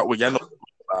went to Hartwick, I know.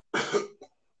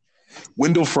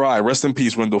 Wendell Fry, rest in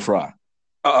peace, Wendell Fry.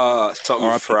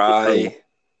 Something Fry.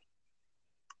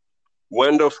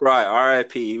 Wendell Fry,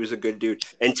 R.I.P. He was a good dude.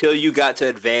 Until you got to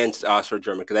advanced Oxford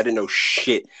German, because I didn't know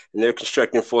shit. And they're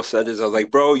constructing full sentences. I was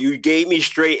like, bro, you gave me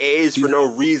straight A's for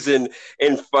no reason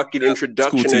in fucking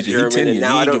introduction to German, and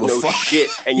now I don't know shit,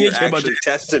 and you're actually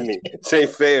testing me. This ain't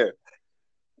fair.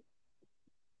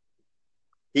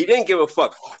 He didn't give a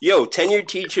fuck. Yo, tenured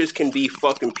teachers can be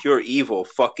fucking pure evil.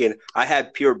 Fucking, I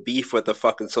had pure beef with the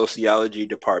fucking sociology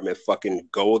department. Fucking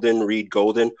Reed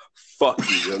Golden. Fuck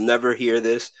you. You'll never hear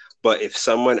this. But if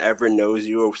someone ever knows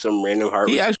you or some random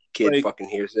Harvard kid fucking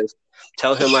hears this,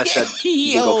 tell him I said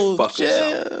he can go fuck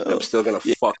himself. I'm still gonna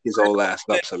fuck his old ass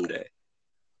up someday.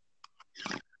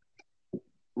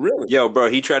 Really? Yo, bro,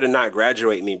 he tried to not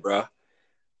graduate me, bro,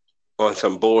 on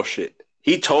some bullshit.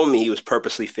 He told me he was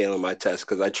purposely failing my test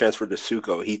because I transferred to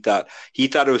Suco. He thought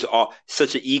it was all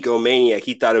such an egomaniac.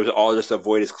 He thought it was all just to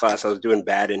avoid his class. I was doing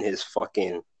bad in his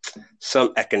fucking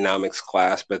some economics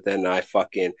class, but then I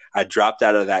dropped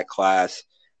out of that class,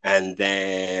 and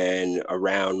then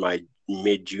around my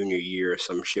mid junior year or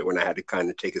some shit when I had to kind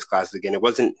of take his classes again. It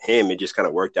wasn't him. It just kind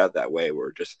of worked out that way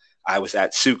where just I was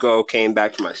at Suco, came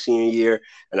back to my senior year,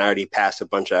 and I already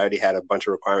had a bunch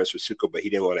of requirements for Suco, but he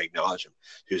didn't want to acknowledge them.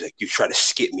 He was like, you try to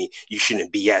skip me. You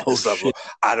shouldn't be at this level.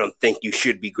 I don't think you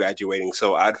should be graduating.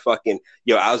 So I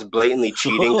was blatantly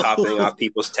cheating, copying off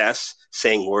people's tests,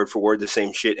 saying word for word the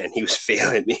same shit, and he was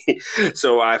failing me.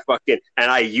 So I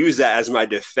used that as my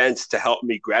defense to help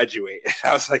me graduate.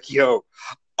 I was like, yo,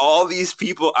 all these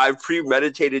people I've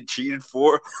premeditated cheated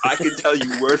for, I can tell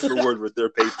you word for word what their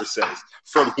paper says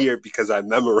from here because I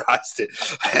memorized it.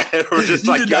 And we're just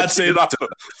you did not say that. You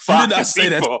did not say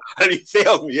that. And he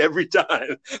failed me every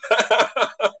time.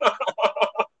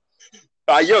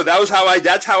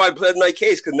 That's how I pled my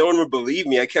case because no one would believe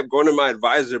me. I kept going to my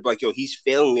advisor, like, yo, he's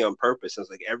failing me on purpose. I was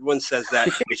like, everyone says that.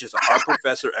 It's just a hard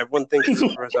professor. Everyone thinks he's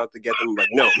the person out to get them. I'm like,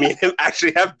 no, me and him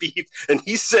actually have beef. And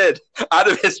he said out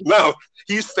of his mouth,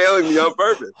 he's failing me on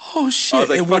purpose. Oh, shit. I was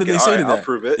like, and what did they say to that? I'll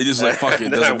prove it. It just like, fuck it.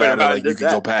 Doesn't matter. Like, you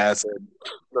can go past it.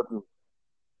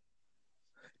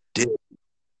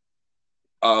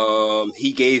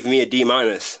 He gave me a D-.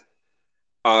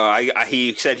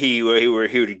 He said he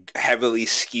would heavily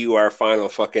skew our final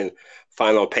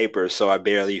paper, so I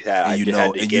barely had. I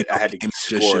had to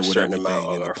score a certain amount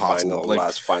on our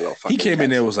final. He came in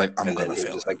there was like, I'm gonna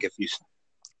fail. Like if you.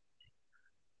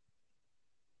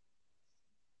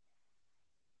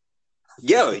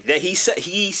 Yo, he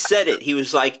said it. He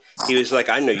was like,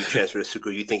 I know you transferred to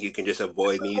Suco. You think you can just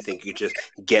avoid me? You think you can just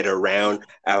get around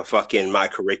my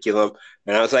curriculum?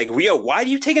 And I was like, Rio, why are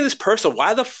you taking this personal?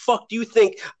 Why the fuck do you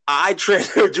think I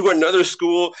transferred to another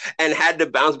school and had to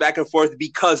bounce back and forth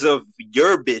because of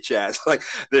your bitch ass? Like,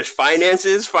 there's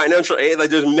finances, financial aid, like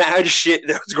there's mad shit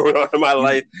that's going on in my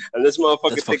life, and this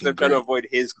motherfucker thinks I'm trying to avoid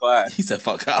his class. He said,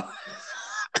 "Fuck college."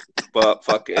 But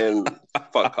fuck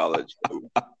college.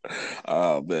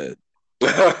 Oh man.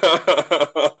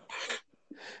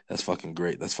 That's fucking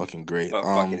great. I fucking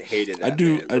hated that.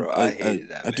 I hated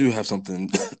that. I do have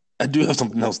something. I do have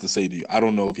something else to say to you. I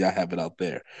don't know if y'all have it out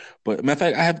there, but matter of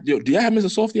fact, I have. Do y'all have Mr.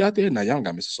 Softy out there? No, y'all don't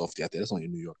got Mr. Softy out there. That's only a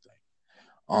New York thing.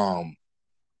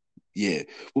 Yeah.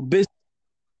 Well, Mr.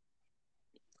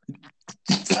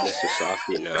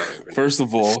 Softy, no. First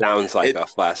of all, sounds like a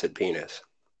flaccid penis.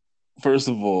 First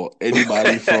of all,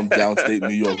 anybody from downstate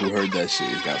New York who heard that shit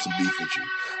has got some beef with you.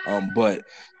 But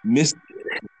Miss.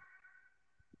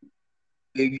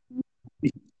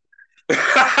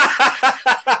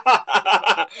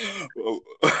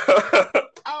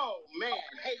 Oh man!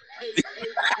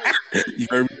 You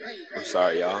heard me? I'm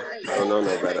sorry, y'all. I don't know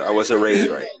no better. I wasn't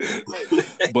raised right.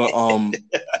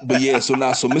 But yeah. So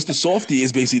Mr. Softy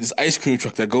is basically this ice cream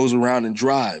truck that goes around and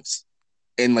drives.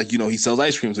 And he sells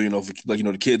ice cream. So,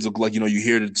 the kids look like, you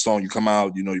hear the song, you come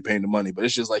out, you're paying the money. But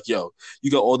it's just like, yo,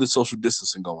 you got all this social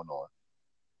distancing going on.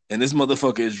 And this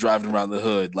motherfucker is driving around the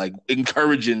hood, like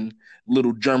encouraging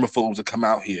little germaphobes to come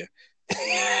out here.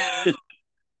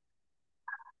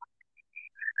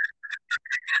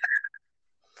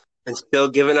 And still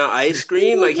giving out ice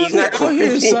cream? Like he's not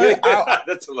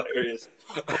That's hilarious.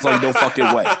 I was like, no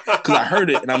fucking way. Because I heard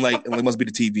it and I'm like, it must be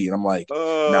the TV. And I'm like,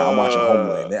 nah, I'm watching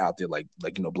Homeland. They're out there like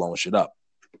blowing shit up.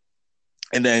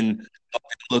 And then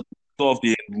look off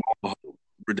the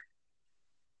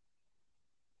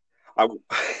I wonder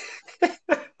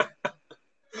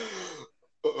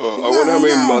how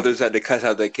many mothers had to cuss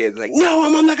out their kids. Like, no,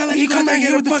 I'm not gonna let you come back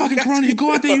here with the fucking corona. You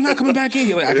go out there, you're not coming back in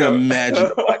here. Like, I can imagine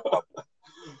the black mother.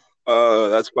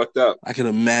 That's fucked up. I can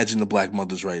imagine the black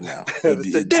mothers right now.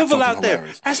 It's the devil out there.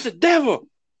 Hilarious. That's the devil.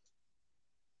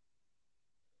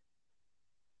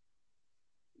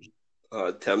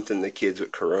 Tempting the kids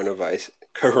with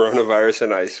coronavirus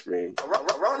and ice cream.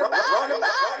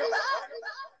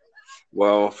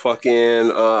 Well,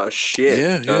 fucking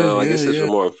shit. I guess this is a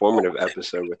more informative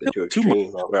episode with the two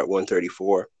extremes. We're at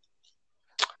 134.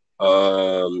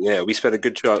 We spent a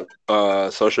good chunk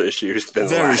social issues.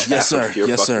 Yes,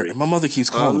 sir. And my mother keeps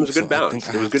calling. It was a good balance.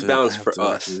 It was a good balance for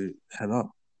us. Head up.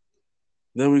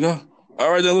 There we go.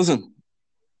 All right, then listen.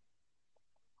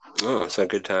 Oh, it's a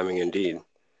good timing indeed.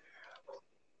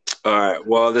 All right.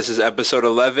 Well, this is episode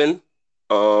 11.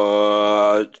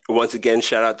 Once again,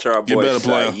 shout out to our boy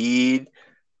Saeed.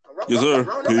 Yes, sir.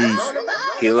 Peace.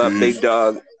 Heal up, big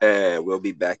dog, and we'll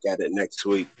be back at it next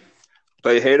week.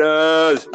 Play haters.